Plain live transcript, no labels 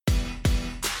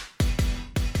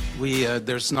We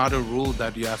there's not a rule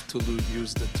that you have to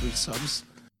use the 3 subs.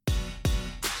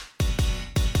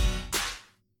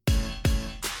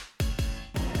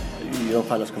 You don't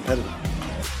find us competitive.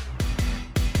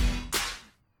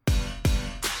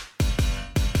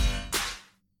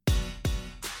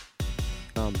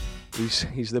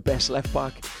 He's the best left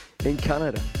back in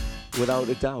Canada, without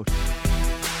a doubt.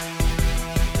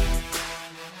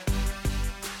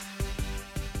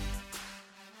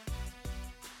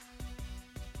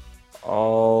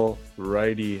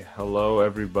 Alrighty, hello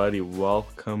everybody.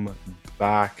 Welcome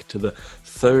back to the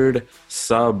third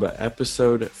sub,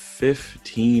 episode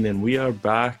 15, and we are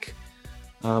back.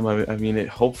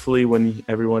 Hopefully when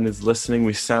everyone is listening,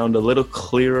 we sound a little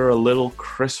clearer, a little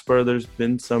crisper. There's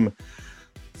been some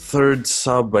third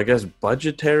sub, I guess,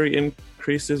 budgetary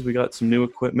increases. We got some new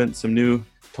equipment, some new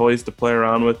toys to play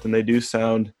around with, and they do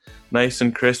sound nice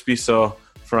and crispy. So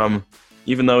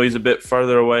even though he's a bit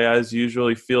farther away as usual,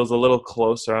 he feels a little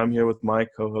closer. I'm here with my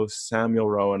co-host Samuel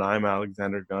Rowe, and I'm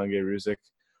Alexander Gange-Ruzik.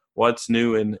 What's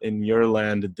new in your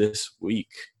land this week?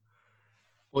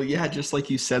 Well, yeah, just like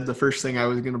you said, the first thing I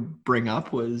was going to bring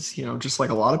up was, just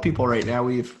like a lot of people right now,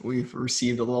 we've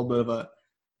received a little bit of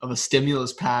a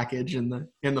stimulus package in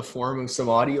the form of some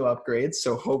audio upgrades.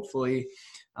 So hopefully,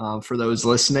 for those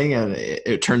listening, and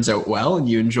it turns out well, and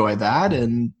you enjoy that.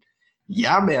 And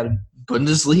yeah, man,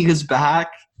 Bundesliga's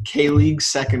back. K-League's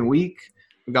second week.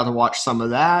 We got to watch some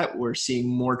of that. We're seeing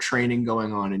more training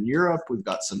going on in Europe. We've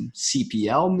got some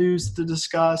CPL news to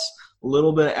discuss. A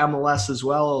little bit of MLS as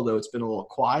well, although it's been a little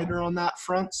quieter on that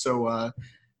front. So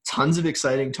tons of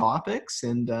exciting topics.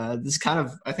 And this is kind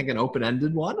of, I think, an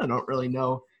open-ended one. I don't really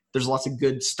know. There's lots of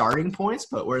good starting points,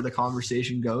 but where the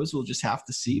conversation goes, we'll just have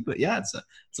to see. But yeah,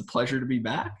 it's a pleasure to be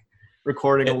back.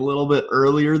 Recording a little bit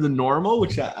earlier than normal,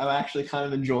 which I'm actually kind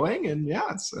of enjoying. And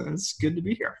yeah, it's good to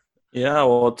be here. Yeah,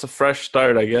 well, it's a fresh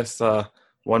start. I guess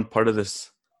one part of this,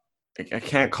 I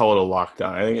can't call it a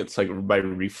lockdown. I think it's like by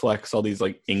reflex, all these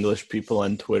like English people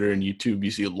on Twitter and YouTube, you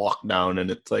see lockdown,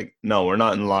 and it's like, no, we're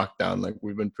not in lockdown. Like,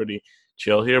 we've been pretty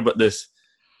chill here, but this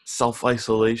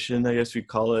self-isolation, I guess we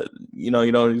call it, you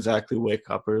don't exactly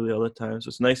wake up early all the time. So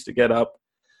it's nice to get up,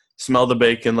 smell the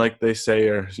bacon, like they say,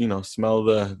 or, smell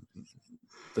the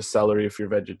celery if you're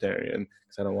vegetarian,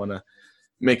 because I don't want to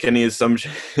make any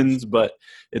assumptions, but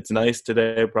it's nice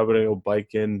today. Probably gonna go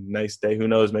biking. Nice day. Who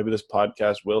knows? Maybe this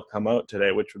podcast will come out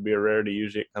today, which would be a rarity.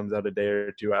 Usually it comes out a day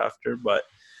or two after, but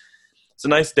it's a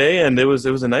nice day, and it was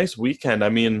a nice weekend. I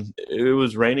mean, it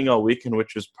was raining all weekend,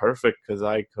 which was perfect because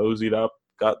I cozied up,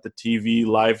 got the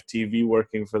live TV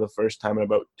working for the first time in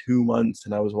about 2 months,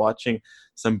 and I was watching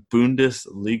some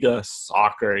Bundesliga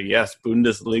soccer. Yes,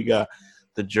 Bundesliga.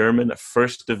 The German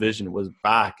first division was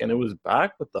back, and it was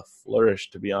back with a flourish,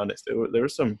 to be honest. There were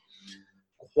some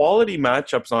quality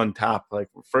matchups on tap. Like,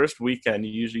 first weekend,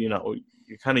 you usually,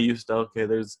 you're kind of used to, okay,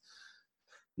 there's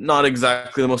not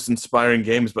exactly the most inspiring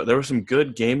games, but there were some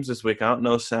good games this week. I don't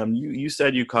know, Sam, you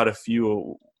said you caught a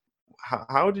few.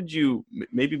 How did you,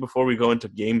 maybe before we go into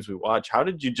games we watch, how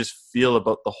did you just feel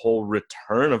about the whole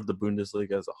return of the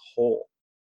Bundesliga as a whole?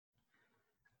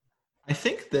 I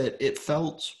think that it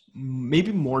felt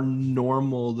maybe more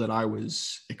normal than I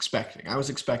was expecting. I was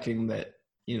expecting that,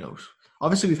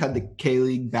 obviously we've had the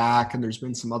K-League back and there's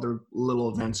been some other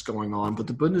little events going on, but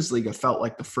the Bundesliga felt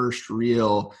like the first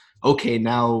real, okay,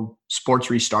 now sports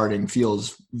restarting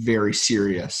feels very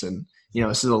serious. And,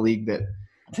 this is a league that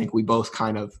I think we both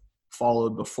kind of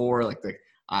followed before. Like,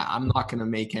 I'm not going to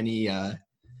make any,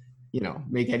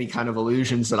 make any kind of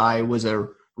illusions that I was a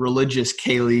religious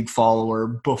K-League follower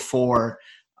before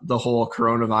the whole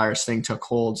coronavirus thing took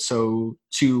hold. So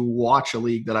to watch a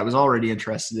league that I was already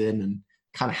interested in and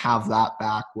kind of have that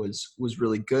back was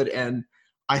really good. And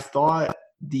I thought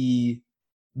the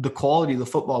quality of the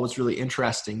football was really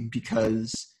interesting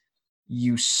because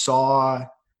you saw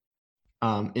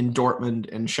in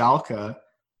Dortmund and Schalke,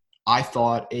 I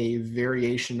thought a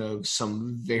variation of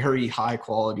some very high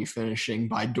quality finishing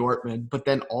by Dortmund, but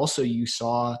then also you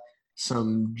saw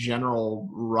some general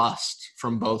rust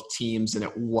from both teams, and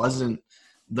it wasn't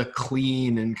the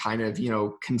clean and kind of,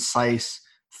 concise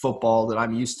football that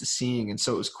I'm used to seeing. And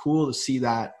so it was cool to see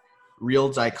that real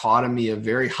dichotomy of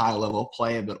very high level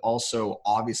play, but also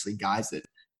obviously guys that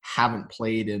haven't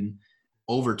played in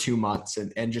over 2 months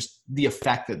and just the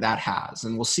effect that has.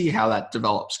 And we'll see how that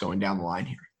develops going down the line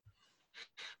here.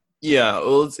 Yeah,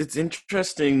 well, it's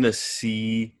interesting to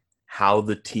see how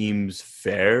the teams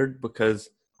fared, because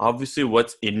obviously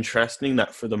what's interesting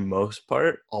that for the most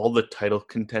part, all the title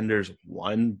contenders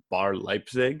won bar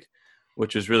Leipzig,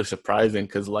 which is really surprising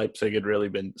because Leipzig had really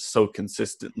been so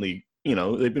consistently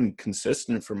they've been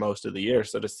consistent for most of the year.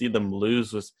 So to see them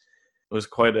lose was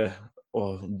quite a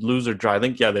lose or draw. I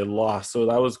think, they lost. So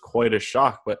that was quite a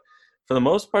shock. But for the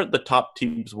most part, the top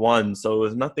teams won. So it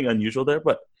was nothing unusual there.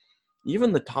 But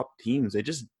even the top teams, they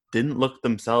just didn't look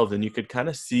themselves. And you could kind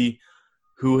of see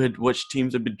which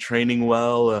teams had been training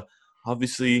well.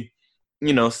 Obviously,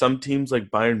 some teams like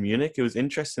Bayern Munich, it was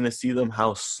interesting to see them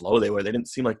how slow they were. They didn't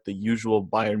seem like the usual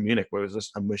Bayern Munich where it was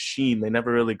just a machine. They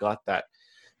never really got that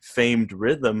famed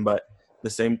rhythm. But at the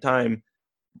same time,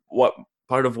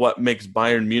 part of what makes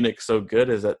Bayern Munich so good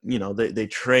is that, they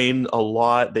train a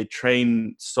lot. They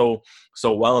train so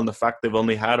well. And the fact they've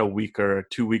only had a week or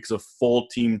 2 weeks of full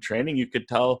team training, you could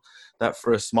tell that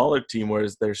for a smaller team,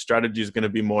 whereas their strategy is going to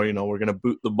be more, we're going to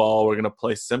boot the ball, we're going to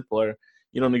play simpler.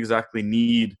 You don't exactly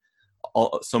need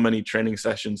so many training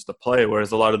sessions to play,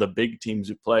 whereas a lot of the big teams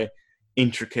who play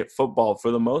intricate football,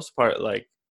 for the most part, like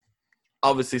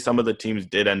obviously some of the teams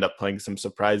did end up playing some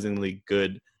surprisingly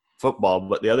good football,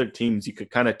 but the other teams, you could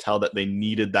kind of tell that they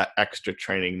needed that extra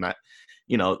training, that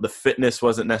the fitness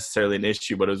wasn't necessarily an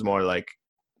issue, but it was more like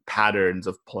patterns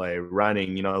of play,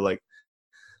 running, like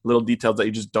little details that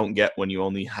you just don't get when you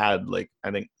only had like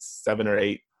I think 7 or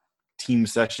 8 team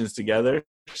sessions together.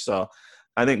 So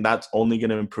I think that's only going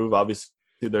to improve. Obviously,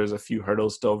 there's a few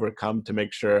hurdles to overcome to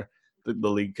make sure that the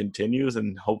league continues,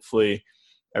 and hopefully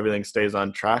everything stays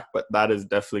on track. But that is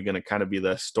definitely going to kind of be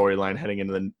the storyline heading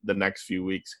into the next few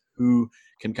weeks. Who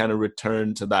can kind of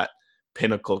return to that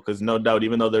pinnacle? Because no doubt,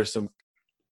 even though there's some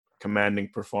commanding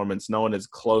performance, no one is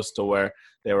close to where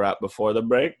they were at before the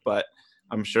break. But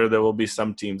I'm sure there will be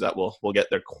some teams that will get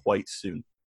there quite soon.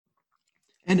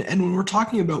 And when we're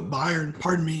talking about Bayern,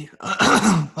 pardon me,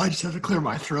 I just have to clear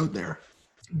my throat there.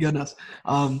 Goodness.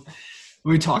 When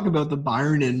we talk about the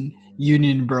Bayern and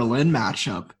Union Berlin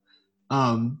matchup,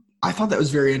 I thought that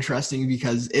was very interesting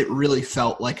because it really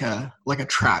felt like a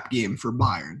trap game for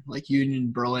Bayern. Like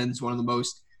Union Berlin's one of the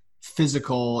most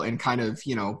physical and kind of,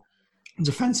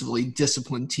 defensively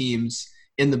disciplined teams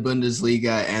in the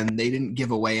Bundesliga, and they didn't give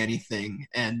away anything.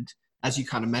 And as you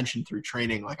kind of mentioned through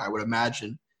training, like I would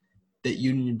imagine that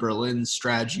Union Berlin's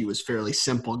strategy was fairly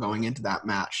simple going into that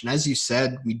match. And as you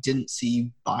said, we didn't see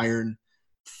Bayern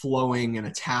flowing and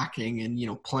attacking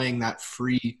and, playing that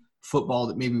free football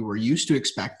that maybe we're used to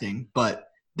expecting, but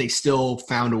they still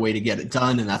found a way to get it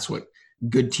done. And that's what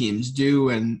good teams do.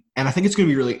 And I think it's going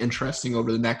to be really interesting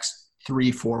over the next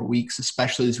 3-4 weeks,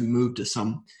 especially as we move to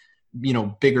some,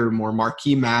 bigger, more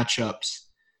marquee matchups,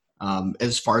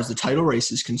 as far as the title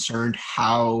race is concerned,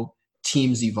 how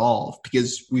teams evolve,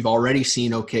 because we've already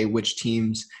seen, which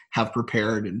teams have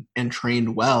prepared and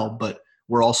trained well, but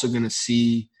we're also going to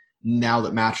see, now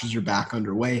that matches are back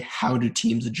underway, how do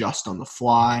teams adjust on the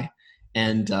fly?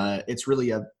 And it's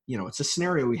really it's a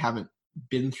scenario we haven't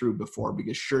been through before,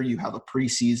 because sure, you have a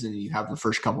preseason and you have the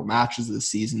first couple matches of the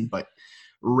season, but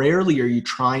rarely are you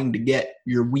trying to get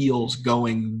your wheels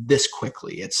going this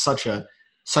quickly. It's such a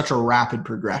rapid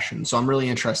progression. So I'm really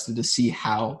interested to see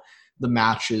how the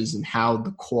matches and how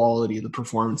the quality of the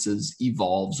performances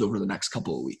evolves over the next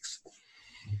couple of weeks.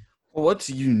 What's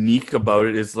unique about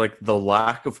it is like the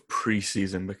lack of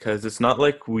preseason, because it's not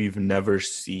like we've never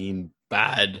seen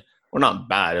bad, or not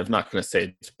bad, I'm not going to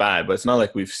say it's bad, but it's not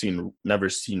like we've never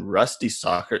seen rusty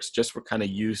soccer. It's just we're kind of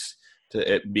used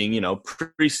to it being,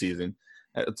 preseason.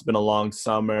 It's been a long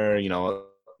summer,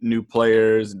 new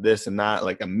players, this and that,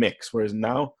 like a mix. Whereas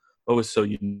now, what was so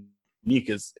unique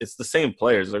is it's the same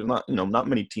players. There's not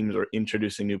many teams are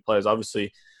introducing new players.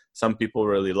 Obviously, some people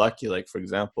were really lucky. Like, for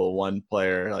example, one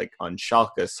player like on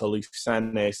Schalke, Salif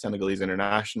Sané, Senegalese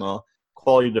international,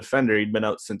 quality defender. He'd been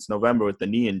out since November with the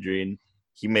knee injury, and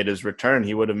he made his return.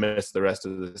 He would have missed the rest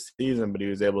of the season, but he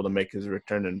was able to make his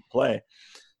return and play.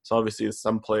 So obviously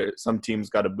some teams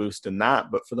got a boost in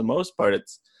that, but for the most part, it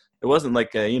wasn't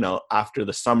like after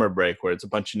the summer break where it's a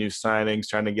bunch of new signings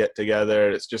trying to get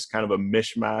together. It's just kind of a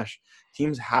mishmash.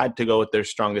 Teams had to go with their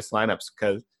strongest lineups,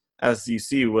 because as you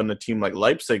see, when a team like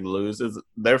Leipzig loses,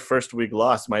 their first week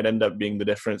loss might end up being the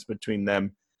difference between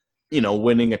them,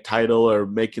 winning a title or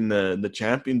making the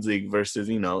Champions League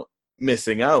versus,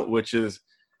 missing out, which is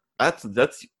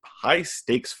that's high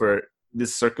stakes for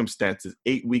this circumstances.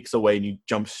 8 weeks away and you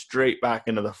jump straight back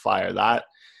into the fire. That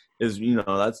is,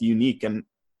 that's unique. And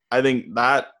I think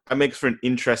that makes for an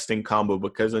interesting combo,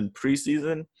 because in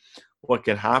preseason, what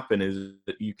can happen is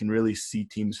that you can really see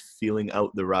teams feeling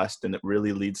out the rust, and it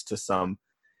really leads to some,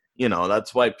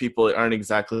 that's why people aren't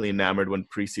exactly enamored when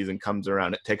preseason comes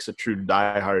around. It takes a true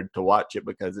diehard to watch it,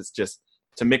 because it's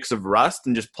a mix of rust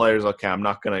and just players. Okay, I'm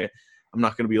not going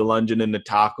to be lunging into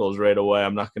tackles right away.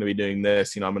 I'm not going to be doing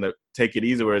this. I'm going to take it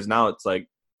easy. Whereas now it's like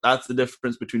that's the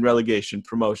difference between relegation,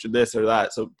 promotion, this or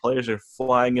that. So players are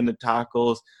flying into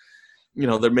tackles.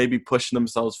 They're maybe pushing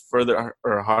themselves further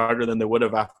or harder than they would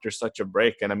have after such a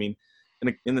break. And I mean,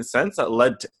 in the sense that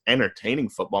led to entertaining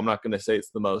football. I'm not going to say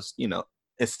it's the most,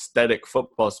 aesthetic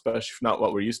football, especially not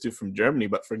what we're used to from Germany.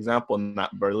 But for example, in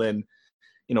that Berlin,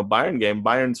 Bayern game,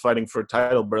 Bayern's fighting for a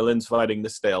title, Berlin's fighting to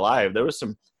stay alive. There was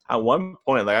some, at one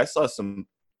point, like I saw some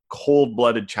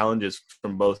cold-blooded challenges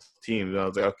from both teams. And I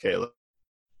was like, okay,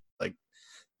 like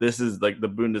this is like the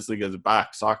Bundesliga is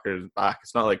back, soccer is back.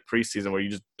 It's not like preseason where you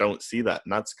just don't see that.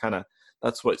 And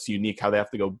that's what's unique, how they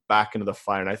have to go back into the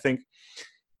fire. And I think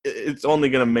it's only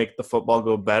going to make the football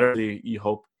go better. You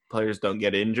hope players don't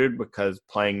get injured, because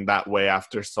playing that way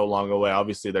after so long away,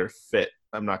 obviously they're fit.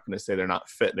 I'm not going to say they're not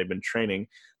fit. They've been training,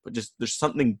 but just there's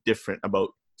something different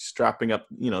about strapping up,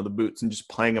 the boots and just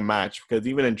playing a match, because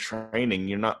even in training,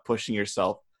 you're not pushing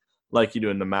yourself like you do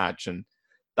in the match. And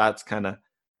that's kind of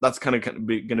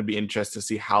going to be interesting to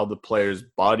see how the players'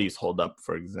 bodies hold up,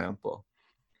 for example.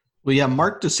 Well, yeah,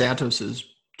 Mark Dos Santos has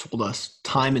told us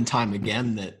time and time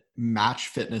again that match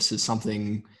fitness is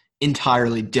something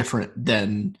entirely different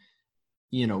than,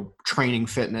 training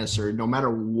fitness, or no matter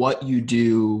what you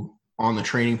do on the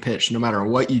training pitch, no matter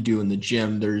what you do in the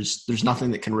gym, there's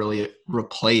nothing that can really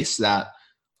replace that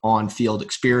on-field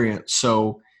experience.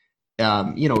 So,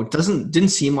 it didn't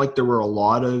seem like there were a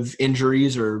lot of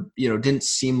injuries, or, didn't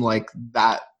seem like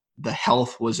that the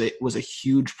health was a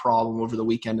huge problem over the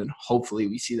weekend, and hopefully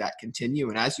we see that continue.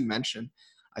 And as you mentioned,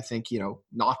 I think,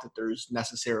 not that there's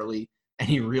necessarily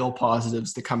any real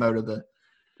positives to come out of the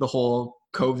whole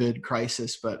COVID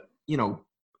crisis, but,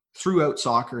 throughout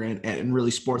soccer and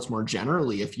really sports more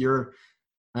generally, if you're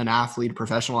an athlete, a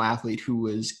professional athlete who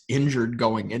was injured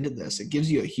going into this, it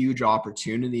gives you a huge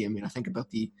opportunity. I mean, I think about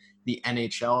the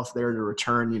NHL, if they're to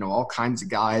return, all kinds of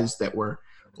guys that were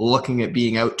looking at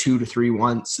being out 2 to 3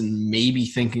 months and maybe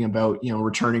thinking about,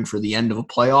 returning for the end of a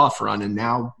playoff run. And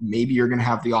now maybe you're going to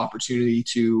have the opportunity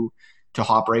to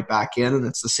hop right back in. And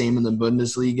it's the same in the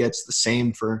Bundesliga. It's the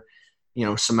same for,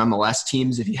 some MLS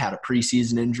teams if you had a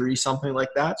preseason injury, something like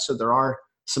that. So there are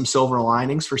some silver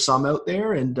linings for some out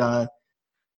there. And the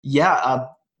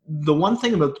one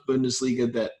thing about the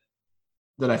Bundesliga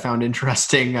that I found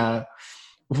interesting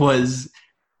was,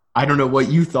 I don't know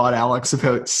what you thought, Alex,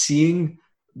 about seeing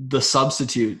the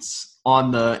substitutes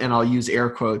on the, and I'll use air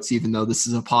quotes, even though this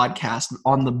is a podcast,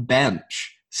 on the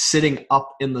bench, sitting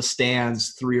up in the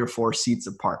stands 3 or 4 seats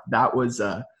apart. That was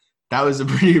a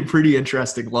pretty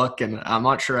interesting look, and I'm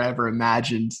not sure I ever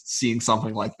imagined seeing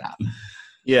something like that.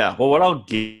 Yeah, well, what I'll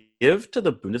give to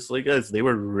the Bundesliga is they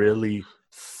were really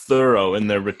thorough in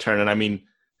their return. And I mean,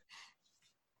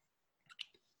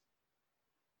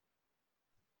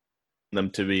 them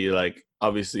to be like,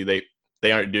 obviously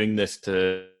they aren't doing this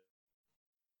to,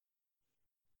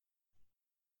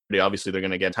 obviously they're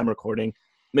going to get time recording.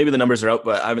 Maybe the numbers are out,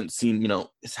 but I haven't seen them,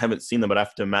 but I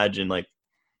have to imagine like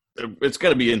it's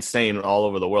going to be insane all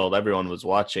over the world. Everyone was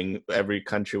watching, every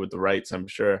country with the rights, I'm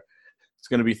sure it's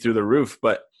going to be through the roof.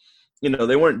 But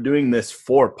they weren't doing this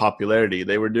for popularity.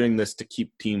 They were doing this to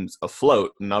keep teams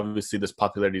afloat. And obviously this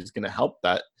popularity is going to help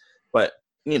that. But,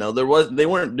 they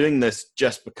weren't doing this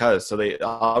just because. So they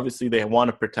want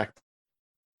to protect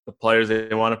the players.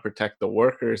 They want to protect the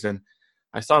workers. And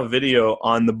I saw a video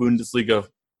on the Bundesliga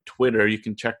Twitter. You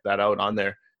can check that out on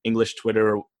their English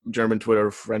Twitter, German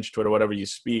Twitter, French Twitter, whatever you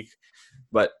speak.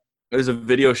 But there's a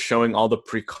video showing all the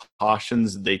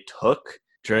precautions they took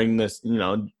during this,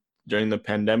 during the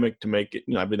pandemic to make it,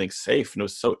 everything safe. And it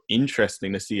was so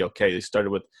interesting to see, okay, they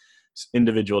started with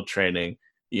individual training.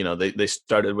 They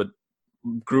started with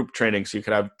group training. So you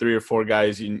could have 3 or 4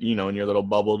 guys, in your little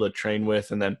bubble to train with,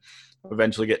 and then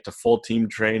eventually get to full team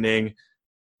training,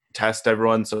 test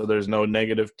everyone so there's no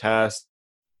negative tests.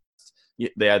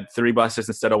 They had 3 buses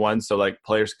instead of 1, so like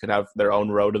players could have their own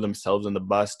row to themselves in the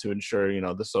bus to ensure,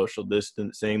 the social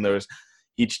distancing.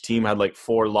 Each team had like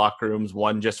 4 locker rooms,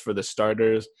 1 just for the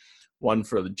starters, 1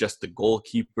 for just the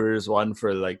goalkeepers, 1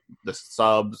 for like the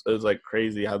subs. It was like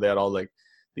crazy how they had all like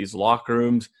these locker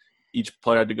rooms. Each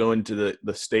player had to go into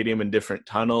the stadium in different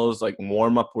tunnels. Like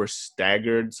warm up were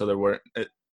staggered, so there weren't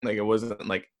it wasn't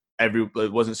like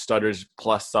it wasn't starters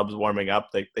plus subs warming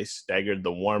up. They staggered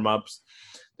the warm ups.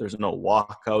 There's no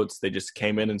walkouts. They just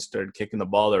came in and started kicking the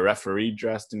ball. The referee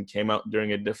dressed and came out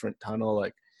during a different tunnel.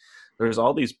 Like there's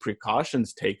all these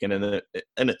precautions taken, and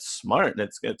it's smart, and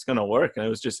it's going to work. And it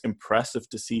was just impressive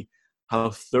to see how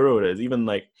thorough it is. Even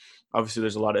like, obviously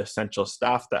there's a lot of essential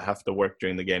staff that have to work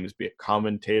during the games, be it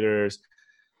commentators,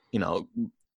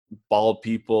 ball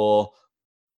people,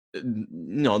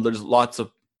 there's lots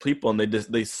of people, and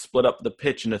they split up the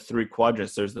pitch into 3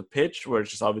 quadrants. There's the pitch where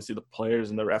it's just obviously the players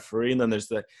and the referee, and then there's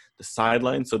the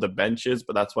sideline, so the benches,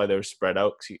 but that's why they were spread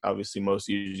out, because obviously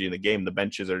usually in the game, the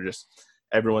benches are just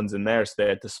everyone's in there, so they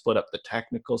had to split up the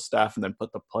technical staff and then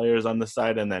put the players on the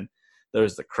side, and then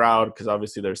there's the crowd, because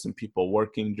obviously there's some people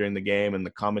working during the game and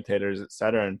the commentators,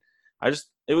 etc. And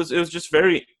it was just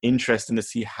very interesting to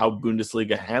see how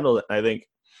Bundesliga handled it. And I think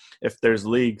if there's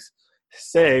leagues,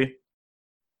 say,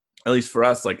 at least for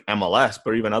us, like MLS,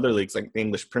 but even other leagues, like the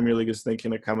English Premier League is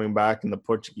thinking of coming back and the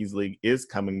Portuguese League is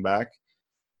coming back,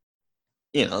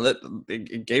 that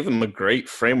it gave them a great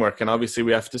framework. And obviously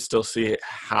we have to still see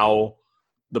how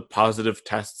the positive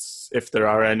tests, if there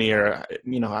are any, or,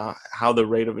 how the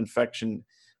rate of infection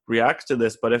reacts to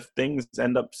this. But if things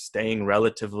end up staying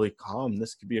relatively calm,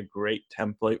 this could be a great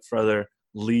template for other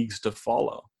leagues to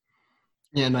follow.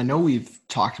 Yeah, and I know we've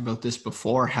talked about this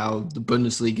before, how the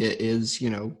Bundesliga is,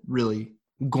 really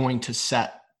going to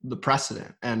set the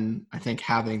precedent. And I think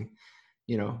having,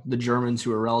 the Germans,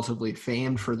 who are relatively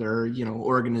famed for their,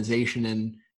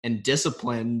 organization and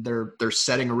discipline, they're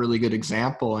setting a really good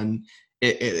example. And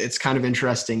it's kind of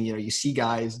interesting, you see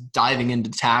guys diving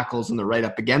into tackles and they're right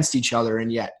up against each other,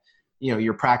 and yet,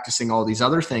 you're practicing all these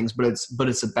other things, but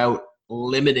it's about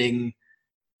limiting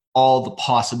all the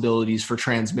possibilities for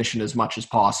transmission as much as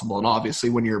possible. And obviously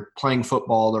when you're playing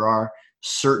football, there are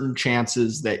certain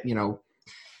chances that,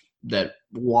 that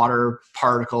water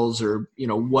particles or,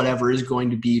 whatever is going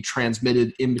to be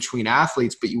transmitted in between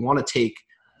athletes, but you want to take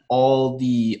all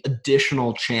the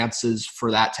additional chances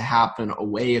for that to happen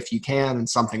away if you can. And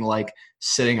something like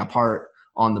sitting apart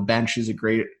on the bench is a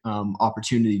great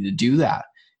opportunity to do that.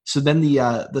 So then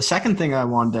the second thing I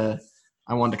wanted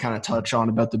to kind of touch on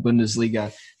about the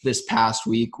Bundesliga this past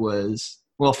week was,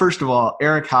 well, first of all,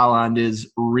 Eric Haaland is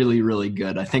really, really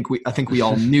good. I think we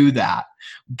all knew that,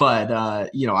 but I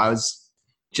was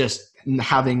just,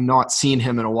 having not seen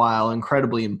him in a while,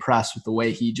 incredibly impressed with the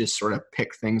way he just sort of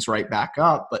picked things right back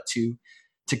up. But to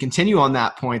continue on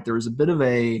that point, there was a bit of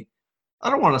I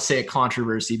don't want to say a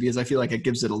controversy, because I feel like it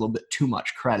gives it a little bit too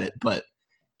much credit, but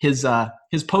his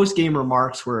post-game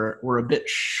remarks were a bit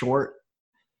short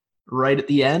right at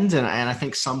the end, and I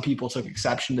think some people took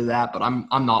exception to that, but I'm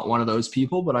not one of those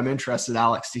people. But I'm interested,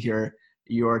 Alex, to hear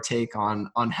your take on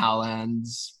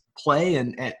Haaland's play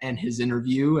and his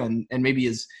interview, and maybe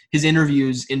his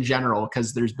interviews in general,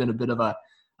 because there's been a bit of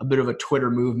a Twitter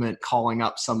movement calling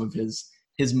up some of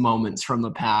his moments from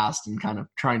the past and kind of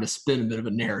trying to spin a bit of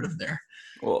a narrative there.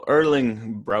 Well,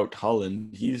 Erling Braut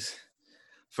Haaland, he's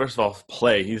first of all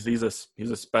he's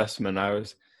a specimen. I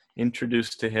was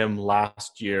introduced to him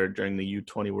last year during the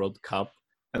U20 World Cup.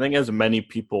 I think as many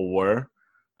people were,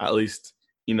 at least,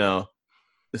 this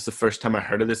is the first time I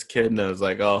heard of this kid, and I was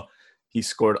like, oh, he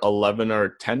scored 11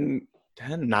 or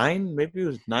 9, maybe it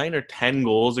was 9 or 10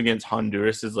 goals against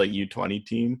Honduras's U20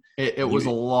 team. It was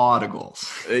a lot of goals.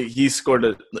 He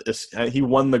scored he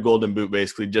won the Golden Boot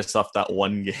basically just off that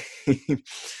one game,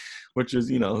 which was,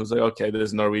 it was like, okay,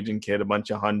 this Norwegian kid, a bunch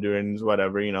of Hondurans,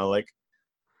 whatever,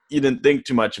 you didn't think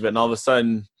too much of it. And all of a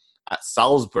sudden at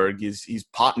Salzburg, he's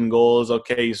potting goals.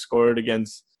 Okay, he scored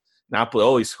against Napoli.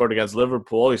 Oh, he scored against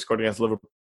Liverpool. Oh, he scored against Liverpool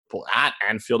at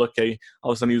Anfield. Okay,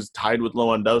 all of a sudden he was tied with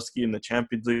Lewandowski in the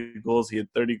Champions League goals. He had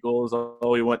 30 goals.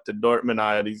 Oh, he went to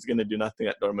Dortmund. He's going to do nothing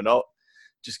at Dortmund. Oh,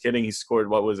 just kidding. He scored,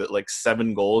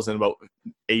 7 goals in about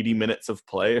 80 minutes of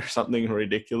play or something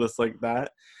ridiculous like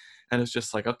that. And it's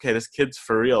just like, okay, this kid's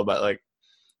for real. But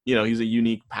he's a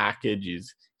unique package.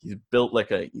 He's built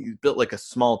like a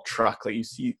small truck. Like, you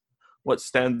see, what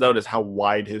stands out is how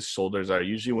wide his shoulders are.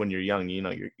 Usually when you're young,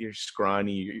 you're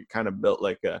scrawny. You're kind of built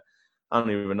like I don't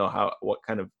even know what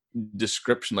kind of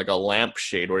description, like a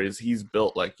lampshade, where he's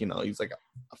built he's like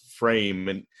a frame,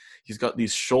 and he's got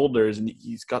these shoulders, and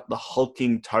he's got the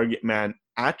hulking target man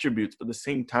attributes, but at the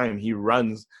same time he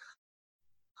runs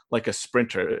like a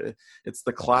sprinter. It's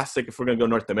the classic, if we're going to go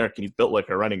North American, he's built like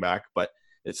a running back, but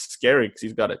it's scary because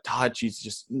he's got a touch. He's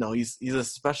just, he's a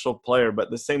special player, but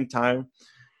at the same time,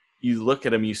 you look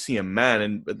at him, you see a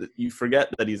man, but you forget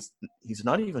that he's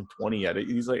not even 20 yet.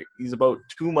 He's about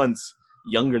 2 months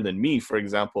younger than me, for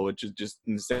example, which is just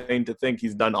insane to think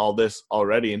he's done all this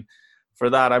already. And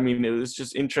for that, it was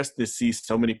just interesting to see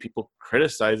so many people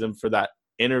criticize him for that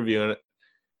interview.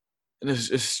 And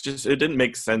it's just, it didn't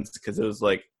make sense, because it was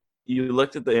like, you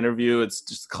looked at the interview, it's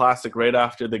just classic right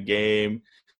after the game.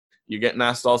 You're getting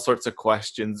asked all sorts of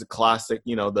questions, the classic,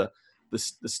 the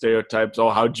stereotypes. Oh,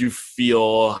 how'd you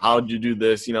feel? How'd you do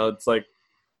this? It's like,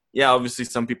 yeah, obviously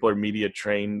some people are media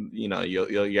trained.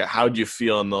 You'll get, how'd you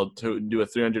feel? And they'll do a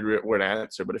 300-word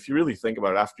answer. But if you really think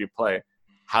about it after you play,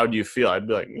 how do you feel? I'd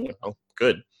be like,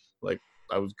 good. like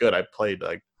I was good. I played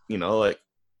like, you know, like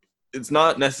it's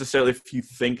not necessarily if you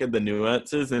think of the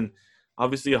nuances. And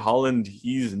obviously Haaland,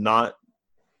 he's not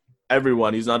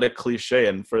everyone. He's not a cliche.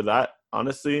 And for that,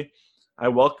 honestly, I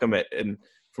welcome it. And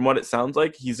from what it sounds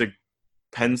like, he's a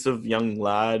pensive young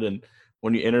lad. And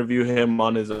when you interview him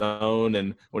on his own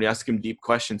and when you ask him deep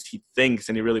questions, he thinks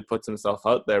and he really puts himself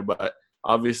out there. But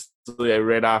obviously,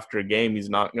 right after a game, he's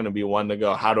not going to be one to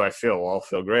go, how do I feel? Well, I'll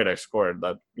feel great. I scored.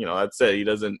 That, you know, that's it.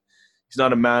 He's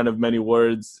not a man of many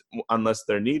words unless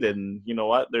they're needed. And you know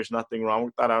what? There's nothing wrong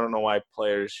with that. I don't know why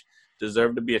players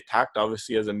deserve to be attacked.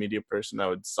 Obviously, as a media person, that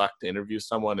would suck to interview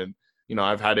someone. And, you know,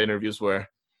 I've had interviews where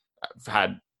I've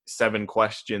had 7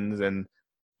 questions and,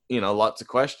 you know, lots of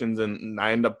questions, and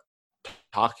I end up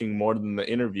talking more than the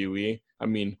interviewee. I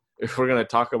mean, if we're going to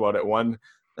talk about it, one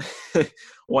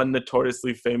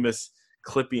notoriously famous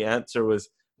clippy answer was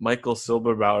Michael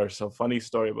Silberbauer. So funny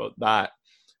story about that.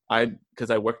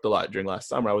 Because I worked a lot during last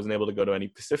summer, I wasn't able to go to any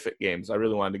Pacific games. I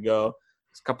really wanted to go.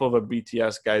 A couple of our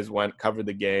BTS guys went, covered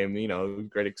the game. You know, it was a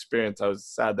great experience. I was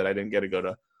sad that I didn't get to go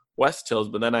to West Hills,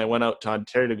 but then I went out to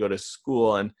Ontario to go to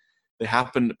school, and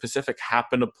Pacific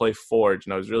happened to play Forge,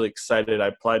 and I was really excited. I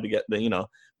applied to get the, you know,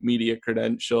 media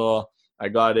credential. I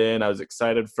got in. I was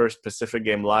excited. First Pacific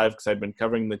game live because I'd been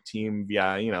covering the team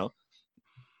via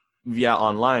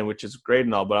online, which is great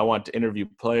and all, but I wanted to interview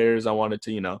players. I wanted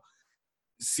to, you know,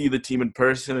 see the team in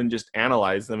person and just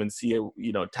analyze them and see,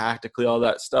 you know, tactically, all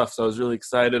that stuff. So I was really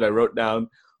excited. I wrote down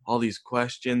all these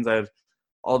questions. I have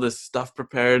all this stuff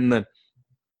prepared. And then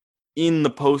in the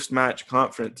post-match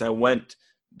conference, I went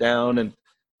down and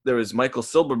there was Michael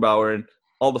Silberbauer and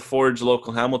all the Forge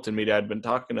local Hamilton media. I'd been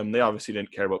talking to them. They obviously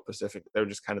didn't care about Pacific. They were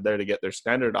just kind of there to get their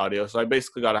standard audio. So I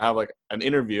basically got to have like an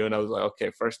interview, and I was like,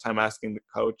 okay, first time asking the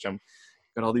coach. I'm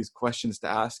got all these questions to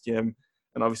ask him.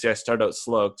 And obviously I start out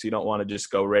slow because you don't want to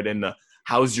just go right into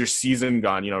how's your season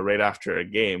gone, you know, right after a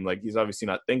game. Like he's obviously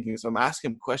not thinking. So I'm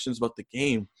asking him questions about the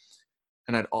game.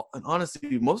 And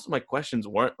honestly, most of my questions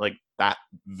weren't like that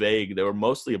vague. They were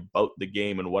mostly about the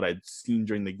game and what I'd seen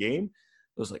during the game.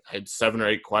 It was like I had 7 or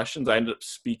 8 questions. I ended up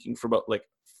speaking for about like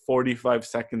 45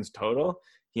 seconds total.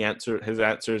 His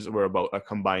answers were about a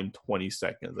combined 20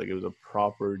 seconds. Like it was a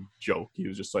proper joke. He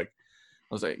was just like,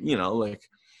 I was like, you know, like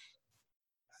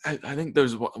I think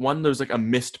there's like a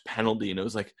missed penalty, and it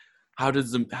was like, how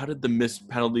did the missed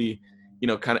penalty, you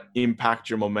know, kind of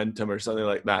impact your momentum or something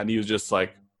like that? And he was just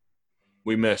like,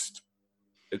 we missed.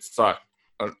 It sucked.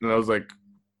 And I was like,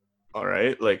 all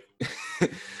right. Like,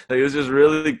 like it was just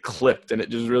really clipped, and it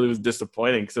just really was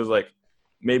disappointing because it was like,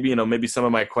 maybe some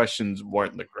of my questions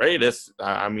weren't the greatest.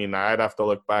 I mean, I'd have to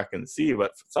look back and see,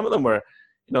 but some of them were,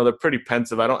 you know, they're pretty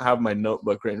pensive. I don't have my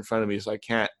notebook right in front of me, so I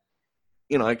can't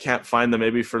find them.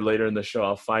 Maybe for later in the show,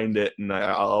 I'll find it and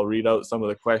I'll read out some of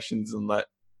the questions and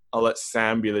I'll let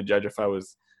Sam be the judge if I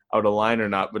was out of line or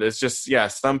not. But it's just, yeah,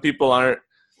 some people aren't,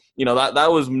 you know,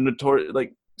 that was notorious.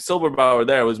 Like Silberbauer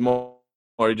there was more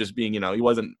just being, you know, he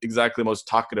wasn't exactly the most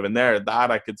talkative in there. That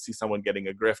I could see someone getting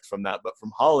a grift from that. But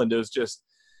from Haaland, it was just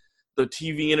the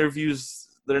TV interviews.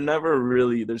 There's never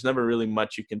really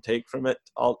much you can take from it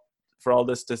for all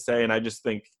this to say. And I just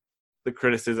think the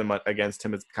criticism against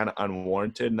him is kind of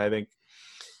unwarranted. And I think,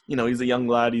 you know, he's a young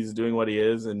lad. He's doing what he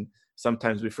is. And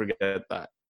sometimes we forget that.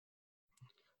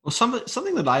 Well,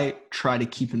 something that I try to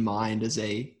keep in mind as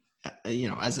in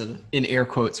air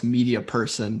quotes, media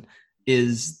person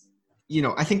is, you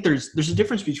know, I think there's a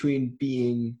difference between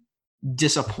being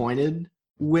disappointed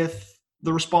with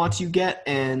the response you get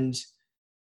and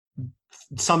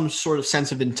some sort of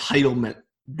sense of entitlement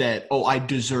that, oh, I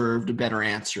deserved a better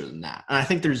answer than that. And I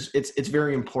think it's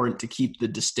very important to keep the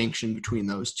distinction between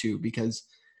those two, because,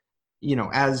 you know,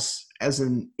 as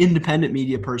an independent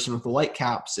media person with the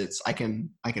Whitecaps, I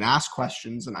can ask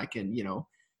questions and I can, you know,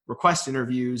 request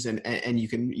interviews and you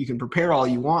can prepare all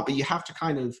you want, but you have to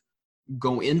kind of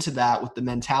go into that with the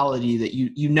mentality that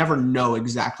you never know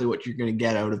exactly what you're going to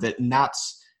get out of it. And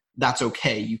that's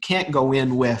okay. You can't go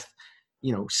in with,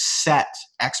 you know, set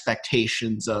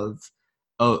expectations of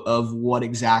what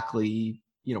exactly,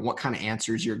 you know, what kind of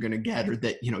answers you're going to get, or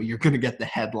that, you know, you're going to get the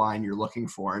headline you're looking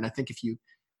for. And I think if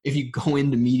you go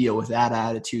into media with that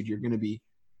attitude, you're going to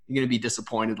be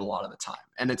disappointed a lot of the time.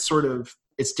 And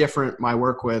it's different. My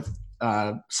work with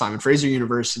Simon Fraser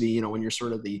University, you know, when you're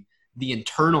sort of the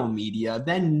internal media,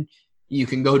 then you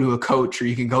can go to a coach or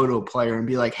you can go to a player and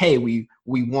be like, hey, we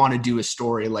want to do a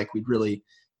story. Like we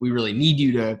really need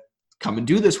you to come and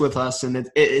do this with us. And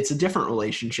it's a different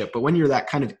relationship. But when you're that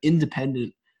kind of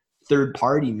independent third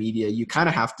party media, you kind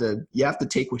of have to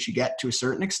take what you get to a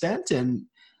certain extent. And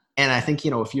I think,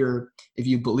 you know, if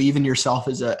you believe in yourself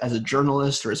as a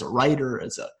journalist or as a writer,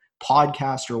 as a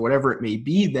podcast or whatever it may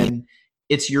be, then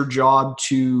it's your job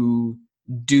to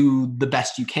do the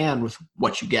best you can with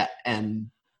what you get, and,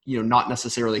 you know, not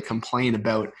necessarily complain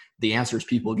about the answers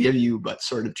people give you, but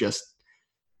sort of just,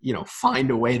 you know,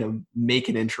 find a way to make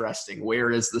it interesting.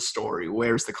 Where is the story?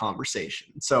 Where's the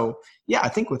conversation? So yeah, I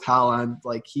think with Haaland,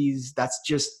 like that's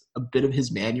just a bit of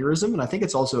his mannerism. And I think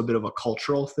it's also a bit of a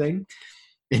cultural thing.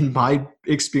 In my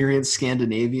experience,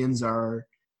 Scandinavians are,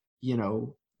 you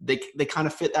know, they kind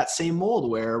of fit that same mold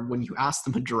where when you ask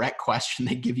them a direct question,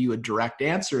 they give you a direct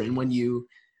answer. And when you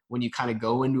kind of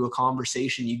go into a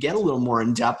conversation, you get a little more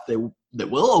in depth that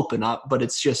will open up. But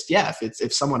it's just, yeah,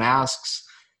 if someone asks,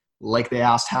 like they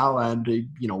asked Haaland,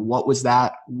 you know, what was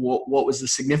that? What was the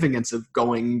significance of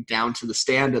going down to the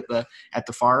stand at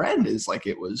the far end? Is like,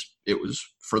 it was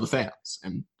for the fans.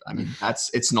 And I mean,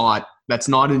 that's not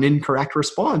an incorrect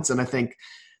response. And I think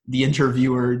the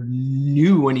interviewer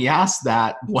knew when he asked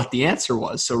that what the answer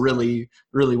was. So really,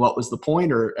 what was the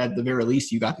point? Or at the very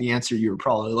least, you got the answer you were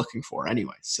probably looking for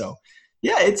anyway. So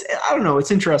yeah, I don't know.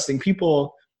 It's interesting.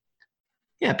 People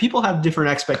have different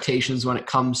expectations when it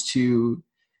comes to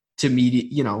media,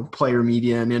 you know, player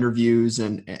media and interviews,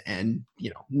 and, you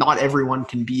know, not everyone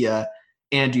can be a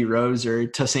Andy Rose or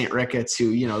to St. Ricketts, who,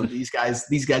 you know, these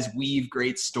guys weave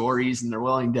great stories and they're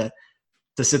willing to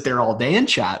sit there all day and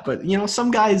chat. But, you know,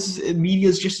 some guys, media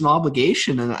is just an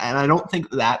obligation. And I don't think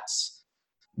that's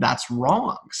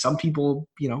wrong. Some people,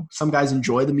 you know, some guys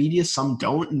enjoy the media, some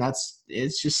don't. And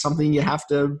it's just something you have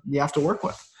to work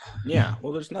with. Yeah.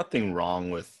 Well, there's nothing wrong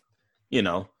with, you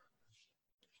know,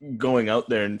 going out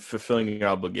there and fulfilling your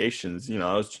obligations. You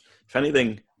know, if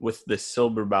anything, with the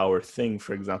Silberbauer thing,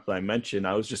 for example, I mentioned,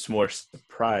 I was just more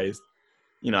surprised.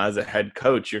 You know, as a head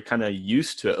coach, you're kind of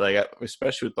used to it. Like,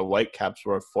 especially with the Whitecaps,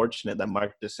 we're fortunate that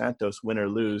Marc Dos Santos, win or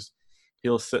lose,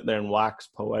 he'll sit there and wax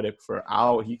poetic for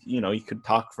hours. He could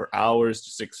talk for hours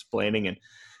just explaining. And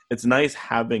it's nice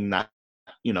having that,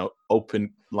 you know,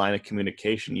 open line of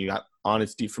communication. You got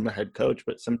honesty from a head coach,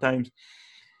 but sometimes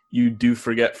you do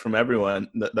forget from everyone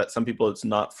that some people, it's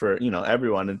not for, you know,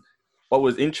 everyone. And what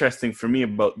was interesting for me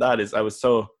about that is I was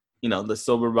so, you know, the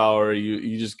Silberbauer,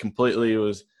 you just completely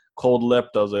was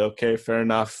cold-lipped. I was like, okay, fair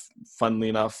enough. Funnily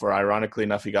enough, or ironically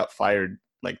enough, he got fired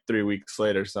like 3 weeks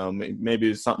later. So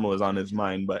maybe something was on his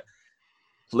mind. But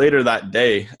later that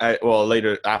day,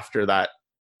 later after that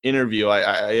interview,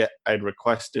 I'd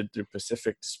requested through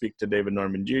Pacific to speak to David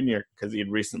Norman Jr. because he had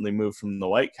recently moved from the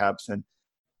Whitecaps. And,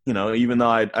 you know, even though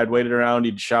I'd waited around,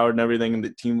 he'd showered and everything, and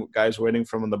the team guys waiting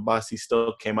for him on the bus, he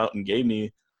still came out and gave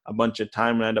me a bunch of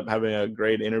time, and ended up having a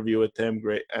great interview with him.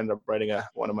 Ended up writing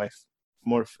one of my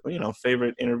more, you know,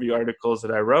 favorite interview articles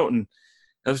that I wrote. And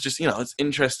it was just, you know, it's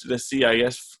interesting to see, I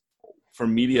guess, for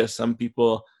media, some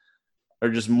people are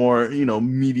just more, you know,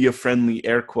 media friendly,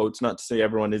 air quotes, not to say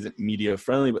everyone isn't media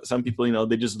friendly, but some people, you know,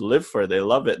 they just live for it. They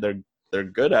love it. They're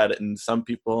good at it. And some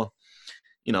people,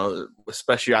 you know,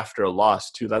 especially after a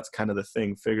loss too, that's kind of the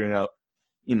thing, figuring out,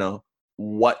 you know,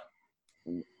 what,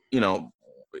 you know,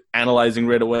 analyzing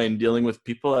right away and dealing with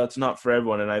people, that's not for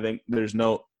everyone. And I think there's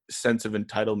no sense of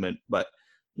entitlement. But,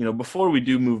 you know, before we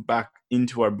do move back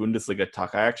into our Bundesliga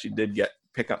talk, I actually did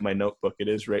pick up my notebook. It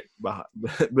is right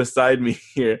beside me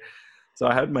here. So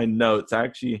I had my notes. I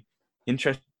actually,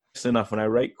 interesting enough, when I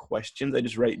write questions, I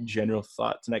just write general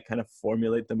thoughts and I kind of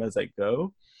formulate them as I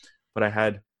go. But I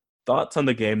had thoughts on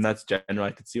the game. That's general.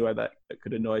 I could see why that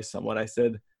could annoy someone. I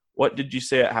said, what did you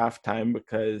say at halftime?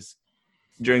 Because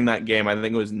during that game, I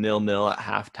think it was 0-0 at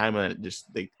halftime, and it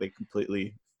just they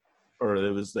completely, or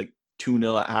it was like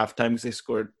 2-0 at halftime because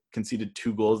they conceded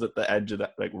 2 goals at the edge of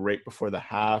that, like right before the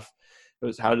half. It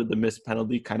was, how did the missed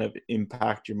penalty kind of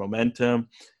impact your momentum?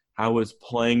 How was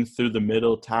playing through the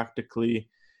middle tactically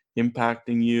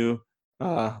impacting you?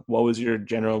 What was your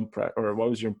what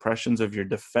was your impressions of your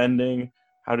defending?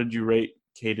 How did you rate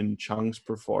Caden Chung's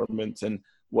performance, and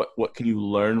what can you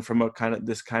learn from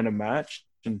this kind of match?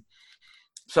 And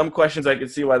some questions I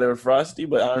could see why they were frosty,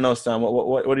 but I don't know, Sam.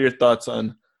 What are your thoughts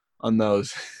on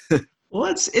those? Well,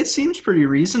 it seems pretty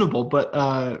reasonable, but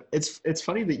it's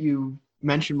funny that you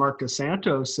mentioned Marc Dos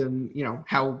Santos, and you know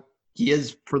how he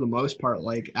is for the most part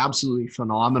like absolutely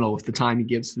phenomenal with the time he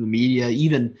gives to the media.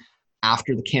 Even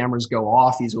after the cameras go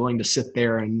off, he's willing to sit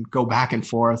there and go back and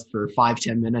forth for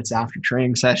 5-10 minutes after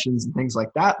training sessions and things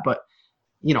like that. But,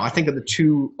 you know, I think of the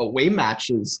 2 away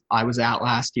matches I was at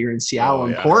last year in Seattle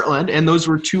and Portland, and those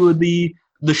were 2 of the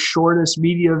shortest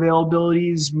media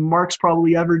availabilities Mark's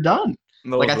probably ever done.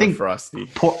 Those I think frosty.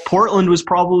 Portland was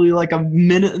probably like a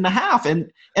minute and a half.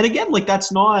 And again, like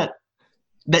that's not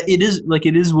that it is like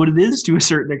it is what it is to a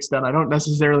certain extent. I don't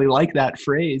necessarily like that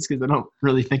phrase because I don't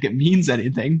really think it means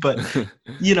anything. But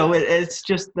it's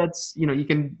just that's you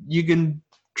can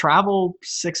travel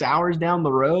 6 hours down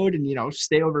the road and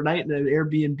stay overnight in an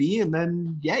Airbnb, and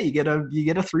then you get a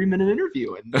 3-minute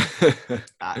interview, and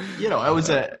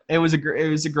it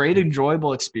was a great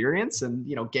enjoyable experience, and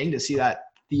getting to see that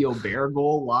Theo Bair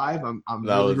goal live. I'm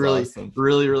really awesome.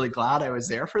 really glad I was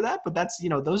there for that. But that's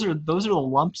those are the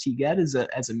lumps you get as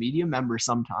a media member.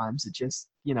 Sometimes it just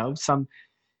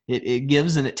it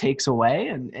gives and it takes away,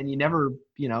 and you never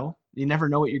know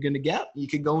what you're going to get. You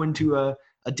could go into a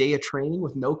day of training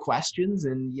with no questions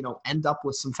and end up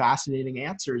with some fascinating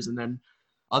answers, and then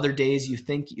other days you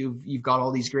think you've got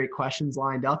all these great questions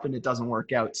lined up and it doesn't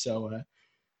work out. So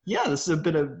this is a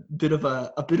bit of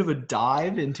a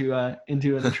dive into an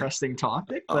interesting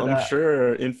topic. But I'm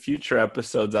sure in future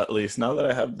episodes, at least now that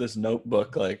I have this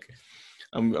notebook, like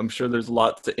I'm sure there's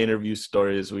lots of interview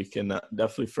stories we can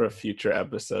definitely for a future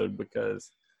episode, because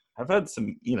I've had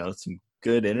some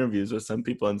good interviews with some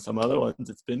people, and some other ones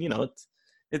it's been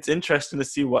it's interesting to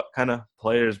see what kind of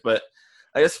players. But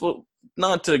I guess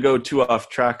not to go too off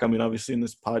track. I mean, obviously in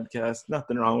this podcast,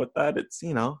 nothing wrong with that. It's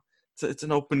it's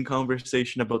an open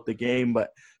conversation about the game, but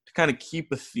to kind of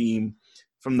keep a theme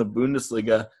from the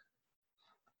Bundesliga,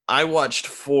 I watched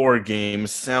 4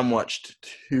 games. Sam watched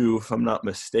 2, if I'm not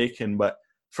mistaken. But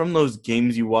from those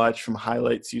games you watched, from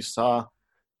highlights you saw,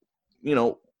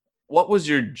 what was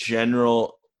your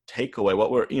general takeaway?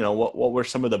 What were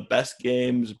some of the best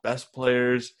games, best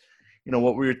players?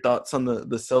 What were your thoughts on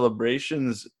the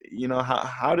celebrations? What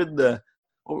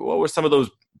were some of those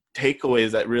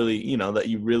takeaways that really, that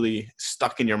you really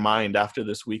stuck in your mind after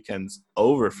this weekend's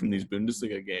over from these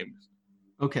Bundesliga games?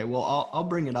 Okay, well, I'll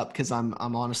bring it up because I'm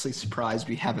honestly surprised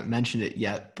we haven't mentioned it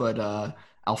yet. But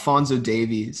Alphonso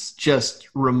Davies just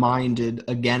reminded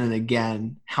again and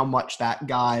again how much that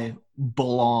guy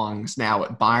belongs now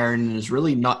at Bayern, and is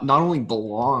really not only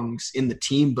belongs in the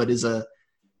team, but is an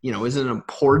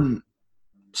important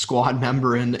squad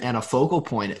member and a focal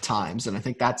point at times. And I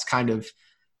think that's kind of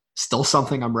still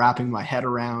something I'm wrapping my head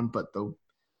around. But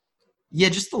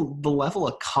just the level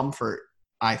of comfort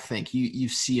I think you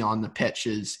see on the pitch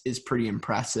is pretty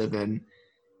impressive. And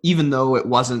even though it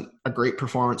wasn't a great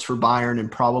performance for Bayern,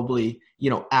 and probably,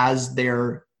 as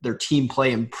their team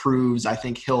play improves, I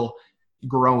think he'll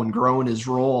grow in his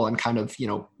role and kind of,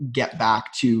 get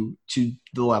back to the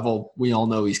level we all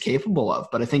know he's capable of.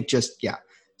 But I think just,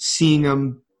 seeing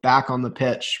him back on the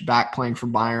pitch, back playing for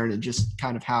Bayern, and just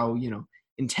kind of how,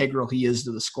 integral he is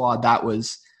to the squad,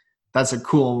 that's a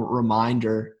cool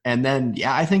reminder. And then,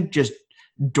 I think just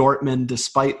Dortmund,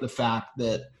 despite the fact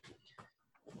that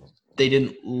they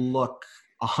didn't look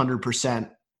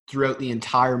 100% throughout the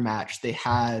entire match, they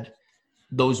had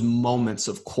those moments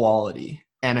of quality.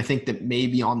 And I think that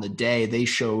maybe on the day they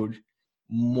showed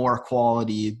more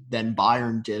quality than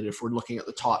Bayern did. If we're looking at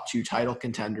the top 2 title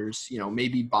contenders,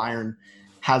 maybe Bayern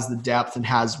has the depth and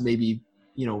has maybe,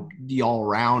 the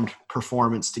all-around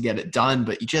performance to get it done.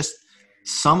 But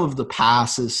some of the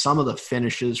passes, some of the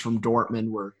finishes from Dortmund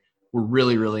were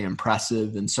really, really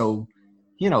impressive. And so,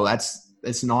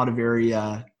 it's not a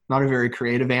very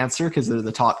creative answer because they're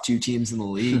the top 2 teams in the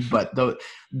league, but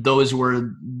those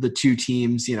were the 2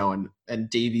 teams, and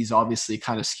Davies obviously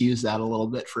kind of skews that a little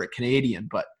bit for a Canadian.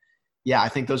 But I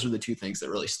think those were the 2 things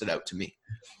that really stood out to me.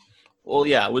 Well,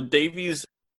 with Davies,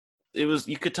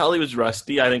 you could tell he was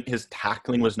rusty. I think his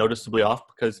tackling was noticeably off,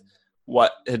 because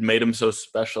what had made him so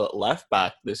special at left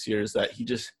back this year is that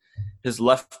his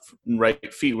left and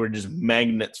right feet were just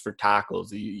magnets for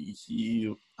tackles.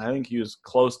 I think he was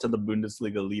close to the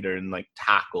Bundesliga leader in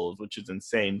tackles, which is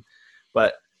insane.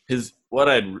 But what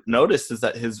I'd noticed is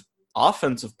that his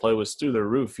offensive play was through the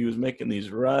roof. He was making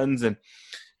these runs, and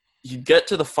he'd get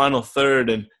to the final third,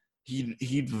 and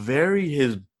he'd vary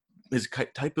his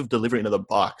type of delivery into the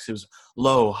box. It was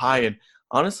low, high, and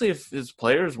honestly, if his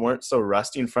players weren't so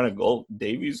rusty in front of goal,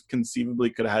 Davies conceivably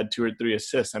could have had 2 or 3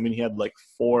 assists. I mean, he had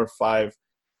 4 or 5,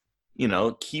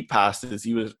 key passes.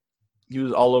 He was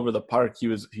all over the park. He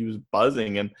was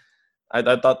buzzing, and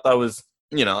I thought that was,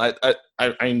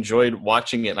 I enjoyed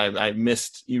watching it. And I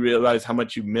missed. You realize how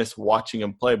much you miss watching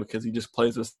him play, because he just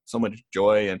plays with so much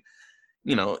joy, and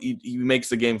he makes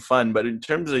the game fun. But in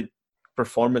terms of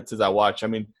performances I watch, I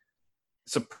mean,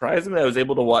 surprisingly, I was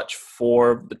able to watch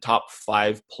 4 of the top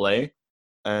 5 play,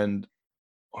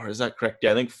 or is that correct?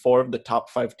 Yeah, I think 4 of the top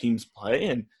 5 teams play,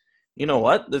 and you know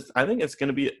what? I think it's going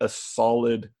to be a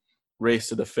solid race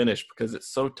to the finish, because it's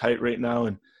so tight right now.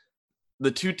 And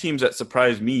the 2 teams that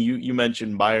surprised me, you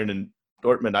mentioned Bayern and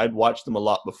Dortmund. I'd watched them a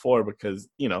lot before because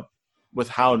with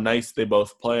how nice they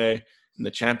both play in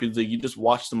the Champions League, you just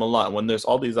watch them a lot. When there's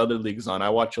all these other leagues on, I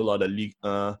watch a lot of Ligue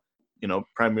 1,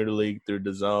 Premier League through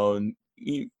DAZN.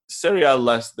 Serie A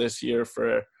less this year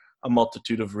for a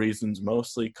multitude of reasons,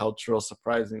 mostly cultural,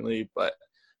 surprisingly, but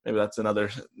maybe that's another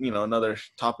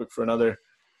topic for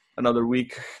another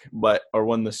week, or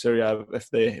when the Serie A, if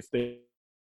they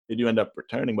do end up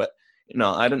returning. But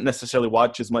I didn't necessarily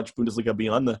watch as much Bundesliga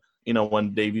beyond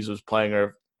when Davies was playing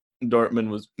or Dortmund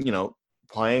was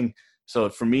playing. So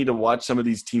for me to watch some of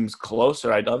these teams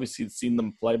closer, I'd obviously seen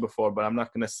them play before, but I'm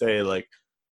not going to say like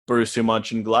Borussia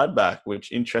Mönchengladbach,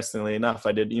 which interestingly enough,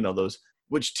 I did those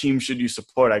which team should you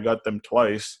support? I got them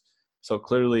twice. So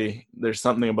clearly there's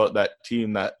something about that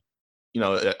team that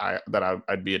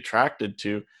I'd be attracted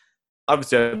to.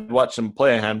 Obviously, I've watched them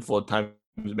play a handful of times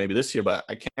maybe this year, but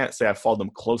I can't say I followed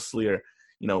them closely or,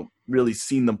 really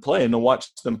seen them play. And to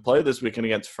watch them play this weekend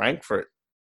against Frankfurt,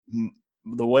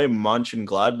 the way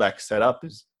Mönchengladbach set up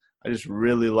is, I just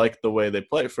really like the way they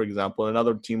play. For example,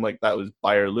 another team like that was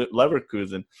Bayer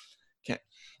Leverkusen.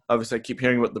 Obviously, I keep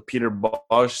hearing about the Peter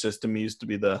Bosz system. He used to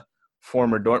be the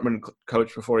former Dortmund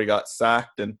coach before he got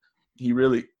sacked, and he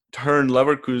really turned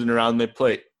Leverkusen around. They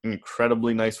play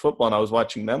incredibly nice football, and I was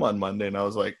watching them on Monday, and I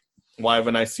was like, why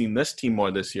haven't I seen this team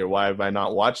more this year? Why have I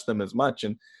not watched them as much?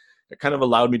 And it kind of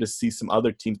allowed me to see some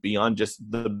other teams beyond just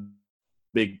the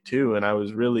big two, and I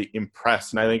was really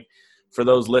impressed. And I think for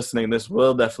those listening, this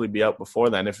will definitely be out before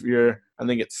then. I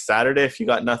think it's Saturday. If you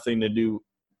got nothing to do,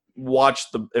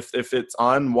 if it's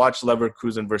on, watch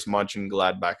Leverkusen versus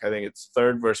Mönchengladbach. I think it's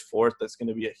third versus fourth. That's going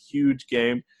to be a huge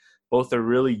game. Both are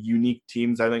really unique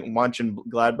teams. I think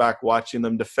Mönchengladbach, watching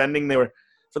them defending, they were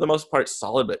for the most part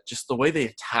solid, but just the way they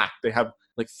attack, they have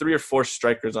like 3 or 4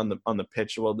 strikers on the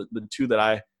pitch. Well, the two that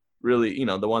I really,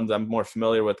 the ones I'm more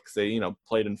familiar with because they,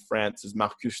 played in France is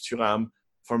Marcus Thuram,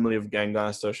 formerly of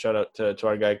Guingamp. So shout out to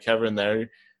our guy Kevin there.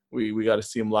 We got to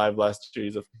see him live last year.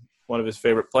 He's one of his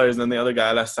favorite players. And then the other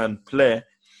guy, Alassane Play,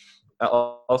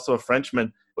 also a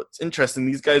Frenchman. What's interesting,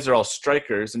 these guys are all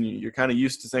strikers, and you're kind of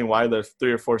used to saying why there's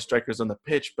 3 or 4 strikers on the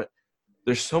pitch, but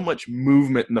there's so much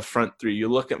movement in the front three. You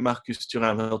look at Marcus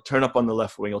Thuram, he'll turn up on the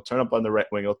left wing, he'll turn up on the right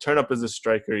wing, he'll turn up as a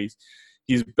striker.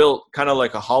 He's built kind of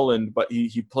like a Holland, but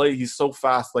he's so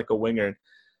fast like a winger.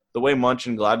 The way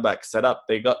Mönchengladbach set up,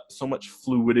 they got so much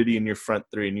fluidity in your front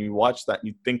three, and you watch that and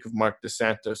you think of Marc Dos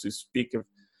Santos, he's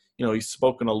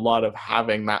spoken a lot of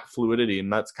having that fluidity,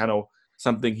 and that's kind of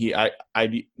something he's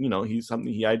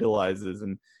something he idolizes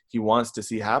and he wants to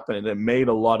see happen, and it made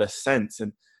a lot of sense.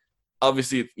 And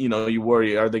obviously, you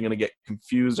worry, are they going to get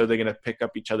confused? Are they going to pick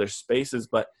up each other's spaces?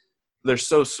 But they're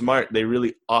so smart. They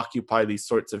really occupy these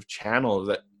sorts of channels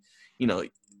that,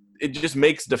 it just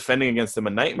makes defending against them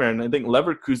a nightmare. And I think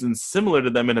Leverkusen's similar to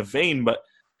them in a vein, but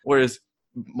whereas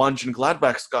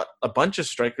Mönchengladbach's got a bunch of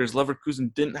strikers,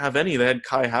 Leverkusen didn't have any. They had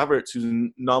Kai Havertz,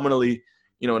 who's nominally,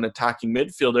 an attacking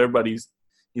midfielder, but he's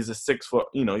a 6 foot,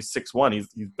 he's 6'1". He's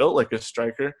built like a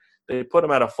striker. They put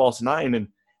him at a false 9, and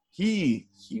he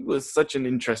was such an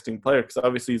interesting player because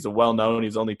obviously he's a well-known.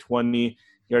 He's only 20.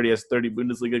 He already has 30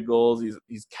 Bundesliga goals.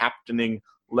 He's captaining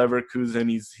Leverkusen.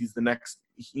 He's the next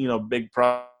big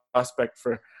prospect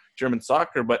for German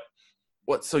soccer. But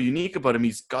what's so unique about him?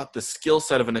 He's got the skill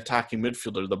set of an attacking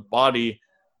midfielder, the body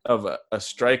of a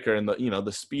striker, and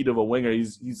the speed of a winger.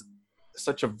 He's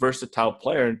such a versatile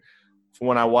player. And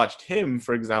when I watched him,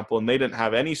 for example, and they didn't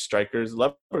have any strikers,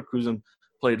 Leverkusen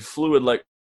played fluid like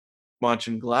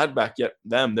Mönchengladbach, yet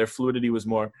their fluidity was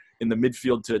more in the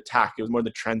midfield to attack. It was more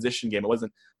the transition game. It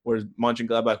wasn't whereas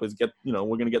Mönchengladbach was we're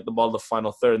going to get the ball to the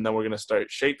final third and then we're going to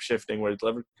start shape shifting, whereas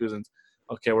Leverkusen's,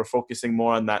 okay, we're focusing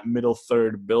more on that middle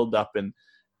third build up and,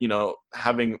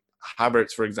 having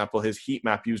Havertz, for example, his heat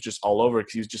map, he was just all over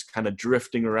because he was just kind of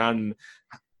drifting around, and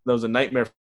that was a nightmare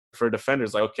for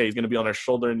defenders. Like, okay, he's going to be on our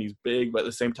shoulder and he's big, but at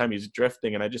the same time he's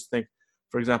drifting. And I just think,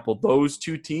 for example, those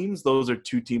are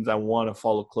 2 teams I want to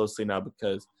follow closely now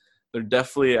because they're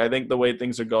definitely, I think the way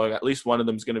things are going, at least one of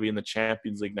them is going to be in the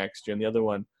Champions League next year, and the other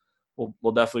one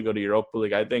will definitely go to Europa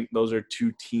League. I think those are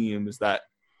 2 teams that,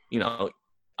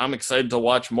 I'm excited to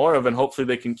watch more of, and hopefully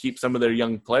they can keep some of their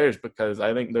young players because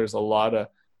I think there's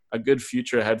a good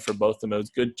future ahead for both of them. It was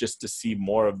good just to see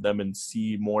more of them and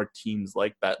see more teams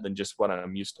like that than just what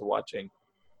I'm used to watching.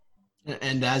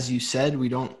 And as you said, we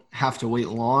don't have to wait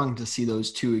long to see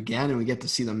those 2 again, and we get to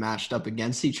see them matched up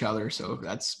against each other. So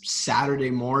that's Saturday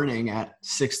morning at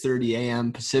 6:30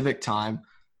 a.m. Pacific time,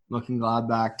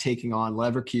 Mönchengladbach taking on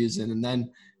Leverkusen. And then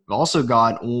we've also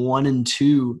got 1 and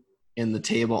 2 in the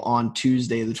table on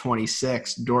Tuesday, the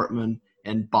 26th, Dortmund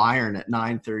and Bayern at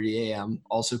 9:30 a.m.,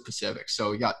 also Pacific.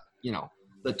 So we got,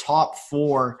 the top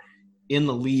 4 in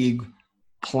the league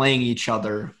playing each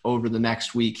other over the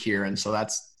next week here. And so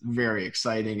that's very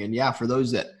exciting. And yeah, for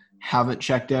those that haven't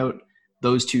checked out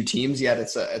those two teams yet,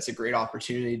 it's a great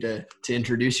opportunity to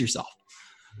introduce yourself.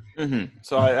 Mm-hmm.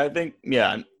 So I think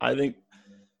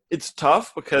it's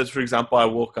tough because, for example, I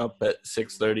woke up at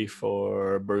 6:30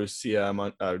 for Borussia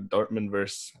Dortmund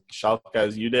versus Schalke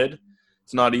as you did.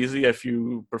 It's not easy if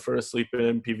you prefer to sleep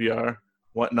in PVR,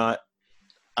 whatnot.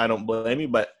 I don't blame you,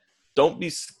 but don't be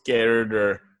scared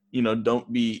or,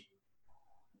 don't be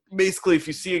 – basically, if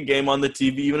you see a game on the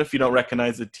TV, even if you don't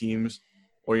recognize the teams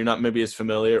or you're not maybe as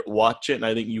familiar, watch it, and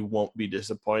I think you won't be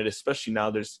disappointed, especially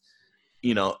now there's,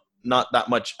 not that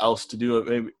much else to do.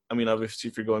 Maybe, obviously,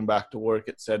 if you're going back to work,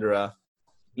 etc.,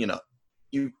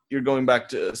 you're going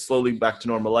slowly back to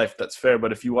normal life. That's fair.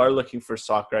 But if you are looking for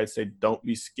soccer, I'd say don't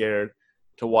be scared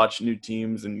to watch new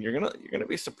teams, and you're gonna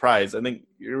be surprised. I think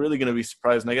you're really gonna be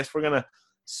surprised. And I guess we're gonna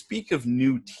speak of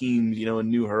new teams, and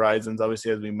new horizons.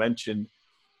 Obviously, as we mentioned,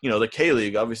 the K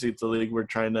League. Obviously, it's a league we're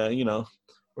trying to,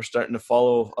 we're starting to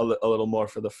follow a little more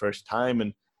for the first time,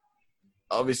 and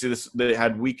obviously they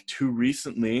had week 2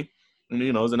 recently, and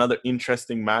it was another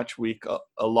interesting match week.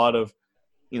 A lot of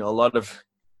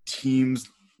teams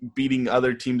beating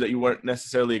other teams that you weren't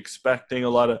necessarily expecting. A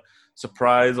lot of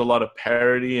surprise, a lot of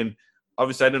parity, and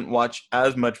obviously I didn't watch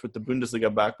as much with the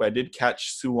Bundesliga back, but I did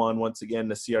catch Suwon once again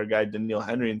to see our guy Daniil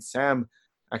Henry, and Sam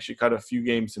actually caught a few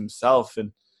games himself,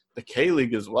 and the K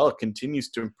League as well continues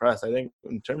to impress. I think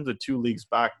in terms of 2 leagues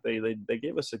back, they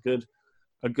gave us a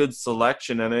good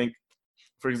selection, and I think,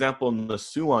 for example, in the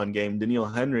Suwon game, Daniil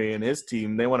Henry and his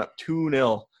team, they went up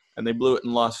 2-0 and they blew it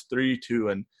and lost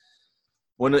 3-2. And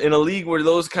when in a league where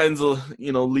those kinds of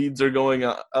leads are going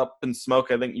up in smoke,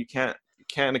 I think you can't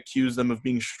accuse them of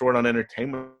being short on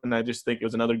entertainment. And I just think it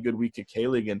was another good week of K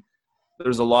League, and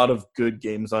there's a lot of good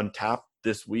games on tap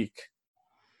this week.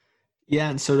 Yeah,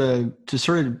 and so to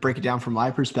sort of break it down from my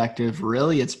perspective,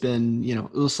 really, it's been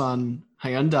Ulsan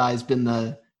Hyundai has been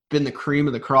the cream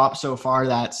of the crop so far.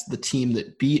 That's the team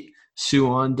that beat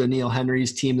Suwon, Daniil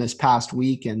Henry's team, this past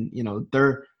week, and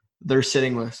they're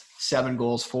sitting with 7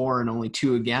 goals for and only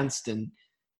 2 against, and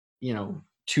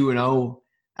 2-0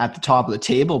 at the top of the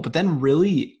table. But then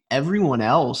really everyone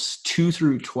else, 2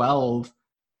 through 12,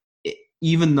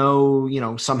 even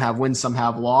though some have wins, some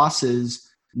have losses,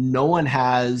 no one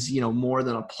has more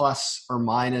than a plus or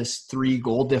minus 3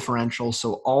 goal differential.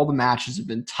 So all the matches have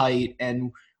been tight,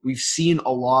 and we've seen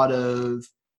a lot of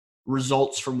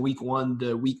results from week 1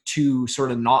 to week 2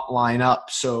 sort of not line up.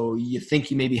 So you think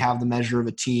you maybe have the measure of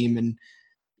a team and,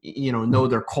 know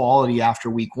their quality after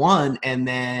week 1. And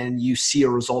then you see a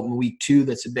result in week 2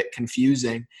 that's a bit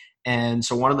confusing. And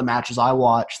so one of the matches I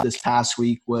watched this past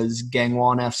week was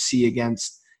Gangwon FC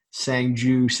against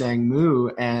Sangju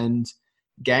Sangmu. And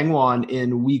Gangwon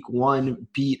in week 1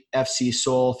 beat FC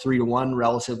Seoul 3-1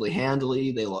 relatively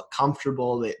handily. They look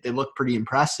comfortable. They look pretty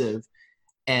impressive.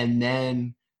 And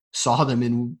then saw them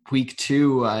in week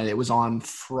 2. It was on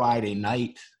Friday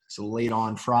night, so late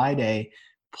on Friday,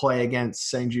 play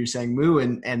against Sangju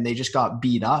Sangmu, and they just got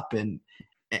beat up. And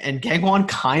Gangwon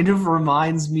kind of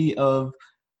reminds me of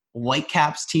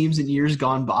Whitecaps teams in years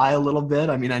gone by a little bit.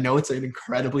 I mean, I know it's an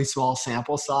incredibly small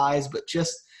sample size, but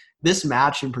just this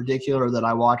match in particular that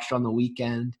I watched on the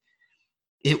weekend,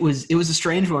 it was a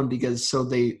strange one because so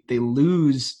they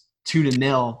lose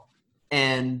 2-0,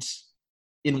 and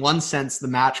in one sense the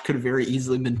match could have very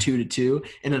easily been 2-2.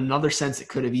 In another sense, it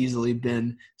could have easily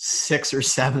been 6 or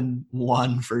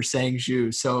 7-1 for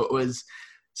Sangju. So it was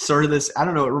sort of this, I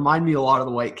don't know, it reminded me a lot of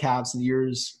the Whitecaps in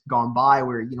years gone by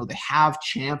where, they have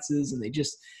chances and they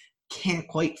just can't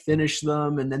quite finish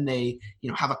them. And then they,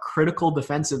 have a critical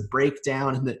defensive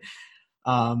breakdown. And that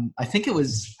I think it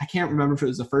was, I can't remember if it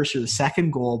was the first or the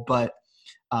second goal, but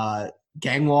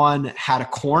Gangwon had a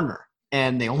corner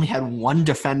and they only had 1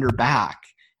 defender back.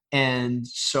 And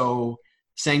so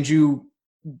Sangju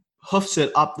hoofs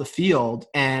it up the field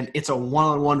and it's a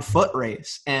 1-on-1 foot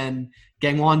race, and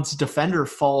Gangwon's defender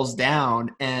falls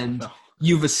down, and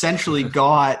you've essentially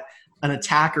got an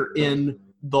attacker in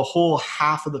the whole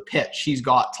half of the pitch he's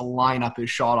got to line up his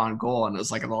shot on goal. And it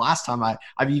was like the last time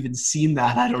I've even seen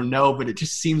that, I don't know, but it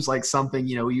just seems like something,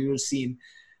 you've seen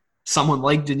someone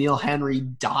like Daniil Henry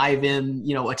dive in,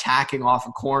 attacking off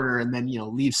a corner and then,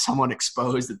 leave someone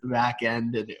exposed at the back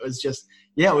end. And it was just,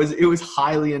 it was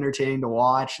highly entertaining to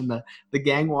watch. And the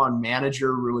Gangwon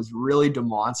manager was really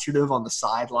demonstrative on the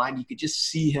sideline. You could just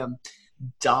see him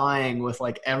dying with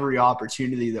every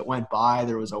opportunity that went by.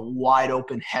 There was a wide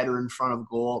open header in front of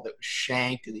goal that was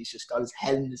shanked, and he's just got his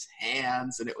head in his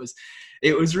hands. And it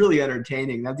was really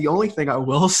entertaining. Now, the only thing I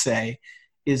will say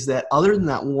is that other than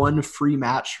that one free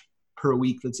match per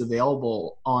week that's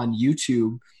available on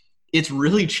YouTube, it's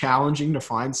really challenging to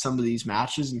find some of these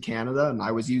matches in Canada. And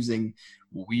I was using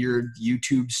weird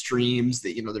YouTube streams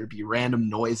that, there'd be random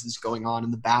noises going on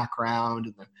in the background,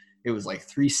 and it was like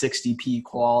 360p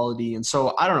quality. And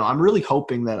so I don't know. I'm really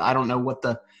hoping that, I don't know what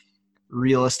the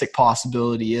realistic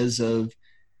possibility is of,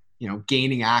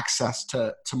 gaining access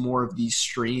to more of these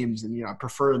streams. And, I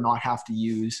prefer to not have to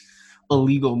use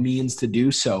illegal means to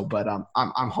do so. But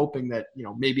I'm hoping that,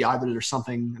 maybe either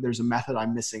there's a method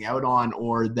I'm missing out on,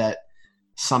 or that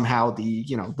somehow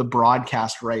the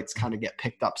broadcast rights kind of get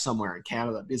picked up somewhere in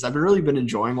Canada, because I've really been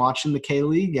enjoying watching the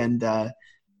K-League, and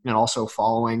also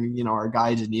following, our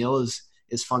guy Daniil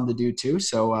is fun to do too.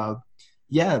 So,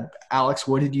 Alex,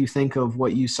 what did you think of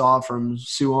what you saw from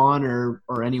Suwon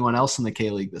or anyone else in the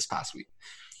K-League this past week?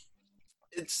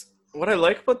 It's what I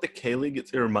like about the K-League.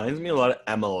 It reminds me a lot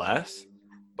of MLS,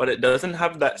 but it doesn't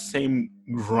have that same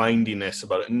grindiness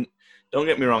about it. And don't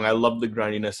get me wrong, I love the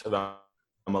grindiness of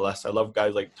MLS. I love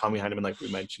guys like Tommy Heineman, like we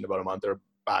mentioned about a month or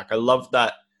back. I love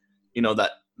that,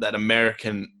 that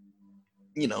American,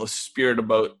 spirit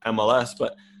about MLS.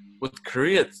 But with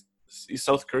Korea,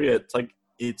 South Korea, it's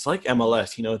like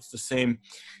MLS. It's the same.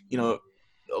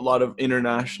 A lot of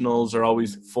internationals are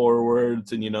always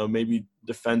forwards, and maybe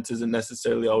defense isn't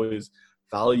necessarily always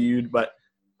valued. But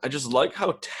I just like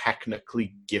how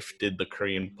technically gifted the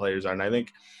Korean players are. And I think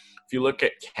if you look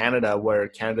at Canada, where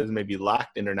Canada's maybe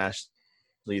lacked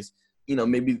internationally,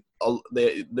 maybe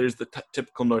there's the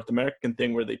typical North American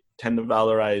thing where they tend to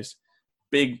valorize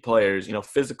big players,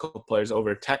 physical players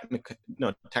over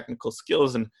technical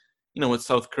skills. And with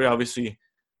South Korea, obviously,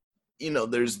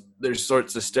 there's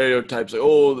sorts of stereotypes like,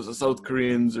 oh, the South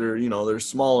Koreans are, they're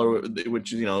smaller,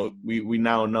 which we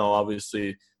now know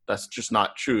obviously that's just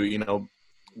not true.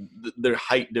 Their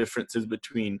height differences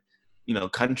between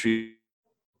countries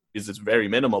is very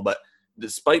minimal, but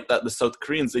despite that, the South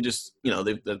Koreans, they just,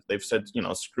 they've said,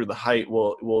 screw the height.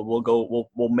 We'll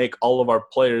make all of our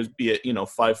players, be it,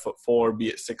 5'4", be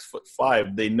it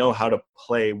 6'5". They know how to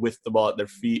play with the ball at their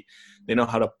feet. They know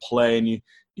how to play. And you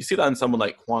see that in someone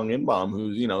like Hwang Inbom,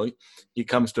 who's, he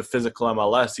comes to physical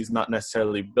MLS. He's not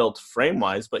necessarily built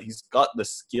frame-wise, but he's got the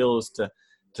skills to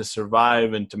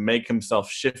survive and to make himself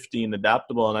shifty and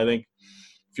adaptable. And I think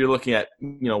if you're looking at,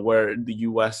 where the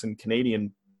U.S. and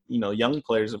Canadian young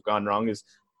players have gone wrong, is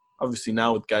obviously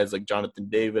now with guys like Jonathan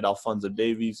David, Alphonso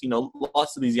Davies,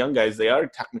 lots of these young guys, they are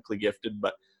technically gifted,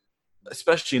 but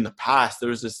especially in the past, there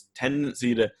was this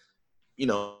tendency to,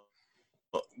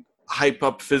 hype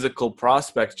up physical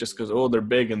prospects just because, they're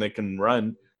big and they can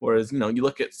run. Whereas, you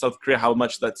look at South Korea, how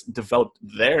much that's developed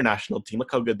their national team.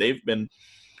 Look how good they've been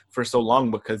for so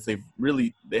long, because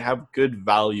they have good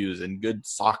values and good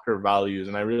soccer values.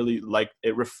 And I really like,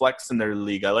 it reflects in their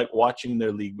league. I like watching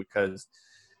their league because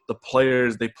the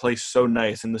players, they play so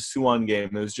nice. In the Suwon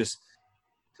game, it was just,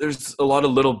 there's a lot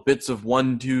of little bits of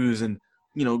 1-2s and,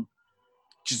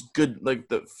 just good. Like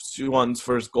the Suwon's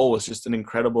first goal was just an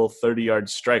incredible 30-yard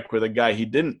strike where the guy, he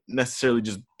didn't necessarily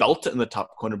just belt it in the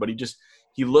top corner, but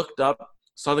he looked up,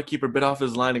 saw the keeper bit off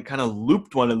his line and kind of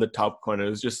looped one in the top corner.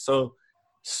 It was just so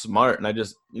smart. And I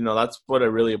just, that's what I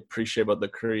really appreciate about the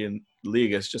Korean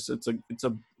league. It's just, it's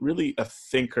a really a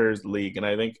thinker's league. And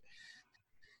I think,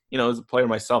 as a player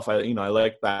myself, I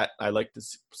like that. I like to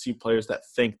see players that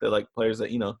think. They like players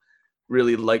that,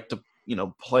 really like to,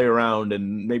 play around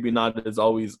and maybe not as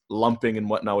always lumping and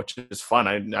whatnot, which is fun.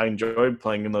 I enjoy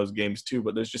playing in those games too,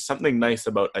 but there's just something nice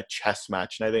about a chess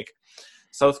match. And I think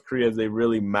South Korea, they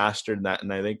really mastered that.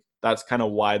 And I think that's kind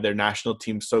of why their national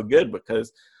team's so good,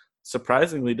 because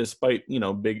surprisingly, despite,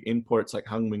 big imports like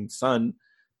Heung-min Son,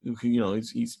 who,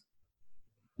 he's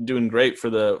doing great for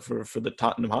the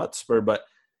Tottenham Hotspur, but,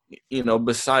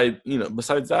 besides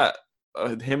that,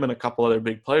 him and a couple other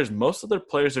big players, most of their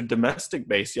players are domestic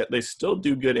based, yet they still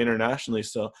do good internationally.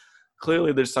 So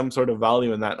clearly there's some sort of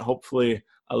value in that. Hopefully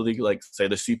a league like, say,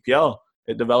 the CPL,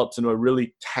 it develops into a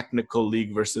really technical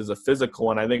league versus a physical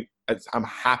one. I think I'm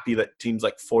happy that teams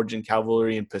like Forging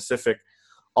Cavalry and Pacific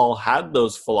all had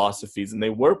those philosophies and they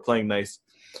were playing nice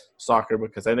soccer,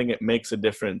 because I think it makes a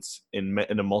difference in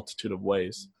a multitude of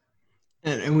ways.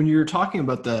 And when you were talking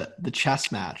about the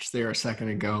chess match there a second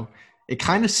ago, it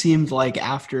kind of seemed like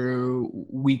after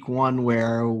week one,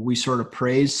 where we sort of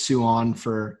praised Suwon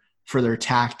for their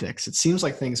tactics, it seems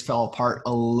like things fell apart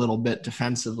a little bit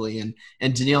defensively, and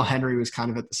Daniil Henry was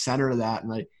kind of at the center of that,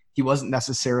 and he wasn't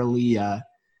necessarily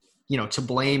to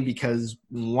blame, because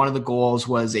one of the goals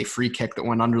was a free kick that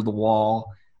went under the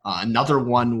wall. Another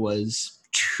one was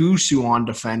two Suwon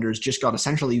defenders just got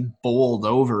essentially bowled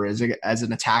over as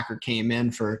an attacker came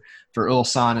in for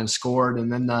Ulsan and scored. And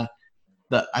then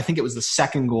I think it was the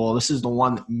second goal. This is the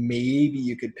one that maybe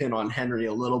you could pin on Henry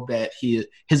a little bit.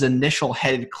 His initial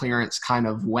headed clearance kind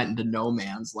of went into no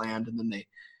man's land, and then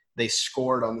they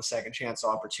scored on the second chance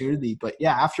opportunity. But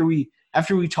yeah, after we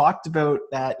talked about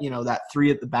that, that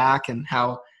three at the back and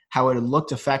how it had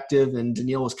looked effective and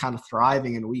Daniil was kind of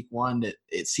thriving in week one,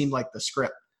 it seemed like the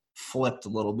script flipped a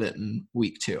little bit in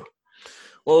week two.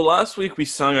 Well, last week we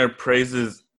sung our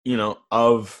praises,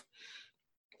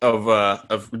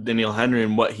 of Daniil Henry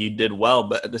and what he did well.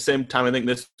 But at the same time, I think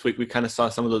this week we kind of saw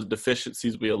some of those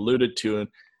deficiencies we alluded to. And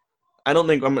I don't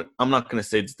think I'm not going to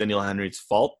say it's Daniil Henry's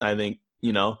fault. I think,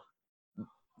 to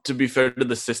be fair to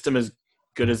the system, as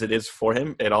good as it is for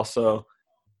him, it also,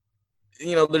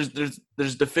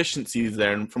 there's deficiencies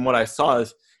there. And from what I saw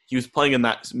is he was playing in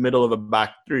that middle of a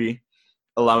back three,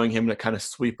 allowing him to kind of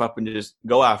sweep up and just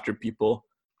go after people.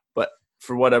 But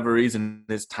for whatever reason,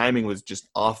 his timing was just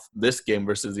off this game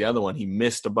versus the other one. He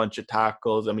missed a bunch of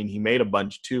tackles. I mean, he made a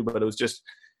bunch too, but it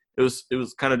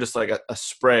was kind of just like a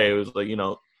spray. It was like,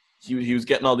 he was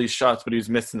getting all these shots, but he was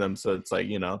missing them. So it's like,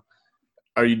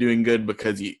 are you doing good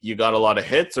because you got a lot of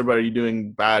hits, or are you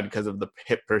doing bad because of the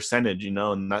hit percentage,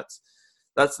 And that's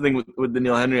the thing with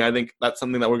Daniil Henry. I think that's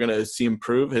something that we're going to see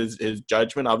improve, his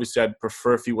judgment. Obviously, I'd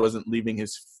prefer if he wasn't leaving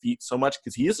his feet so much,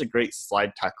 because he is a great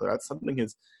slide tackler. That's something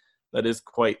that is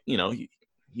quite,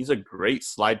 he's a great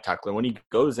slide tackler. When he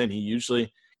goes in, he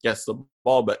usually gets the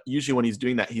ball, but usually when he's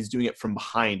doing that, he's doing it from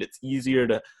behind. It's easier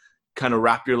to kind of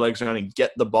wrap your legs around and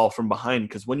get the ball from behind,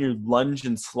 because when you lunge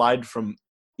and slide from,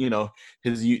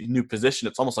 his new position,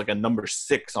 it's almost like a number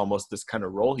 6, almost this kind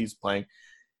of role he's playing.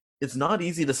 It's not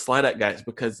easy to slide at guys,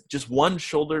 because just one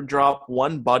shoulder drop,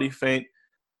 one body feint,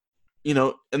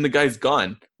 and the guy's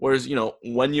gone. Whereas,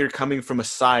 when you're coming from a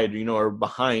side, or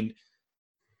behind,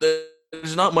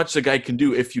 there's not much the guy can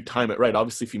do if you time it right.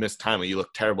 Obviously, if you miss time it, you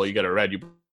look terrible, you get a red, you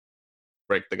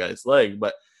break the guy's leg.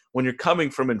 But when you're coming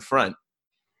from in front,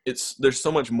 there's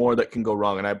so much more that can go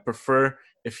wrong. And I prefer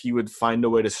if he would find a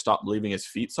way to stop leaving his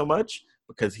feet so much,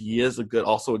 because he is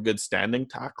also a good standing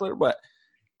tackler. But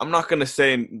I'm not going to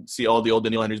say and see all the old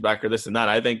Daniil Henry's back or this and that.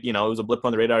 I think, it was a blip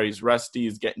on the radar. He's rusty.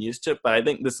 He's getting used to it. But I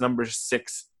think this number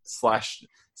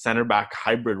 6/center back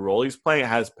hybrid role he's playing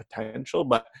has potential.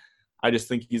 But I just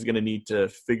think he's going to need to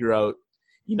figure out,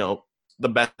 the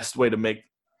best way to make,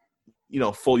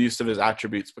 full use of his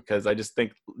attributes, because I just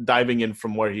think diving in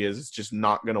from where he is just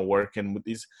not going to work. And with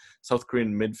these South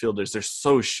Korean midfielders, they're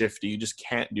so shifty. You just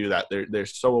can't do that. They're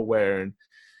so aware. And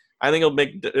I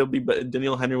think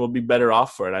Daniil Henry will be better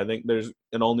off for it. I think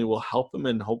it only will help him,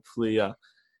 and hopefully,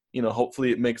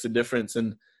 hopefully it makes a difference,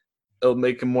 and it'll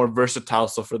make him more versatile.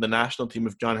 So for the national team,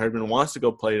 if John Herdman wants to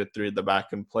go play the 3 at the back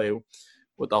and play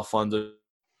with Alphonso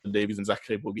Davies and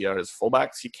Zachary Bouguiar as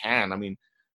fullbacks, he can. I mean,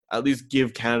 at least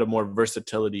give Canada more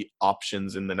versatility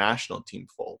options in the national team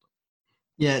fold.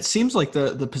 Yeah, it seems like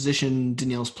the position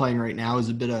Daniil's playing right now is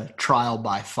a bit of trial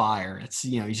by fire. It's,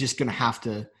 he's just going to have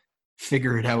to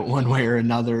figure it out one way or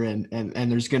another, and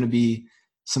there's going to be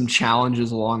some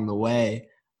challenges along the way.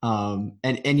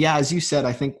 And yeah, as you said,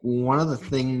 I think one of the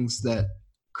things that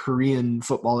Korean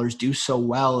footballers do so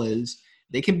well is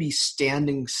they can be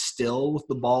standing still with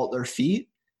the ball at their feet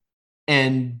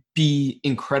and be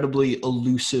incredibly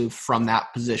elusive from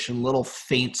that position. Little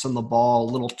feints on the ball,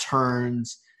 little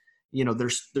turns.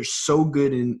 They're so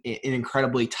good in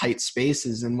incredibly tight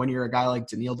spaces. And when you're a guy like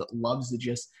Daniil that loves to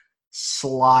just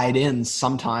slide in,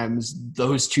 sometimes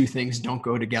those two things don't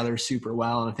go together super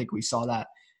well. And I think we saw that,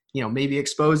 maybe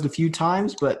exposed a few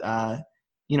times. But,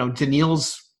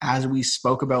 Daniil's, as we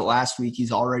spoke about last week,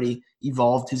 he's already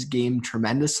evolved his game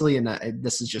tremendously. And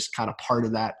this is just kind of part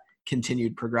of that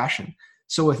continued progression.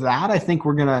 So with that, I think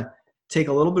we're going to take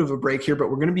a little bit of a break here, but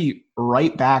we're going to be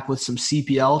right back with some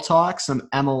CPL talk, some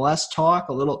MLS talk,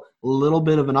 a little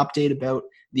bit of an update about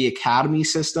the academy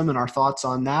system and our thoughts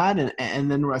on that.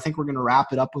 And then I think we're going to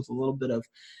wrap it up with a little bit of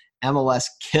MLS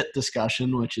kit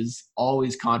discussion, which is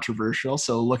always controversial.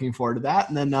 So looking forward to that.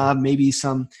 And then maybe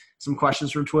some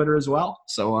questions from Twitter as well.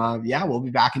 So we'll be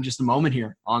back in just a moment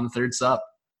here on the Third Sub.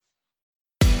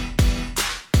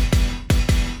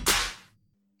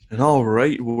 And all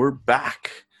right, we're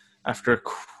back after a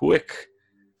quick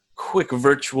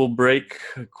virtual break.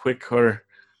 Or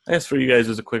I guess for you guys it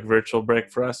was a quick virtual break.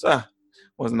 For us,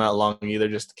 wasn't that long either,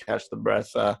 just to catch the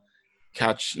breath,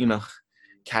 catch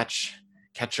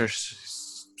our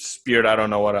spirit. I don't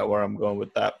know where I'm going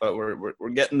with that, but we're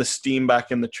getting the steam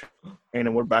back in the train,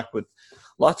 and we're back with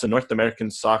lots of North American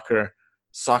soccer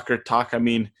talk. I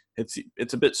mean,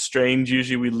 it's a bit strange.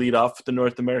 Usually we lead off with the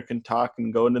North American talk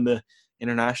and go into the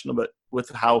international, but with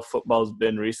how football's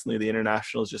been recently, the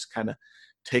international is just kind of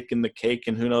taken the cake.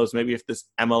 And who knows, maybe if this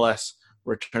MLS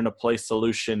return to play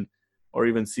solution or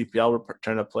even CPL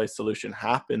return to play solution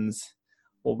happens,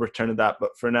 we'll return to that.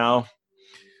 But for now,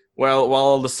 well, while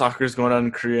all the soccer is going on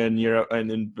in Korea and Europe and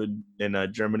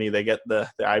in Germany, they get the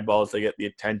eyeballs, they get the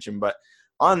attention. But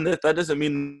on this, that doesn't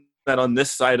mean that on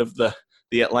this side of the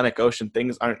Atlantic Ocean,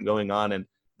 things aren't going on. And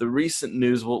the recent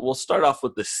news, we'll start off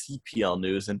with the CPL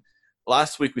news. And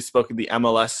last week we spoke of the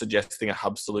MLS suggesting a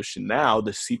hub solution. Now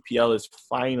the CPL is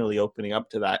finally opening up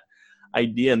to that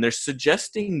idea, and they're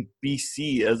suggesting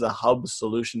BC as a hub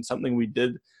solution, something we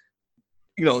did,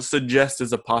 suggest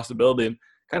as a possibility. And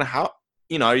kind of how,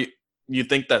 you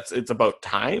think it's about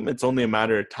time? It's only a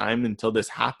matter of time until this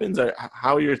happens? Or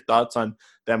how are your thoughts on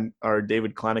them, or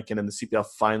David Klanikin and the CPL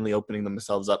finally opening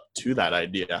themselves up to that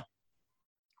idea?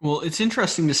 Well, it's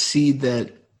interesting to see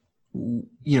that,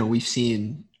 we've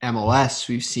seen MLS,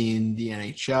 we've seen the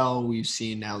NHL, we've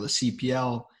seen now the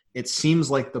CPL. It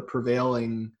seems like the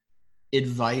prevailing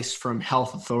advice from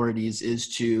health authorities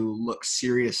is to look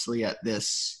seriously at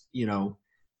this,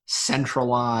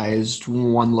 centralized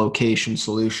one location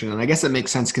solution. And I guess that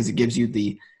makes sense because it gives you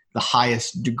the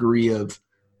highest degree of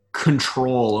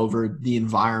control over the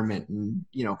environment and,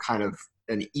 kind of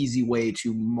an easy way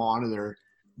to monitor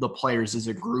the players as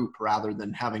a group rather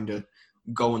than having to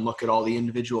go and look at all the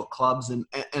individual clubs.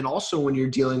 And also when you're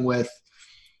dealing with,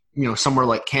 somewhere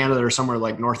like Canada or somewhere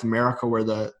like North America where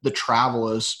the travel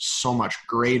is so much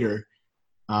greater,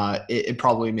 it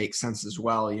probably makes sense as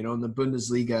well. In the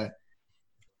Bundesliga,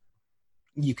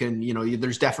 you can,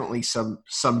 there's definitely some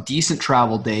decent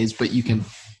travel days, but you can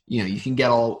get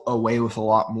away with a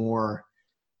lot more,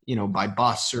 by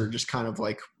bus or just kind of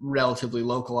like relatively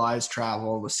localized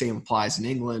travel. The same applies in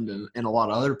England and a lot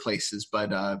of other places,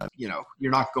 but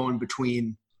you're not going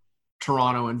between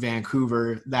Toronto and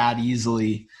Vancouver that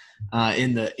easily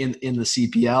in the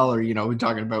CPL, or we're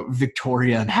talking about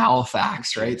Victoria and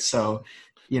Halifax, right? So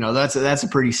that's a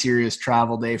pretty serious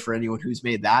travel day for anyone who's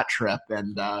made that trip,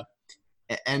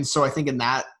 and so I think in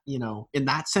that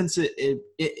sense,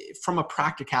 it from a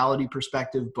practicality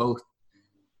perspective, both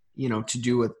to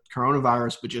do with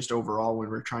coronavirus, but just overall when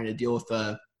we're trying to deal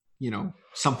with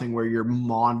something where you're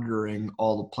monitoring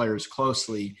all the players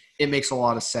closely, it makes a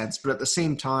lot of sense. But at the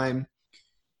same time,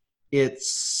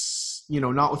 it's,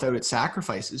 not without its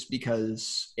sacrifices,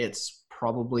 because it's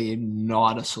probably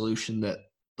not a solution that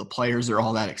the players are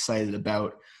all that excited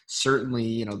about.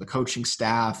 Certainly, the coaching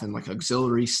staff and like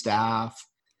auxiliary staff,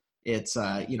 it's,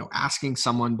 asking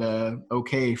someone to,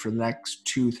 okay, for the next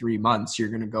 2-3 months, you're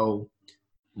going to go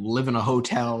live in a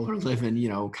hotel or live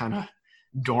in, kind of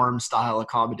dorm style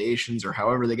accommodations or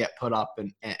however they get put up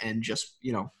and just,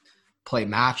 play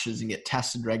matches and get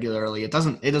tested regularly. It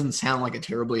doesn't sound like a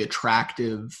terribly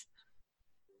attractive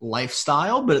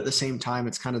lifestyle, but at the same time,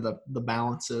 it's kind of the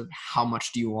balance of how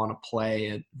much do you want to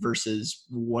play versus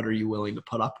what are you willing to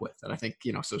put up with. And I think,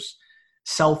 so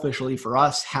selfishly for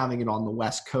us, having it on the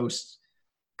West Coast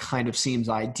kind of seems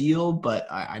ideal, but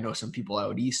I know some people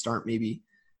out East aren't maybe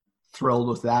thrilled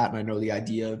with that. And I know the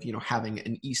idea of, having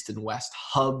an East and West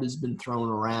hub has been thrown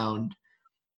around.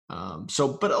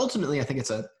 But ultimately I think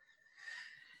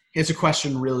it's a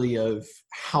question really of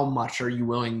how much are you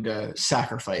willing to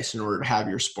sacrifice in order to have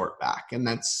your sport back. And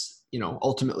that's,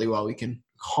 ultimately while we can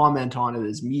comment on it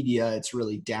as media, it's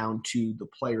really down to the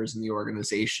players and the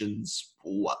organizations,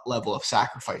 what level of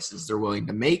sacrifices they're willing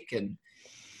to make.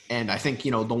 And I think,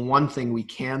 the one thing we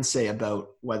can say about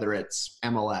whether it's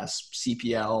MLS,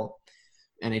 CPL,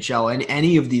 NHL, and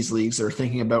any of these leagues that are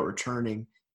thinking about returning,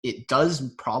 it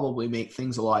does probably make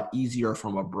things a lot easier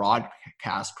from a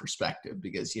broadcast perspective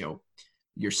because,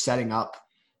 you're setting up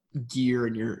gear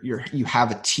and you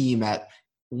have a team at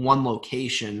one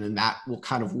location, and that will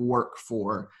kind of work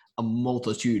for a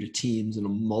multitude of teams and a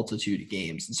multitude of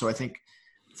games. And so I think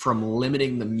from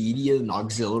limiting the media and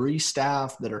auxiliary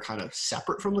staff that are kind of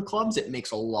separate from the clubs, it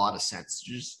makes a lot of sense.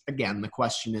 Just again, the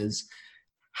question is,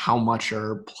 how much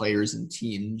are players and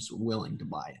teams willing to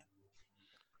buy it?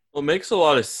 Well, it makes a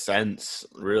lot of sense,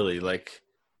 really, like,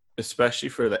 especially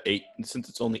for since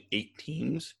it's only 8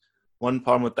 teams. One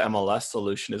problem with the MLS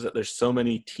solution is that there's so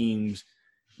many teams,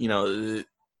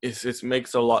 it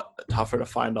makes it a lot tougher to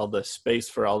find all the space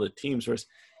for all the teams. Whereas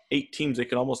 8 teams, they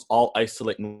can almost all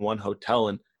isolate in one hotel.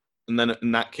 And then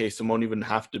in that case, it won't even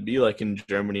have to be like in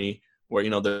Germany where,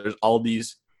 there's all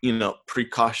these,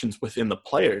 precautions within the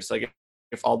players. Like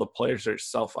if all the players are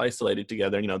self-isolated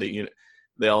together,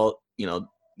 they all,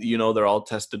 they're all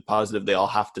tested positive. They all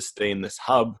have to stay in this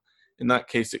hub. In that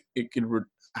case, it could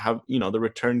have, the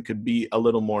return could be a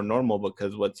little more normal,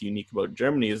 because what's unique about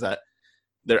Germany is that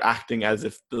they're acting as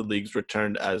if the league's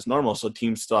returned as normal. So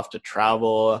teams still have to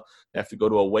travel. They have to go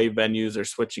to away venues. They're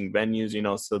switching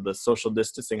venues, so the social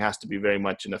distancing has to be very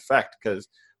much in effect, because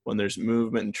when there's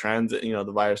movement and transit,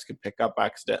 the virus could pick up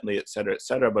accidentally, et cetera, et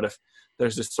cetera. But if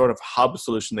there's this sort of hub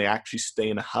solution, they actually stay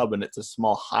in a hub and it's a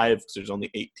small hive because there's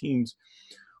only 8 teams.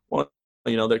 Well,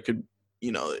 there could,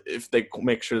 if they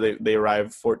make sure they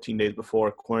arrive 14 days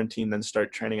before quarantine, then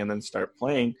start training and then start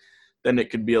playing, then it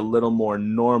could be a little more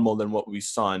normal than what we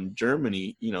saw in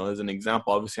Germany, as an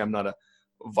example. Obviously, I'm not a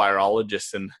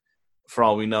virologist, and for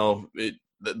all we know,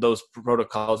 those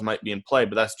protocols might be in play,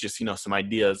 but that's just, some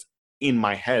ideas in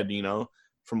my head,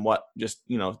 from what just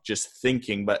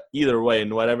thinking. But either way,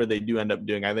 and whatever they do end up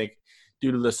doing, I think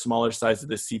due to the smaller size of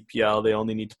the CPL, they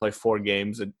only need to play 4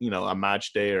 games, a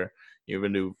match day, or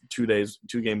even do 2 days,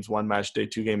 2 games, 1 match day,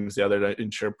 2 games the other, to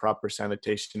ensure proper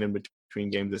sanitation in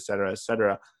between games, et cetera, et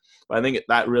cetera. But I think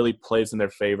that really plays in their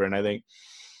favor. And I think,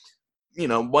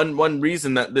 one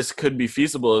reason that this could be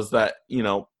feasible is that,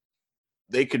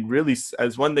 they could really,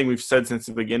 as one thing we've said since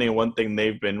the beginning, one thing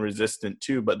they've been resistant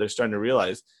to, but they're starting to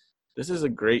realize this is a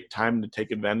great time to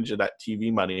take advantage of that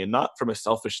TV money, and not from a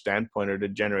selfish standpoint or to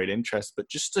generate interest, but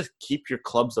just to keep your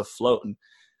clubs afloat. And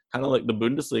kind of like the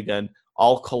Bundesliga, and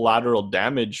all collateral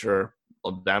damage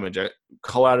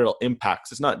collateral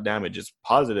impacts. It's not damage, it's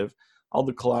positive. All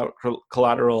the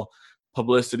collateral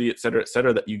publicity, et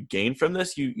cetera, that you gain from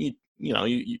this, you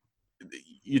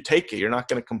take it. You're not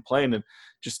going to complain, and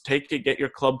just take it. Get your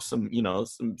club some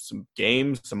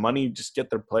games, some money. Just get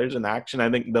their players in action. I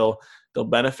think they'll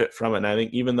benefit from it. And I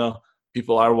think even though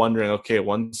people are wondering, okay,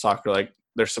 One Soccer, like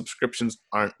their subscriptions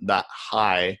aren't that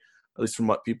high, at least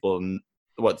from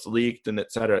what's leaked and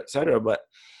et cetera. But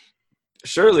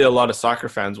surely a lot of soccer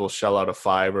fans will shell out a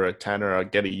 5 or a 10 or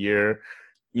get a year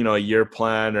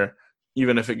plan, or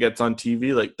even if it gets on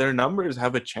TV, like their numbers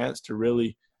have a chance to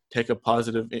really take a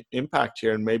positive impact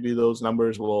here, and maybe those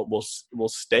numbers will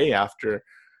stay after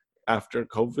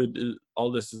COVID, all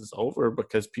this is over,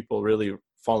 because people really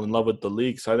fall in love with the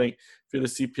league. So I think if you're the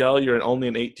CPL, you're only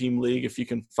an 8-team league. If you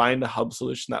can find a hub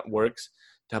solution that works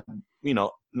to,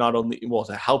 not only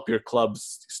to help your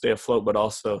clubs stay afloat, but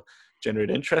also generate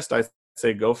interest, I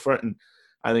say go for it. And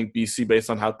I think BC, based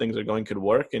on how things are going, could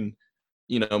work. And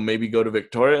maybe go to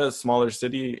Victoria, a smaller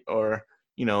city, or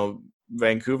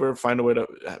Vancouver, find a way to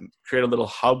create a little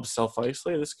hub,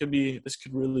 self-isolate. This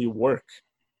could really work.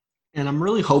 And I'm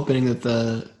really hoping that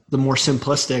the more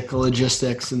simplistic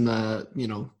logistics and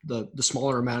the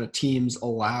smaller amount of teams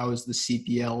allows the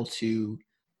CPL to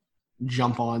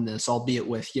jump on this, albeit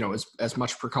with as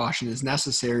much precaution as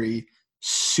necessary,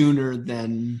 sooner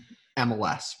than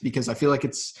MLS, because I feel like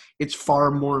it's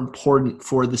far more important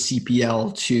for the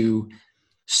CPL to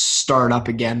start up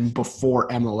again before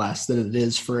MLS than it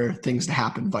is for things to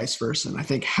happen vice versa. And I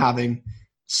think having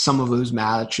some of those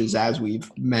matches, as we've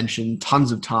mentioned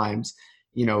tons of times,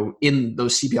 in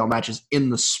those CPL matches in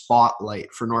the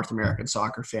spotlight for North American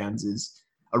soccer fans is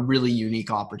a really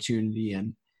unique opportunity.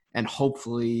 And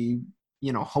hopefully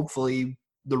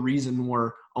the reason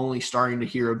we're only starting to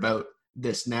hear about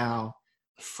this now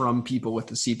from people with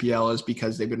the CPL is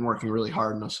because they've been working really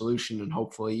hard on a solution, and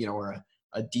hopefully, we're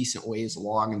a decent ways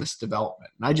along in this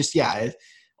development. And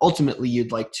ultimately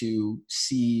you'd like to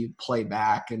see play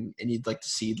back, and you'd like to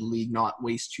see the league not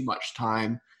waste too much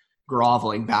time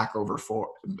groveling back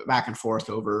and forth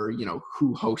over,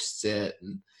 who hosts it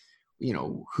and,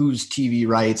 whose TV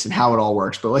rights and how it all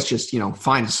works. But let's just,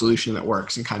 find a solution that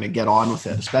works and kind of get on with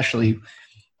it, especially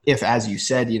if, as you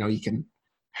said, you can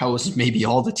house maybe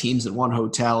all the teams at one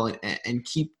hotel and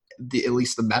keep at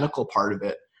least the medical part of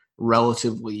it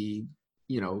relatively,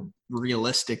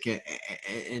 realistic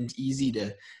and easy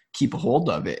to keep a hold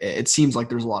of. It seems like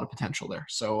there's a lot of potential there.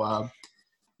 So,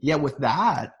 with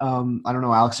that, I don't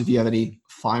know, Alex, if you have any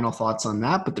final thoughts on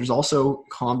that, but there's also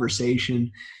conversation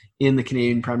in the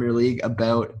Canadian Premier League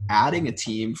about adding a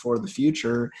team for the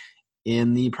future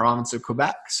in the province of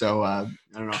Quebec. So I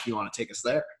don't know if you want to take us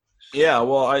there. Yeah,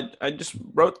 well, I just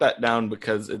wrote that down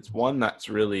because it's one that's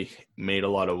really made a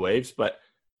lot of waves, but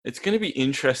it's going to be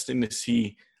interesting to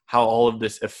see how all of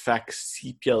this affects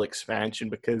CPL expansion,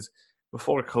 because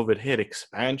before COVID hit,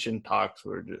 expansion talks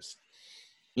were just,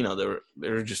 they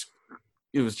were just,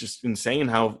 it was just insane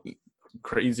how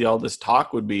crazy all this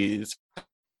talk would be. It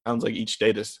sounds like each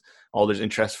day there's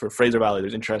interest for Fraser Valley,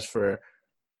 there's interest for,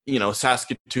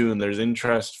 Saskatoon, there's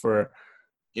interest for,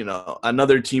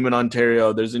 another team in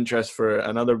Ontario, there's interest for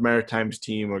another Maritimes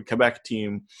team or Quebec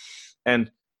team. And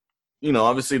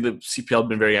obviously the CPL had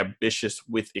been very ambitious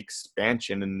with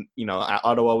expansion, and,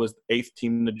 Ottawa was the 8th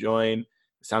team to join. It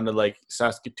sounded like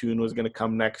Saskatoon was going to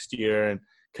come next year, and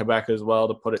Quebec as well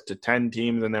to put it to 10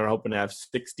 teams, and they were hoping to have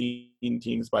 16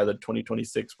 teams by the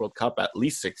 2026 World Cup, at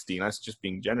least 16. That's just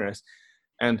being generous.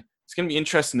 And it's going to be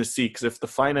interesting to see, because if the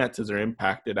finances are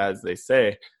impacted, as they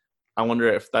say, I wonder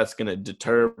if that's going to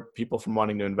deter people from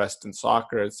wanting to invest in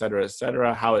soccer, et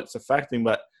cetera, how it's affecting.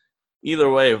 But either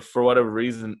way, for whatever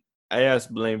reason, AS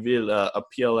Blainville, a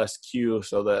PLSQ,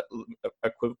 so the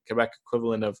Quebec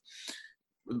equivalent of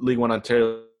Ligue 1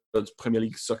 Ontario's Premier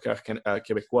League Soccer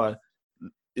Québécois,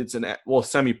 it's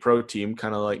semi-pro team,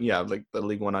 kind of like the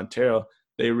Ligue 1 Ontario.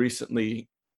 They recently,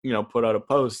 put out a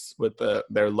post with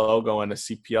their logo and a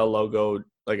CPL logo,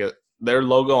 their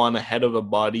logo on the head of a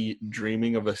body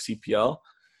dreaming of a CPL.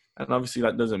 And obviously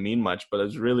that doesn't mean much, but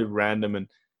it's really random. And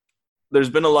there's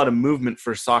been a lot of movement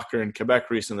for soccer in Quebec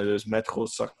recently. There's Metro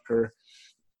Soccer.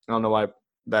 I don't know why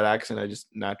that accent. I just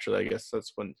naturally, I guess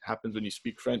that's what happens when you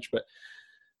speak French. But,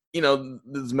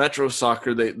 this Metro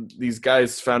Soccer, these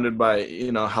guys founded by,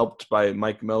 helped by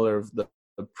Mike Miller of the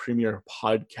Premier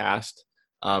Podcast.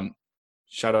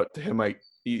 Shout out to him.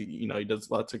 He does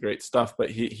lots of great stuff,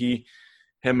 but him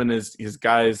and his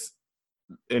guys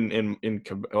in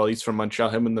he's from Montreal.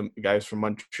 Him and the guys from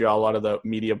Montreal, a lot of the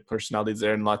media personalities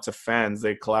there and lots of fans,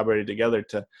 they collaborated together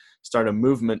to start a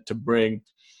movement to bring,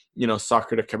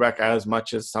 soccer to Quebec, as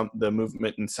much as the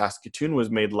movement in Saskatoon was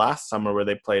made last summer, where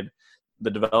they played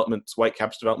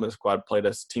Whitecaps development squad played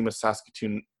a team of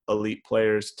Saskatoon elite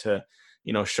players to,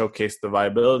 showcase the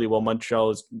viability. Well,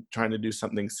 Montreal is trying to do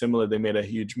something similar. They made a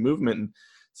huge movement, and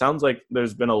sounds like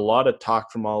there's been a lot of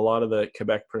talk from a lot of the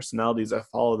Quebec personalities that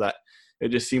follow that. It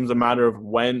just seems a matter of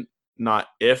when, not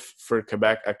if, for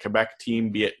Quebec, a Quebec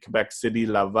team, be it Quebec City,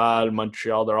 Laval,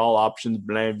 Montreal, they're all options,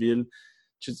 Blainville,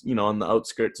 just, on the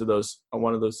outskirts of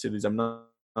one of those cities. I'm not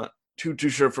too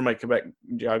sure for my Quebec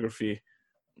geography.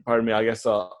 Pardon me, I guess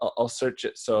I'll search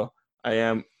it. So I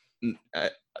am,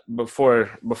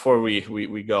 before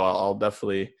we go, I'll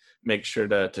definitely make sure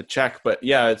to check. But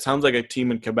yeah, it sounds like a team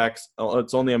in Quebec,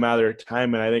 it's only a matter of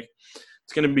time, and I think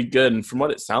it's going to be good. And from what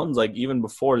it sounds like, even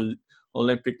before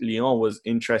Olympique Lyon was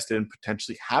interested in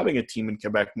potentially having a team in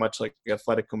Quebec, much like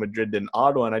Atletico Madrid did in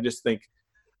Ottawa. And I just think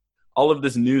all of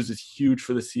this news is huge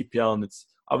for the CPL, and it's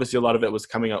obviously a lot of it was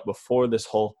coming out before this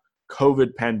whole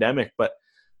COVID pandemic, but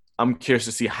I'm curious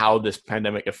to see how this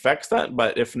pandemic affects that.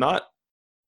 But if not,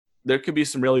 there could be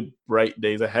some really bright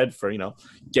days ahead for,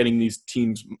 getting these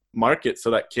teams market so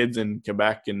that kids in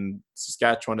Quebec and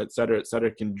Saskatchewan, et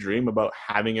cetera, can dream about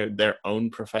having their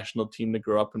own professional team to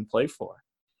grow up and play for.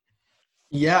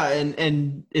 Yeah,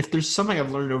 and if there's something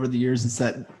I've learned over the years, it's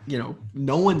that,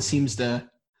 no one seems to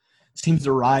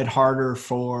ride harder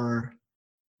for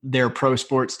their pro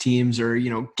sports teams or,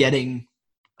 getting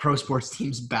pro sports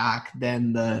teams back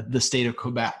than the state of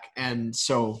Quebec. And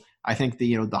so I think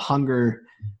the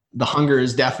hunger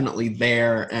is definitely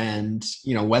there. And,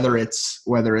 whether it's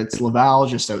Laval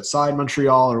just outside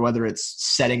Montreal, or whether it's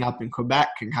setting up in Quebec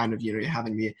and kind of,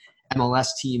 having the MLS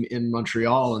team in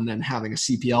Montreal and then having a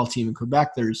CPL team in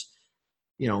Quebec, there's,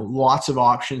 lots of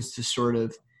options to sort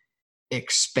of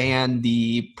expand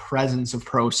the presence of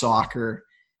pro soccer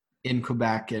in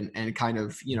Quebec and kind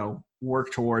of,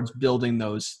 work towards building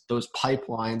those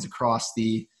pipelines across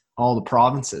all the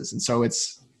provinces. And so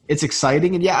it's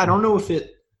exciting. And yeah, I don't know if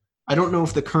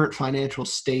the current financial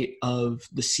state of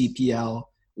the CPL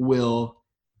will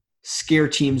scare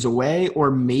teams away,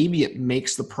 or maybe it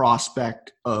makes the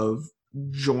prospect of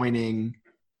joining,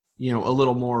 a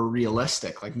little more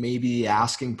realistic. Like maybe the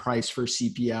asking price for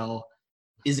CPL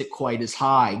isn't quite as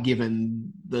high,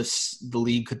 given the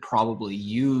league could probably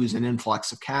use an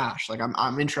influx of cash. Like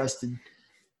I'm interested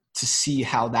to see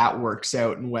how that works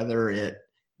out, and whether it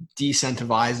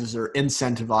decentivizes or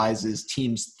incentivizes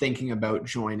teams thinking about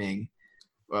joining,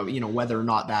 whether or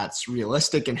not that's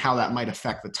realistic, and how that might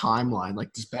affect the timeline.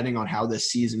 Like, depending on how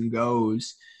this season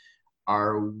goes,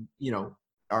 are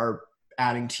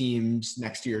adding teams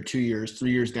next year, 2 years,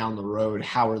 3 years down the road,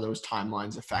 how are those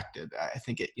timelines affected? I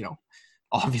think it,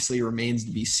 obviously remains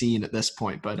to be seen at this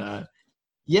point, but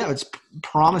yeah, it's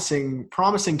promising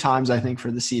times, I think,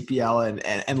 for the CPL,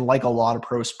 and like a lot of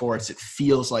pro sports, it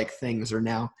feels like things are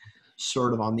now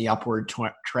sort of on the upward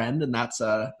trend, and that's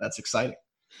exciting.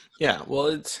 Yeah, well,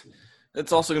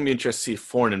 it's also going to be interesting to see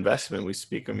foreign investment. We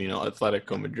speak of,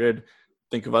 Atletico Madrid.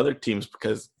 Think of other teams,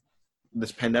 because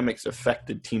this pandemic's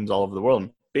affected teams all over the world,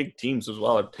 and big teams as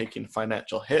well are taking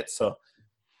financial hits. So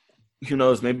who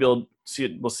knows? Maybe we'll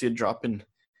see a drop in,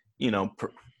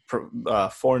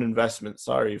 foreign investment.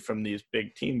 From these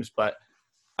big teams, but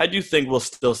I do think we'll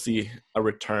still see a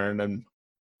return and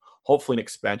hopefully an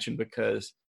expansion,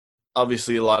 because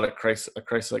obviously a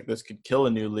crisis like this could kill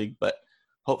a new league, but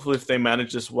hopefully if they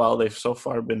manage this well, they've so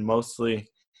far been mostly,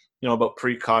 about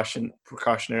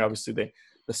precautionary. Obviously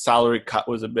the salary cut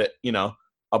was a bit,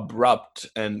 abrupt,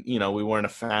 and, we weren't a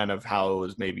fan of how it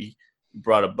was maybe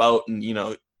brought about, and,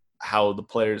 how the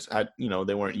players had,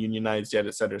 they weren't unionized yet,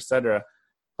 et cetera, et cetera.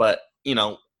 But,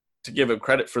 to give it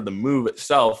credit for the move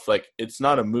itself, like, it's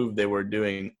not a move they were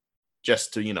doing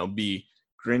just to, be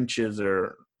Grinches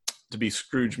or to be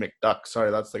Scrooge McDuck.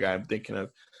 Sorry, that's the guy I'm thinking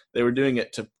of. They were doing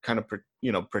it to kind of,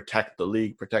 protect the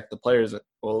league, protect the players.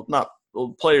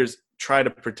 Players try to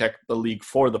protect the league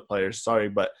for the players. Sorry,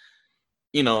 but,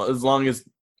 as long as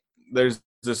there's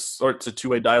this sorts of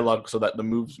two-way dialogue so that the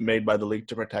moves made by the league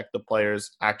to protect the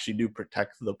players actually do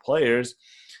protect the players,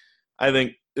 I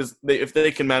think if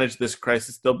they can manage this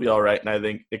crisis, they'll be all right. And I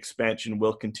think expansion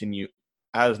will continue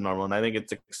as normal. And I think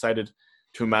it's excited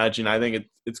to imagine. I think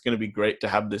it's going to be great to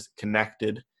have this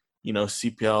connected,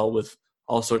 CPL with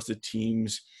all sorts of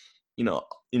teams,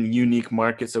 in unique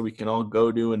markets that we can all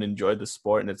go to and enjoy the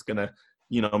sport. And it's going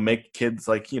to, make kids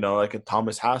like a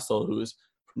Thomas Hassel, who's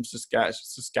from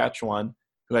Saskatchewan,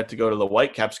 who had to go to the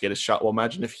Whitecaps to get a shot. Well,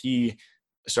 imagine if he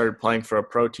started playing for a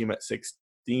pro team at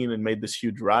 16 and made this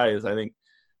huge rise. I think,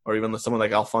 or even someone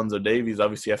like Alphonso Davies.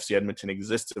 Obviously FC Edmonton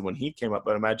existed when he came up,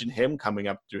 but imagine him coming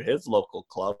up through his local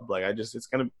club. Like, it's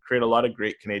going to create a lot of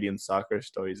great Canadian soccer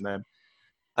stories, man.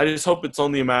 I just hope it's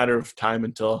only a matter of time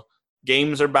until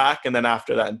games are back, and then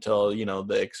after that until,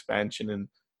 the expansion and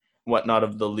whatnot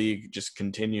of the league just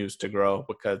continues to grow,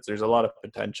 because there's a lot of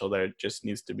potential there. It just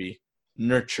needs to be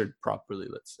nurtured properly,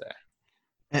 let's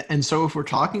say. And so if we're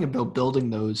talking about building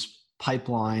those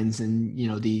pipelines and,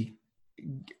 the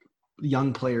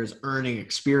young players earning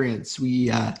experience,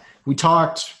 we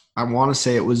talked, I want to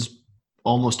say it was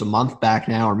almost a month back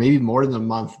now, or maybe more than a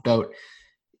month, about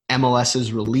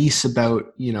MLS's release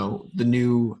about, the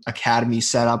new academy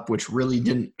setup, which really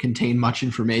didn't contain much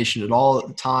information at all at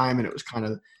the time. And it was kind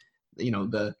of,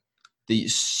 the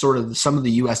sort of some of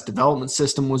the U.S. development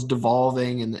system was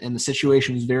devolving, and the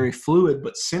situation was very fluid.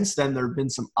 But since then, there have been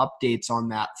some updates on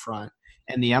that front,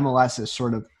 and the MLS has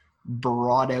sort of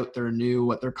brought out their new,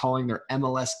 what they're calling their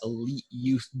MLS Elite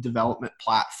Youth Development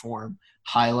Platform,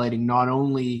 highlighting not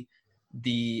only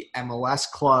the MLS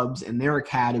clubs and their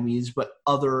academies, but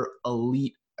other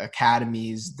elite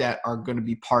academies that are going to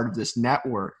be part of this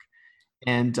network.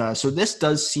 And so this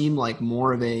does seem like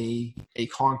more of a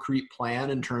concrete plan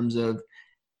in terms of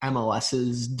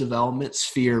MLS's development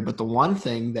sphere. But the one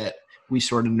thing that we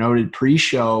sort of noted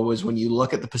pre-show was, when you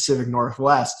look at the Pacific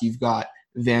Northwest, you've got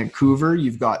Vancouver,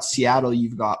 you've got Seattle,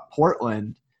 you've got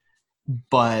Portland,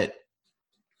 but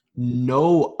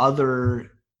no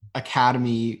other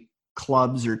academy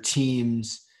clubs or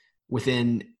teams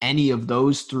within any of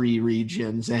those three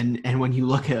regions. And when you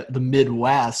look at the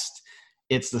Midwest,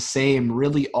 it's the same.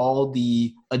 Really, all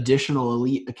the additional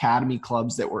elite academy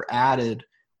clubs that were added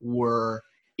were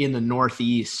in the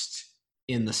Northeast,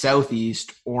 in the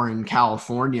Southeast, or in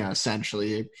California,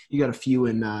 essentially. You got a few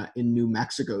in New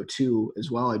Mexico too,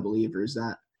 as well, I believe. Or is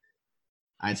that?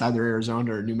 It's either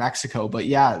Arizona or New Mexico. But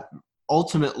yeah,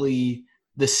 ultimately,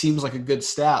 this seems like a good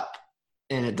step.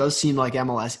 And it does seem like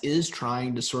MLS is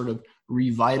trying to sort of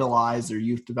revitalize their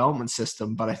youth development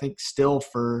system. But I think still,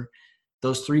 for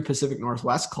those three Pacific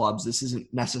Northwest clubs, this isn't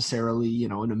necessarily,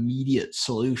 an immediate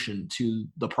solution to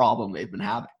the problem they've been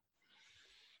having.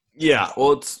 Yeah,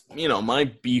 well, it's,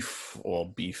 my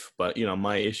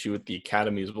my issue with the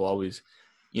academies will always,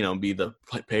 be the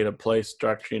pay-to-play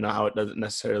structure, how it doesn't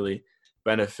necessarily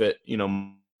benefit,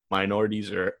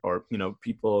 minorities or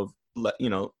people of,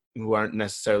 who aren't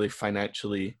necessarily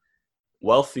financially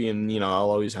wealthy. And,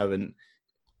 I'll always have an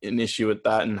issue with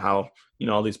that, and how,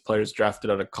 all these players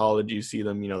drafted out of college, you see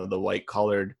them, the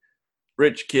white-collared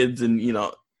rich kids, and,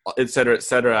 et cetera, et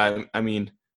cetera. I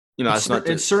mean,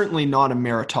 it's certainly not a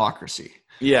meritocracy.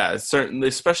 Yeah, certainly,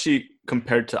 especially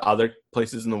compared to other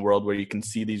places in the world where you can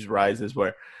see these rises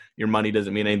where your money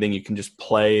doesn't mean anything. You can just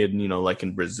play, and, like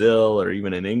in Brazil or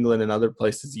even in England and other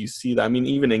places, you see that. I mean,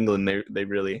 even England, they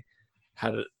really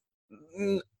had it.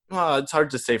 It's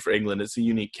hard to say for England. It's a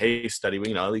unique case study.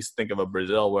 But, at least think of a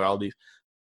Brazil where all these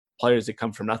players that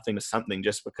come from nothing to something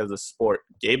just because the sport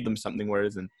gave them something.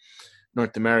 Whereas in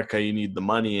North America, you need the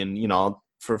money, and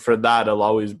for that, it'll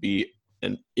always be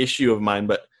an issue of mine.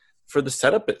 But for the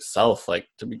setup itself, like,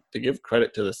 to give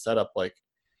credit to the setup, like,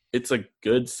 it's a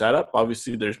good setup.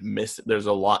 Obviously, there's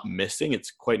a lot missing.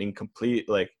 It's quite incomplete.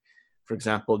 Like, for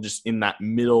example, just in that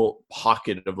middle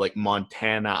pocket of like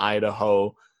Montana,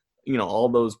 Idaho, all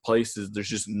those places, there's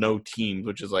just no teams,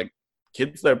 which is like,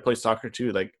 kids there play soccer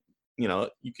too. Like, you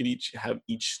could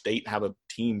each state have a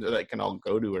team that they can all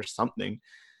go to or something,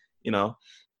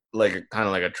 like kind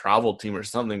of like a travel team or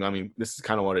something. I mean, this is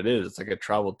kind of what it is. It's like a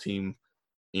travel team,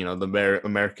 you know, the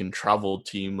American travel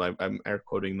team. Like I'm air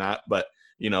quoting that, but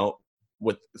you know,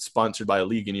 with sponsored by a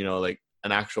league and, you know, like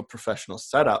an actual professional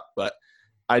setup. But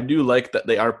I do like that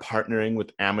they are partnering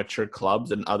with amateur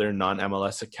clubs and other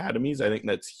non-MLS academies. I think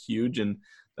that's huge, and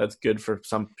that's good for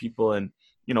some people in,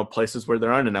 you know, places where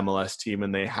there aren't an MLS team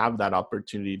and they have that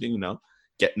opportunity to, you know,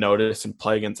 get noticed and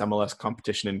play against MLS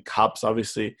competition in cups.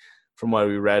 Obviously, from what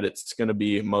we read, it's going to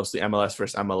be mostly MLS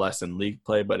versus MLS and league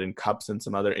play, but in cups and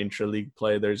some other intra-league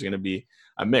play, there's going to be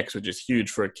a mix, which is huge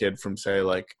for a kid from, say,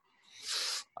 like,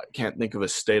 I can't think of a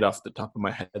state off the top of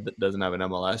my head that doesn't have an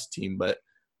MLS team, but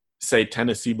say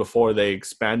Tennessee before they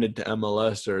expanded to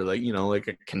MLS, or like, you know, like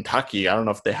a Kentucky. I don't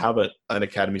know if they have an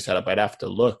academy set up. I'd have to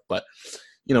look, but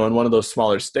you know, in one of those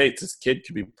smaller states, this kid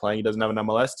could be playing. He doesn't have an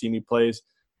MLS team. He plays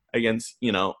against,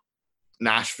 you know,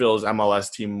 Nashville's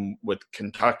MLS team with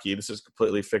Kentucky. This is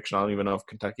completely fictional. I don't even know if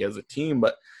Kentucky has a team,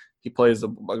 but he plays a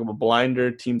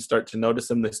blinder. Teams start to notice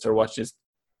him. They start watching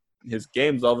his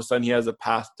games. All of a sudden, he has a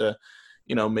path to,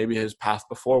 you know, maybe his path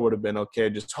before would have been, okay,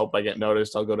 just hope I get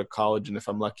noticed. I'll go to college, and if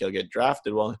I'm lucky, I'll get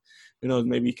drafted. Well, who knows?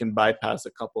 Maybe he can bypass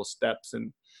a couple steps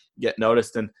and get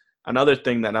noticed. And another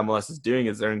thing that MLS is doing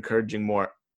is they're encouraging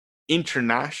more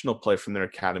international play from their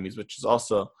academies, which is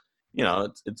also, you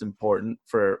know, it's important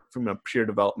from a pure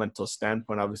developmental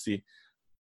standpoint. Obviously,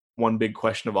 one big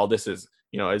question of all this is,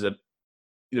 you know,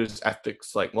 there's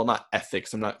ethics, like, well, not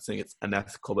ethics. I'm not saying it's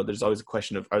unethical, but there's always a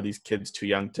question of, are these kids too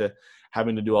young to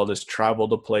having to do all this travel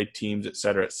to play teams, et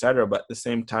cetera, et cetera. But at the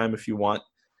same time, if you want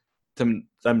them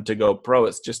to go pro,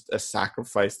 it's just a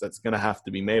sacrifice that's going to have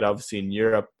to be made. Obviously, in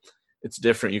Europe, it's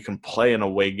different. You can play an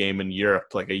away game in Europe,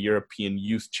 like a European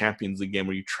Youth Champions League game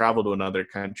where you travel to another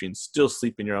country and still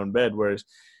sleep in your own bed. Whereas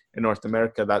in North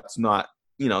America, that's not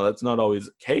always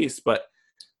the case. But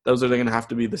those are going to have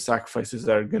to be the sacrifices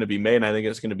that are going to be made. And I think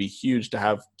it's going to be huge to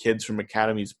have kids from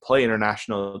academies play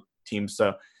international teams,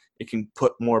 so it can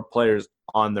put more players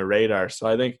on the radar. So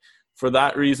I think for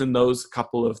that reason, those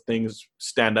couple of things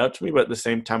stand out to me. But at the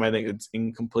same time, I think it's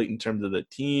incomplete in terms of the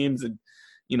teams. And,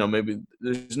 you know, maybe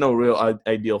there's no real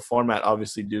ideal format,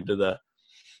 obviously, due to the,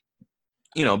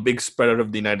 you know, big spread out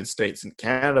of the United States and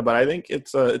Canada. But I think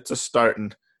it's a start,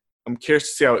 and I'm curious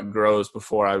to see how it grows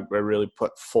before I really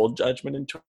put full judgment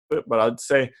into it. But I'd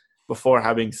say before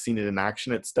having seen it in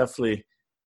action, it's definitely,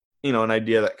 you know, an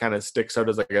idea that kind of sticks out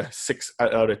as like a 6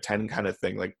 out of 10 kind of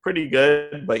thing. Like, pretty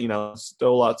good, but, you know,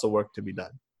 still lots of work to be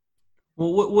done.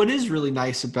 Well, what is really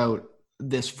nice about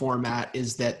this format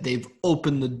is that they've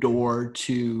opened the door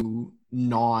to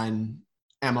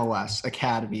non-MLS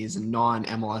academies and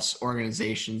non-MLS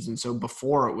organizations. And so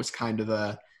before, it was kind of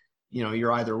a, you know,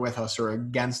 you're either with us or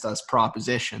against us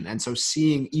proposition. And so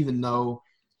seeing, even though,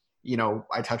 you know,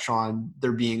 I touch on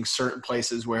there being certain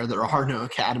places where there are no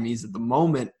academies at the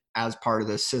moment as part of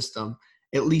this system,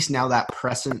 at least now that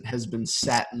precedent has been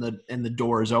set and the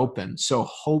door is open. So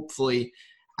hopefully,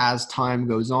 as time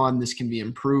goes on, this can be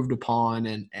improved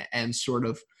upon and sort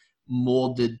of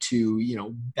molded to, you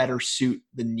know, better suit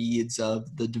the needs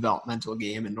of the developmental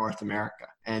game in North America.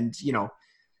 And, you know,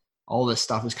 all this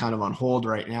stuff is kind of on hold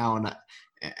right now.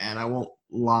 And I won't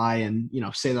lie and, you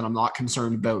know, say that I'm not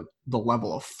concerned about the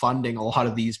level of funding a lot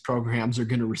of these programs are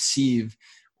going to receive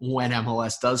when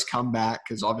MLS does come back,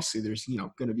 because obviously there's, you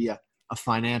know, going to be a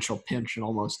financial pinch in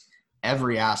almost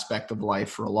every aspect of life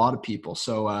for a lot of people.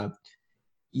 So,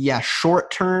 yeah,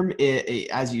 short term,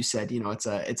 as you said, you know, it's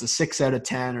a 6 out of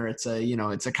 10, or it's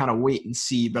a kind of wait and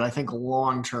see. But I think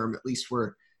long term, at least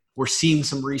we're seeing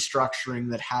some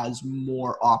restructuring that has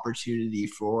more opportunity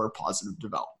for positive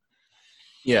development.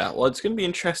 Yeah, well, it's going to be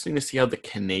interesting to see how the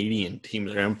Canadian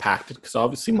teams are impacted, because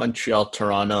obviously Montreal,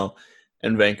 Toronto,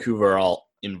 and Vancouver are all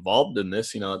involved in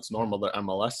this. You know, it's normal, they're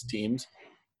MLS teams.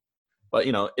 But,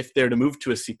 you know, if they're to move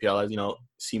to a CPL, as you know,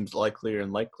 seems likelier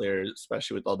and likelier,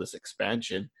 especially with all this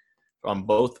expansion on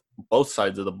both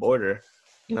sides of the border,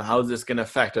 you know, how is this going to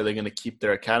affect? Are they going to keep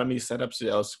their academy set up? So,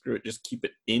 oh, screw it, just keep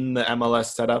it in the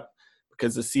MLS setup?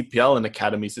 Because the CPL and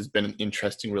academies has been an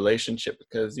interesting relationship,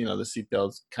 because, you know, the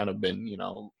CPL's kind of been, you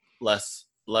know, less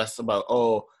about,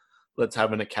 oh, let's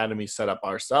have an academy set up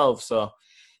ourselves. So,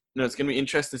 you know, it's going to be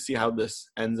interesting to see how this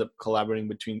ends up collaborating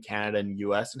between Canada and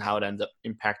US, and how it ends up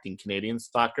impacting Canadian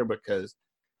soccer, because,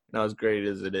 you know, as great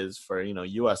as it is for, you know,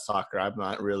 US soccer, I've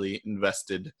not really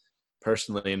invested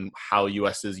personally in how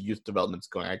US's youth development's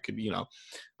going. I could, you know,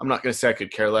 I'm not going to say I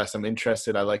could care less. I'm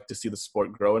interested. I like to see the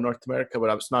sport grow in North America, but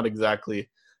it's not exactly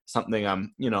something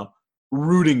I'm, you know,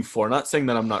 rooting for. Not saying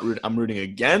that I'm rooting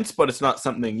against, but it's not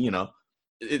something, you know,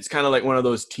 it's kind of like one of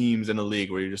those teams in a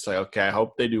league where you're just like, okay, I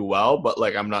hope they do well, but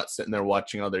like I'm not sitting there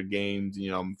watching other games.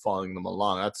 I'm following them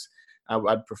along.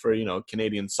 I'd prefer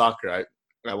Canadian soccer.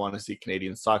 I want to see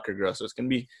Canadian soccer grow. So it's gonna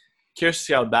be curious to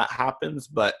see how that happens.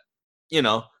 But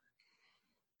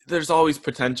there's always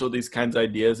potential with these kinds of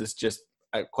ideas. It's just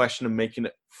a question of making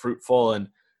it fruitful. And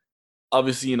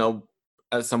obviously,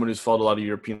 as someone who's followed a lot of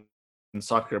European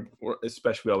soccer,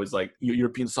 especially, we always like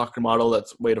European soccer model.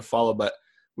 That's way to follow, but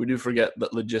we do forget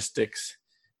that logistics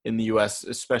in the U.S.,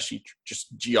 especially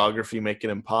just geography, make it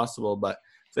impossible. But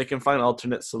if they can find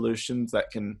alternate solutions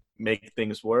that can make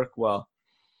things work, well,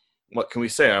 what can we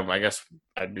say? I guess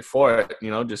I'd be for it,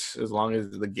 just as long as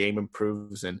the game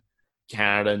improves in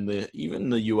Canada and even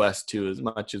the U.S. too, as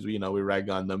much as we rag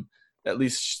on them. At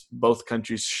least both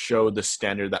countries show the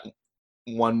standard that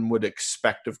one would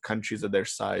expect of countries of their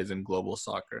size in global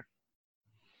soccer.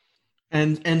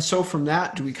 And so from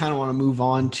that, do we kind of want to move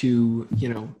on to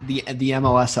the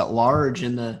MLS at large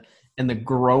and the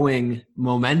growing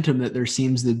momentum that there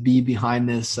seems to be behind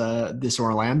this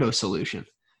Orlando solution?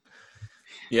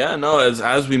 Yeah, no,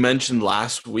 as we mentioned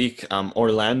last week,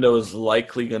 Orlando is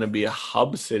likely going to be a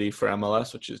hub city for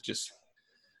MLS, which is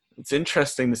it's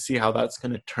interesting to see how that's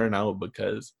going to turn out,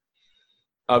 because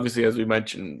obviously, as we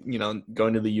mentioned,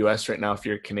 going to the U.S. right now, if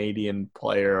you're a Canadian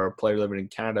player or a player living in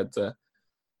Canada, it's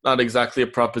not exactly a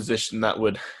proposition that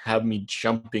would have me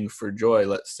jumping for joy,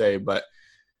 let's say. But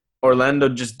Orlando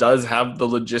just does have the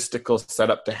logistical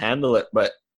setup to handle it.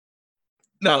 But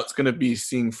now it's going to be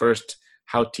seeing first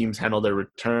how teams handle their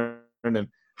return and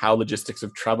how logistics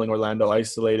of traveling Orlando,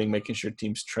 isolating, making sure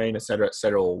teams train, et cetera,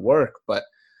 will work. But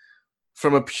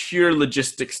from a pure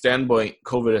logistic standpoint,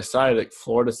 COVID aside, like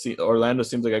Orlando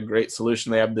seems like a great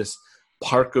solution. They have this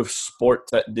park of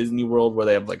sports at Disney World where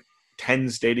they have like 10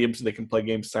 stadiums so they can play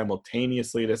games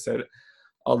simultaneously to set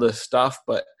all this stuff.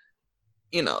 But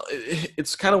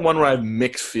it's kind of one where I have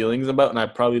mixed feelings about,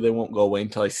 and they won't go away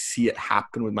until I see it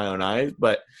happen with my own eyes.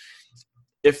 But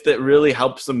if that really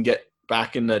helps them get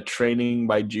back into training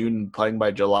by June and playing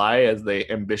by July as they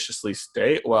ambitiously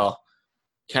state, well,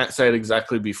 can't say I'd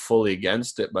exactly be fully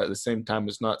against it, but at the same time,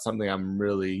 it's not something I'm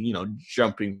really,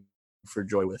 jumping for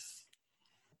joy with.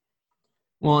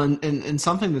 Well, and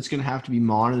something that's going to have to be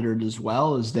monitored as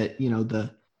well is that,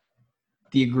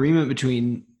 the agreement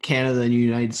between Canada and the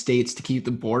United States to keep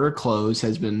the border closed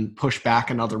has been pushed back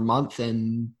another month.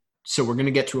 And so we're going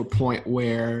to get to a point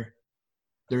where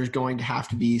there's going to have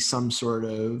to be some sort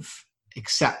of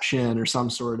exception or some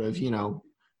sort of,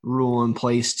 rule in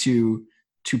place to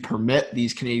permit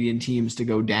these Canadian teams to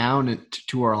go down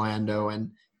to Orlando.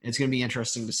 And it's going to be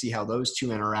interesting to see how those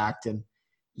two interact. And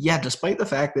yeah, despite the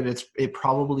fact that it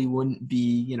probably wouldn't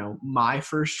be, my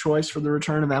first choice for the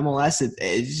return of MLS,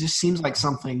 it just seems like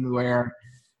something where,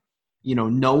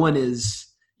 no one is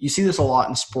 – you see this a lot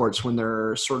in sports when there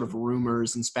are sort of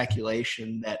rumors and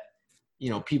speculation that,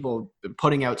 people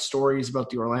putting out stories about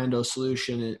the Orlando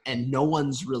solution and no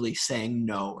one's really saying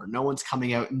no, or no one's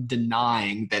coming out and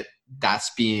denying that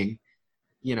that's being,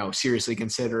 seriously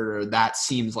considered, or that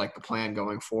seems like the plan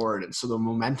going forward. And so the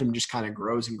momentum just kind of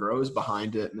grows and grows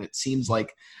behind it. And it seems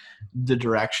like the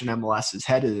direction MLS is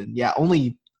headed. And yeah,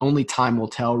 only time will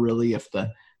tell really if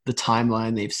the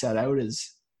timeline they've set out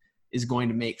is going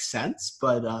to make sense.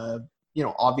 But,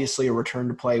 obviously a return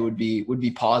to play would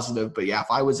be positive. But yeah, if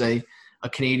I was a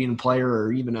Canadian player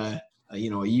or even a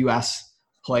US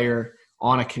player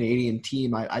on a Canadian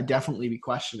team, I'd definitely be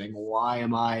questioning, why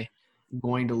am I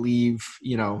going to leave,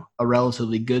 a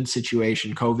relatively good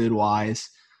situation COVID wise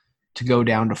to go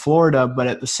down to Florida? But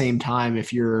at the same time,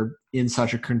 if you're in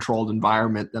such a controlled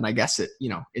environment, then I guess it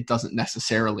doesn't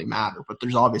necessarily matter. But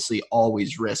there's obviously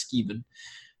always risk, even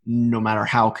no matter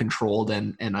how controlled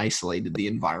and isolated the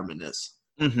environment is.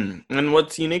 Mm-hmm. And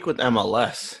what's unique with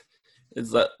MLS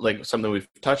is that, like something we've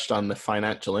touched on, the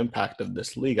financial impact of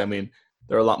this league. I mean,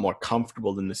 they're a lot more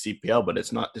comfortable than the CPL, but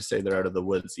it's not to say they're out of the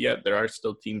woods yet. There are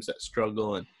still teams that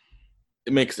struggle, and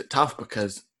it makes it tough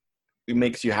because it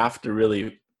makes you have to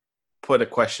really put a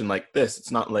question like this.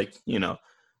 It's not like,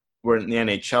 we're in the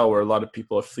NHL where a lot of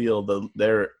people feel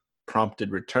their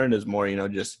prompted return is more,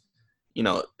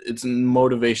 it's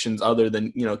motivations other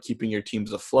than, keeping your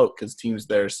teams afloat, because teams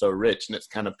there are so rich and it's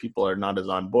kind of people are not as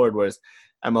on board. Whereas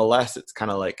MLS, it's kind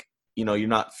of like, you're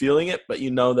not feeling it, but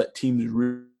that teams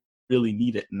really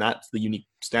need it. And that's the unique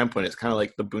standpoint. It's kind of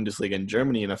like the Bundesliga in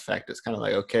Germany, in effect. It's kind of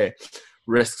like, okay,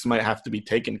 risks might have to be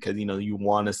taken because, you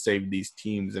want to save these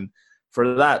teams. And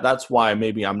for that's why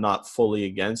maybe I'm not fully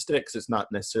against it, because it's not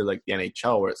necessarily like the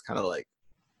NHL where it's kind of like,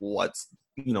 what's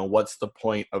the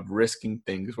point of risking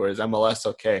things? Whereas MLS,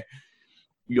 okay,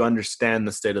 you understand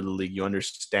the state of the league. You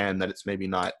understand that it's maybe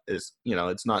not as,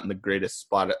 it's not in the greatest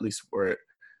spot, at least where,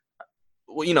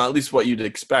 at least what you'd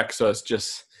expect. So it's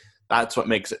just, that's what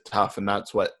makes it tough. And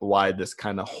that's why this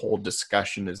kind of whole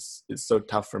discussion is so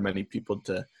tough for many people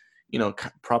to,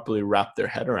 properly wrap their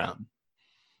head around.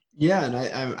 Yeah. And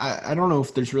I don't know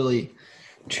if there's really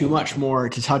too much more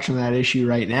to touch on that issue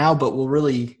right now, but we'll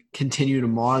really continue to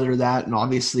monitor that. And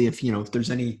obviously if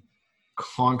there's any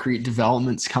concrete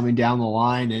developments coming down the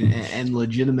line and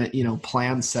legitimate,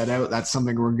 plans set out, that's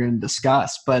something we're going to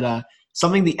discuss. But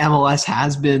something the MLS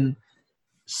has been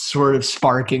sort of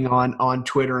sparking on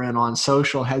Twitter and on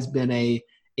social has been a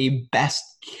best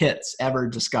kits ever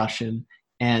discussion.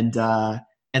 And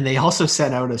they also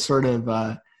sent out a sort of,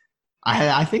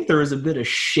 I think there was a bit of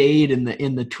shade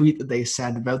in the tweet that they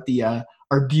sent about the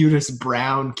Arbutus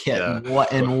Brown kit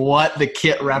and what the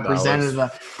kit represented.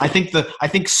 I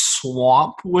think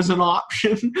swamp was an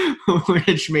option,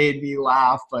 which made me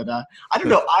laugh. But I don't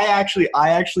know. I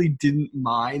actually didn't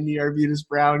mind the Arbutus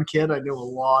Brown kit. I know a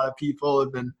lot of people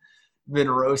have been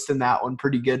roasting that one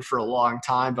pretty good for a long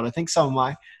time. But I think some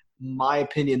of my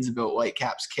opinions about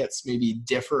Whitecaps kits maybe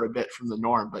differ a bit from the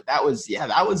norm. But that was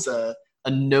a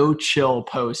no chill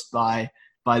post by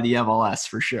the MLS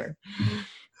for sure.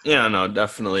 Yeah, no,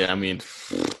 definitely. I mean,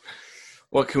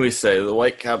 what can we say? The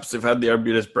Whitecaps, they've had the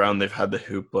Arbutus Brown, they've had the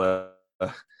Hoopla.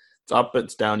 It's up,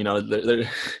 it's down.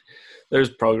 There's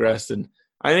progress, and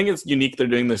I think it's unique. They're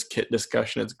doing this kit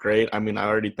discussion. It's great. I mean, I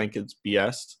already think it's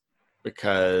BS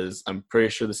because I'm pretty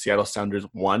sure the Seattle Sounders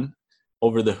won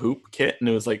over the Hoop kit, and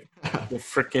it was like the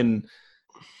freaking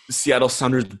Seattle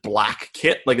Sounders black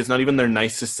kit. Like, it's not even their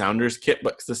nicest Sounders kit,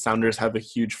 but the Sounders have a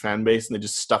huge fan base, and they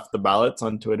just stuffed the ballots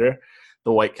on Twitter.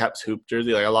 The Whitecaps hoop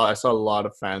jersey, I saw a lot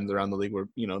of fans around the league where,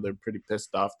 they're pretty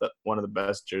pissed off that one of the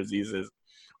best jerseys is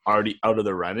already out of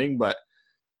the running. But,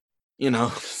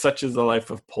 such is the life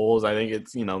of polls. I think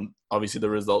it's, obviously the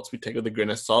results we take with a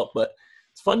grain of salt, but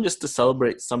it's fun just to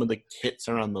celebrate some of the kits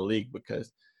around the league,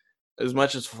 because as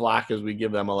much as flack as we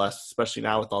give MLS, especially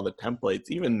now with all the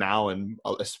templates, even now and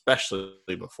especially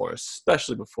before,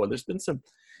 there's been some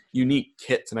unique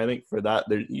kits, and I think for that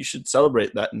you should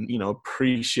celebrate that and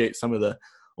appreciate some of the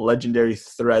legendary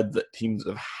threads that teams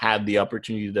have had the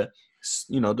opportunity to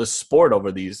to sport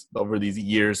over these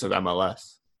years of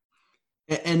MLS.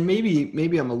 And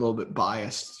maybe I'm a little bit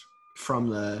biased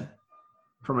from a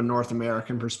North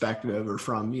American perspective, or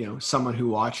from someone who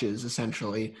watches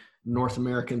essentially North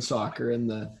American soccer and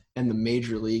the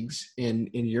major leagues in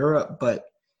Europe, but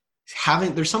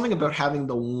there's something about having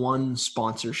the one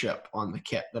sponsorship on the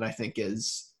kit that I think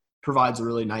provides a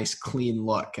really nice clean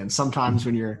look. And sometimes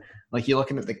when you're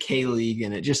looking at the K League,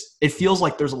 and it feels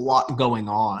like there's a lot going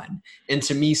on. And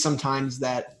to me, sometimes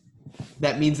that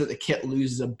means that the kit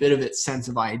loses a bit of its sense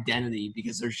of identity,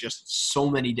 because there's just so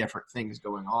many different things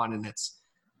going on. And it's,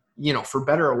 for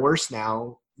better or worse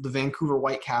now, the Vancouver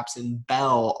Whitecaps and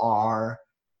Bell are,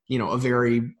 a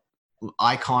very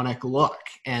iconic look.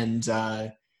 And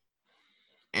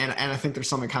I think there's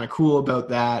something kind of cool about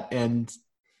that. And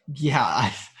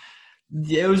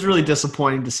it was really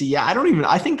disappointing to see.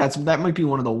 I think that might be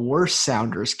one of the worst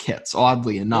Sounders kits,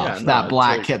 oddly enough. That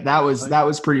black kit, that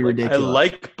was pretty ridiculous. I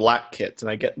like black kits and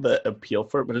I get the appeal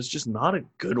for it, but it's just not a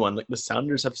good one. Like, the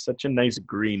Sounders have such a nice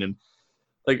green, and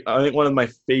I think one of my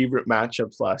favorite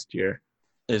matchups last year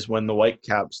is when the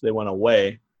Whitecaps, they went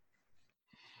away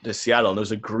to Seattle, and there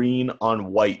was a green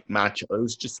on white matchup. It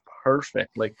was just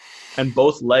perfect. And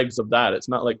both legs of that, it's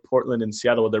not like Portland and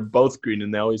Seattle where they're both green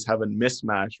and they always have a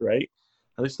mismatch, right?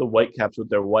 At least the Whitecaps with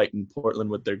their white and Portland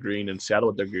with their green and Seattle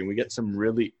with their green, we get some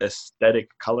really aesthetic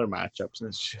color matchups, and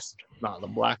it's just the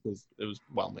black was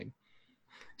whelming.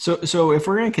 So if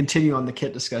we're going to continue on the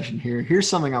kit discussion here, here's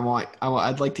something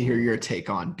I'd like to hear your take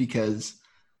on, because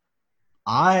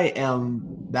I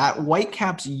am that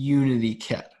Whitecaps Unity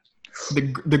kit.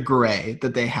 The gray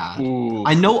that they had. Ooh.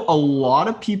 I know a lot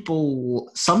of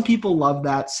people, some people love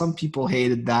that, some people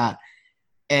hated that.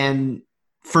 And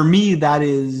for me, that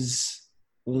is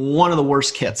one of the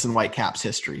worst kits in Whitecaps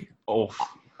history. Oh,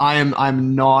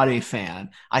 I'm not a fan.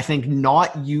 I think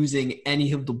not using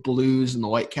any of the blues in the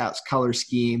Whitecaps color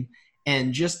scheme,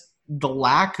 and just the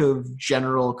lack of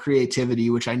general creativity,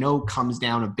 which I know comes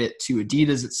down a bit to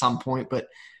Adidas at some point, but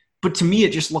to me,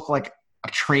 it just looked like a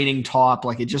training top.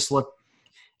 It just looked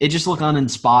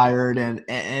uninspired, and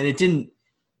it didn't.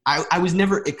 I was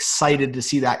never excited to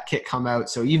see that kit come out.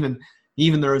 So even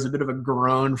there was a bit of a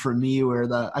groan for me where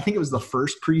I think it was the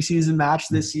first preseason match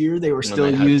this year, they were still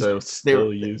using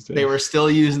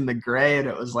the gray, and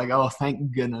it was like, oh,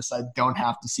 thank goodness I don't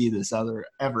have to see this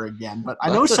ever again. But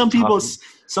I know some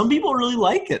people really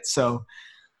like it. So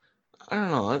I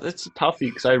don't know. It's a toughie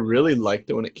because I really liked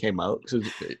it when it came out. Because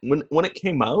when it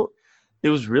came out, it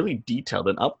was really detailed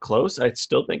and up close. I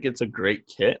still think it's a great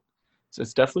kit. So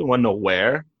it's definitely one to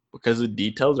wear because the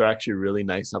details are actually really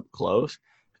nice up close.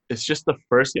 It's just the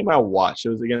first game I watched. It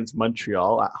was against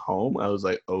Montreal at home. I was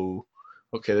like, oh,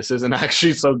 okay, this isn't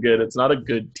actually so good. It's not a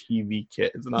good TV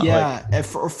kit. It's not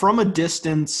from a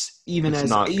distance, even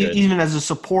as a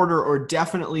supporter or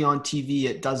definitely on TV,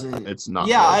 it doesn't. It's not.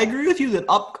 Yeah, good. I agree with you that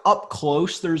up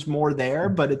close, there's more there,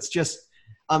 but it's just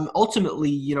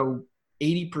ultimately,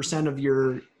 80% of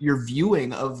your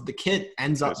viewing of the kit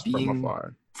ends up being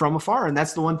from afar, and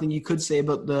that's the one thing you could say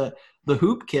about the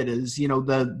hoop kit is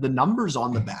the numbers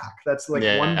on the back. That's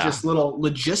just little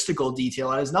logistical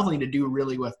detail. It has nothing to do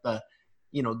really with the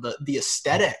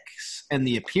aesthetics and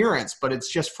the appearance, but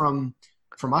it's just from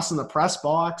us in the press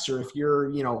box, or if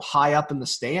you're high up in the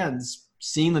stands,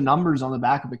 seeing the numbers on the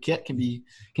back of a kit can be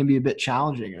a bit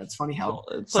challenging. And it's funny how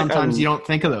sometimes you don't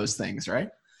think of those things, right?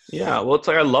 Yeah, well, it's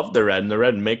like I love the red, and the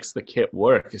red makes the kit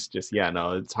work. It's just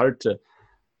it's hard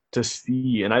to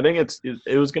see, and I think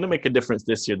it was going to make a difference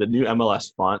this year. The new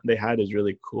MLS font they had is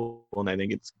really cool, and I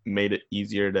think it's made it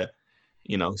easier to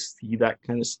see that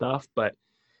kind of stuff. But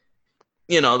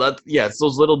it's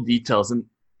those little details, and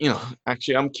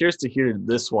actually I'm curious to hear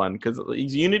this one because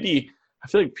Unity, I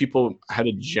feel like people had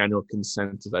a general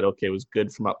consensus that okay, it was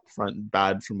good from up front,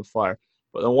 bad from afar.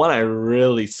 But the one I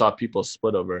really saw people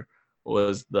split over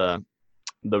was the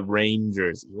Reign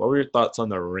jersey. What were your thoughts on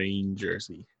the Reign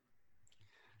jersey?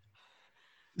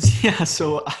 Yeah,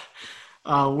 so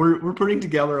we're putting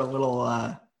together a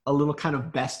little kind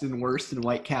of best and worst in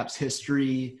Whitecaps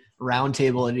history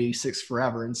roundtable at 86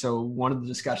 Forever, and so one of the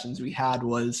discussions we had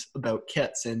was about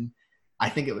kits, and I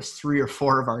think it was 3 or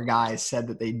 4 of our guys said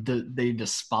that they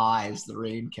despise the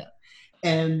Reign kit,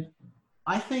 and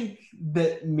I think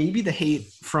that maybe the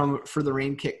hate for the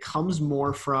Reign kit comes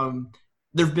more from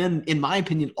there've been, in my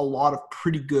opinion, a lot of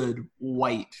pretty good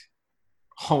white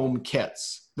home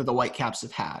kits that the Whitecaps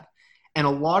have had. And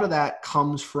a lot of that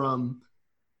comes from,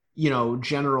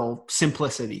 general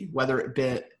simplicity, whether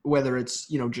it's,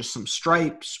 just some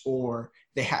stripes, or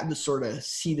they had the sort of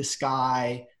sea to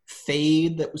sky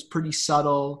fade that was pretty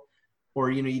subtle, or,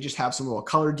 you just have some little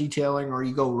color detailing, or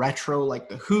you go retro like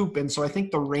the hoop. And so I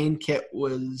think the Reign kit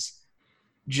was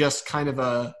just kind of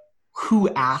a, who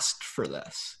asked for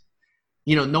this?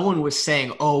 No one was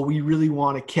saying, oh, we really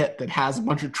want a kit that has a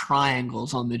bunch of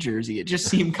triangles on the jersey. It just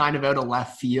seemed kind of out of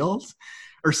left field,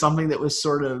 or something that was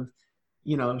sort of,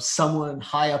 someone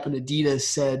high up in Adidas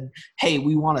said, hey,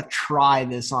 we want to try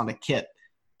this on a kit.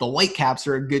 The Whitecaps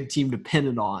are a good team to pin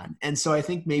it on. And so I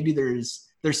think maybe there's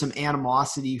some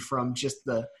animosity from just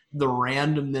the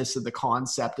randomness of the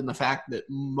concept and the fact that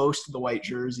most of the white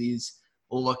jerseys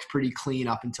looked pretty clean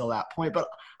up until that point. But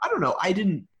I don't know. I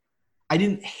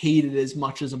didn't hate it as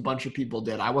much as a bunch of people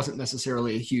did. I wasn't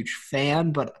necessarily a huge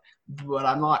fan, but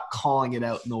I'm not calling it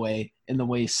out in the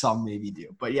way some maybe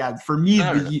do. But yeah, for me,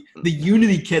 the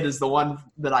Unity kit is the one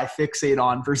that I fixate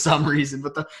on for some reason.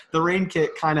 But the Reign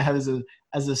kit kind of has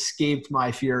escaped my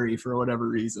fury for whatever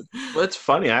reason. Well, it's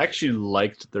funny. I actually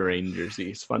liked the Reign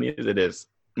jersey. As funny as it is,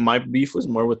 my beef was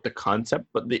more with the concept,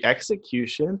 but the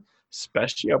execution,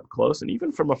 especially up close and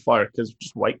even from afar, because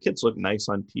just white kits look nice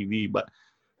on TV, but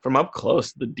from up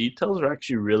close, the details are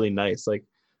actually really nice. Like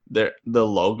the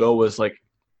logo was like,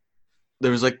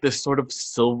 there was like this sort of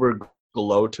silver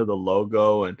glow to the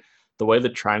logo, and the way the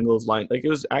triangles lined, like it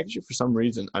was actually for some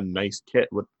reason a nice kit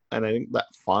and I think that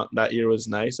font that year was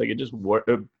nice. Like it just worked.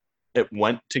 It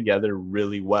went together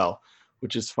really well,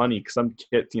 which is funny because some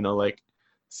kits, like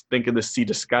think of the Sea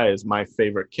to Sky as my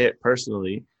favorite kit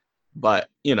personally, but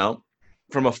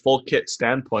from a full kit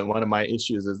standpoint, one of my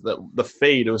issues is that the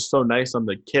fade, it was so nice on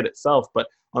the kit itself, but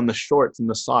on the shorts and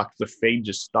the socks, the fade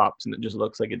just stops and it just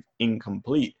looks like it's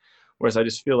incomplete. Whereas I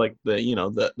just feel like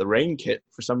the Reign kit,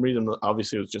 for some reason,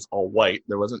 obviously it was just all white.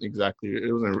 It wasn't exactly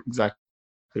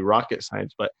rocket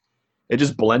science, but it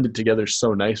just blended together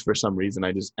so nice for some reason.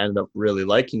 I just ended up really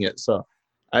liking it. So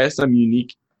I guess I'm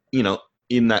unique,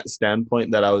 in that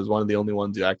standpoint that I was one of the only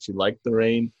ones who actually liked the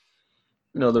Reign.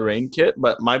 The Reign kit,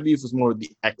 but my beef was more with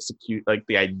the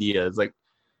the ideas. Like,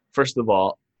 first of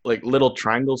all, like little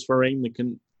triangles for Reign. They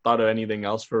couldn't thought of anything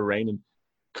else for Reign. And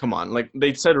come on, like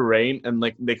they said Reign, and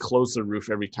like they close the roof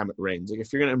every time it rains. Like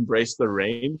if you're gonna embrace the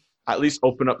Reign, at least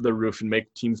open up the roof and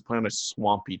make teams play on a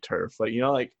swampy turf. Like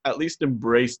like at least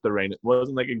embrace the Reign. It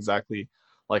wasn't like exactly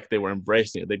like they were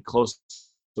embracing it. They'd close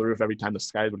the roof every time the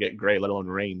skies would get gray, let alone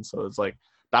rain. So it's like,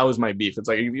 that was my beef. It's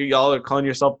like y'all are calling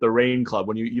yourself the Reign Club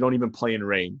when you don't even play in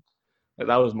rain. Like,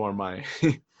 that was more my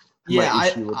Yeah,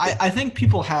 issue with it. I think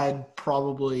people had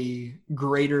probably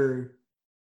greater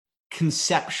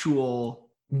conceptual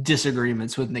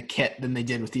disagreements with the kit than they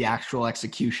did with the actual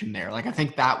execution there. Like, I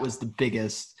think that was the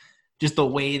biggest, just the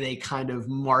way they kind of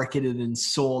marketed and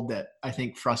sold that, I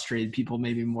think frustrated people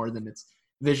maybe more than its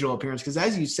visual appearance. Because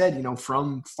as you said, you know,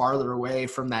 from farther away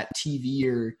from that TV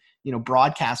or, you know,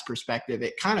 broadcast perspective,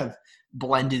 it kind of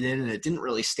blended in and it didn't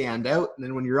really stand out. And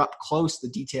then when you're up close, the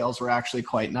details were actually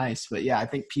quite nice. But yeah, I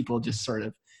think people just sort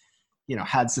of, you know,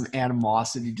 had some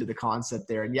animosity to the concept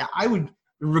there. And yeah, I would,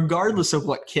 regardless of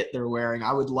what kit they're wearing,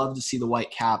 I would love to see the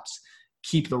Whitecaps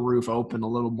keep the roof open a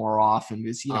little more often,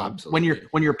 because, you know, Absolutely.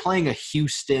 when you're playing a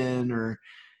Houston or,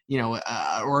 you know,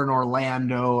 or an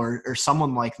Orlando or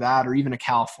someone like that, or even a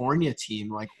California team,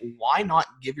 like, why not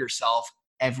give yourself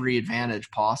every advantage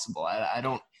possible? I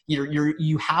don't,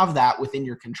 you have that within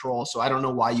your control, so I don't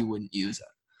know why you wouldn't use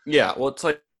it. Yeah, well, it's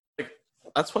like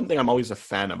that's one thing I'm always a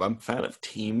fan of. I'm a fan of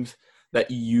teams that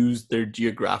use their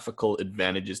geographical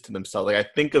advantages to themselves. Like, I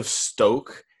think of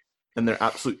Stoke and their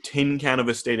absolute tin can of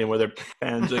a stadium where their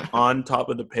fans like on top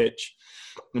of the pitch,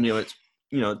 and it's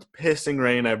pissing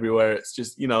rain everywhere. It's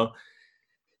just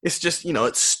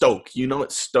it's Stoke.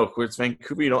 It's Stoke. Where it's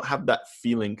Vancouver, you don't have that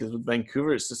feeling, because with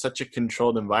Vancouver, it's just such a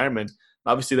controlled environment.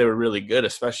 Obviously, they were really good,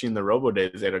 especially in the Robo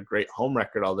days. They had a great home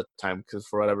record all the time because,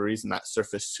 for whatever reason, that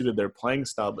surface suited their playing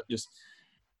style. But just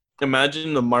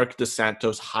imagine the Mark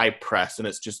DeSantos high press, and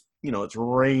it's just, it's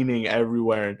raining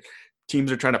everywhere, and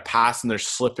teams are trying to pass, and they're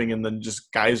slipping, and then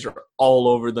just guys are all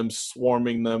over them,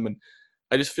 swarming them. And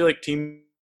I just feel like teams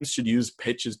should use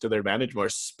pitches to their advantage more,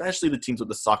 especially the teams with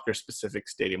the soccer-specific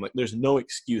stadium. Like, there's no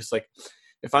excuse. Like,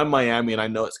 if I'm Miami and I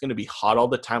know it's going to be hot all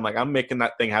the time, like, I'm making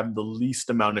that thing have the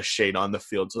least amount of shade on the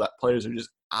field so that players are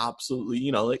just absolutely,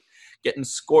 like, getting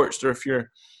scorched. Or if you're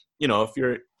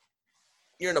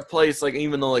in a place like,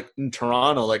 even though like in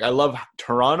Toronto, like, I love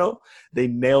Toronto, they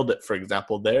nailed it, for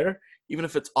example, there. Even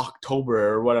if it's October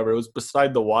or whatever, it was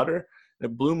beside the water.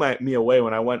 It blew me away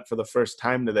when I went for the first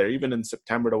time to there, even in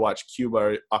September, to watch Cuba,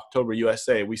 or October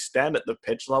USA. We stand at the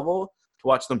pitch level to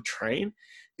watch them train.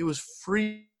 It was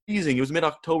freezing. It was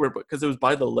mid-October, but because it was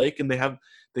by the lake, and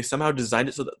they somehow designed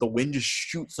it so that the wind just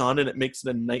shoots on and it makes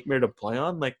it a nightmare to play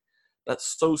on. Like,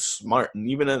 that's so smart. And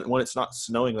even when it's not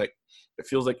snowing, like, it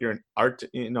feels like you're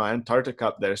in Antarctica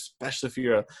up there, especially if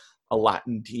you're a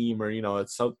Latin team, or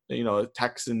a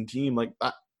Texan team. Like,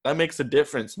 that makes a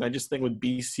difference. And I just think with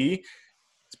BC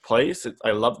place,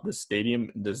 I love the stadium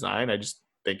design. I just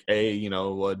think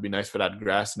it'd be nice if it had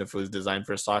grass and if it was designed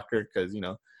for soccer, because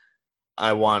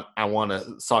I want a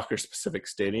soccer specific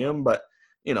stadium. But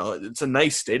it's a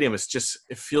nice stadium. It's just,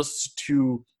 it feels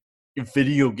too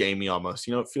video gamey almost.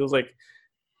 It feels like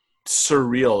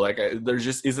surreal. Like, there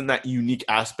just isn't that unique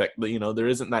aspect. But there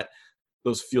isn't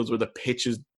those fields where the pitch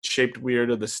is shaped weird,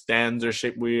 or the stands are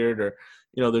shaped weird, or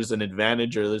there's an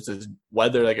advantage, or there's this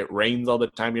weather, like it rains all the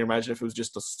time. You imagine if it was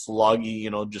just a sloggy,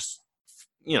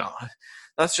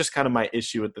 that's just kind of my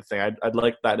issue with the thing. I'd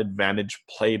like that advantage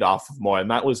played off of more. And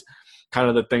that was kind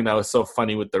of the thing that was so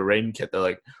funny with the rain kit. They're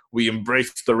like, we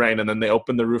embraced the rain, and then they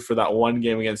opened the roof for that one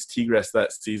game against Tigres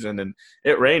that season, and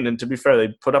it rained. And to be fair,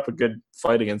 they put up a good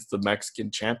fight against the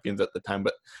Mexican champions at the time.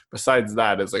 But besides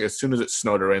that, it's like, as soon as it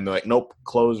snowed or rained, they're like, nope,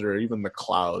 close, or even the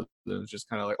clouds. And it's just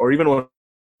kind of like, or even when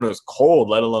it was cold,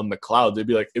 let alone the clouds,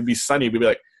 it'd be sunny, it'd be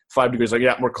like 5 degrees, like,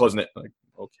 yeah, we're closing it. Like,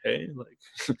 okay,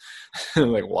 like,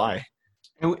 like, why?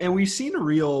 And we've seen a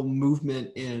real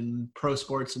movement in pro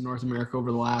sports in North America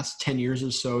over the last 10 years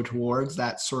or so towards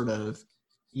that sort of,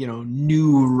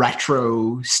 new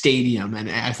retro stadium.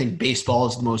 And I think baseball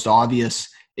is the most obvious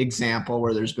example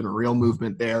where there's been a real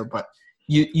movement there. But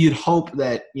you'd hope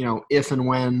that, if and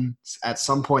when at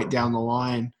some point down the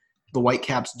line, the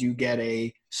Whitecaps do get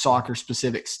a soccer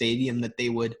specific stadium, that they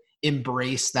would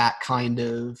embrace that kind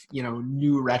of,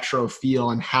 new retro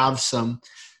feel and have some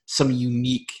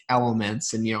unique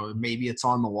elements. And maybe it's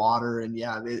on the water, and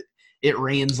it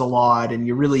rains a lot, and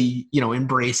you really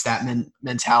embrace that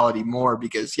mentality more,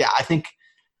 because I think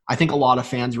a lot of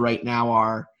fans right now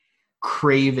are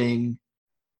craving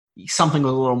something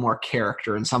with a little more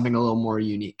character and something a little more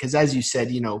unique, because as you said,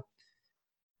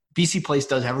 BC Place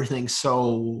does everything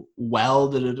so well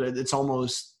that it's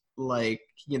almost like,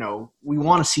 we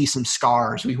want to see some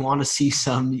scars, we want to see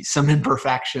some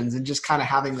imperfections, and just kind of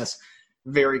having this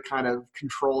very kind of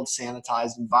controlled,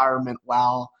 sanitized environment,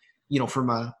 while, from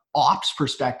a ops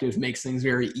perspective, makes things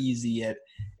very easy.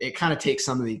 It kind of takes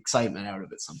some of the excitement out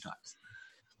of it sometimes.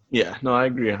 Yeah, no, I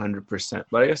agree 100%.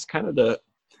 But I guess kind of to,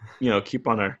 keep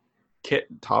on our kit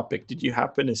topic, did you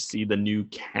happen to see the new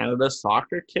Canada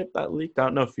soccer kit that leaked? I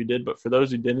don't know if you did, but for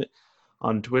those who didn't,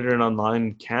 on Twitter and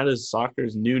online, Canada's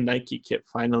soccer's new Nike kit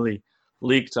finally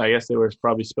leaked. I guess they were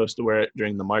probably supposed to wear it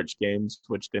during the March games,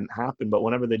 which didn't happen. But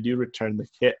whenever they do return, the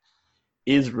kit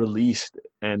is released.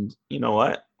 And you know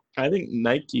what? I think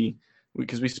Nike,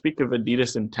 because we speak of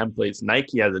Adidas and templates,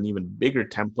 Nike has an even bigger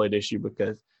template issue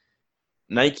because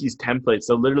Nike's templates,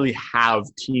 they'll literally have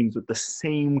teams with the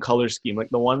same color scheme. Like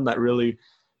the one that really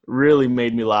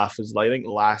made me laugh is, I think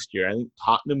last year, I think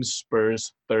Tottenham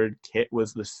Spurs third kit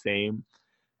was the same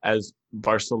as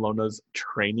Barcelona's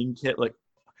training kit. Like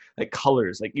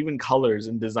colors, like even colors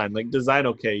and design. Like design,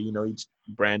 okay, you know, each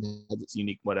brand has its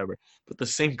unique whatever. But the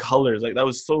same colors, like that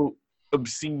was so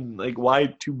obscene. Like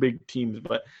why two big teams?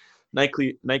 But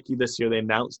Nike this year, they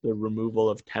announced the removal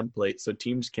of templates so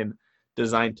teams can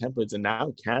design templates, and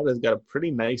now Canada's got a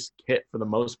pretty nice kit for the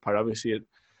most part. Obviously,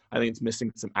 I think it's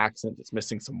missing some accent, it's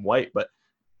missing some white, but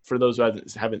for those who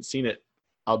haven't seen it,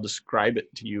 I'll describe it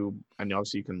to you. I mean,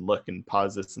 obviously you can look and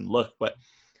pause this and look, but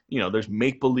you know, there's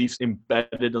maple leaves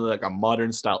embedded in like a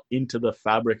modern style into the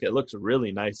fabric. It looks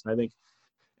really nice, and I think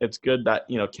it's good that,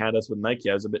 you know, Canada's with Nike.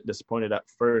 I was a bit disappointed at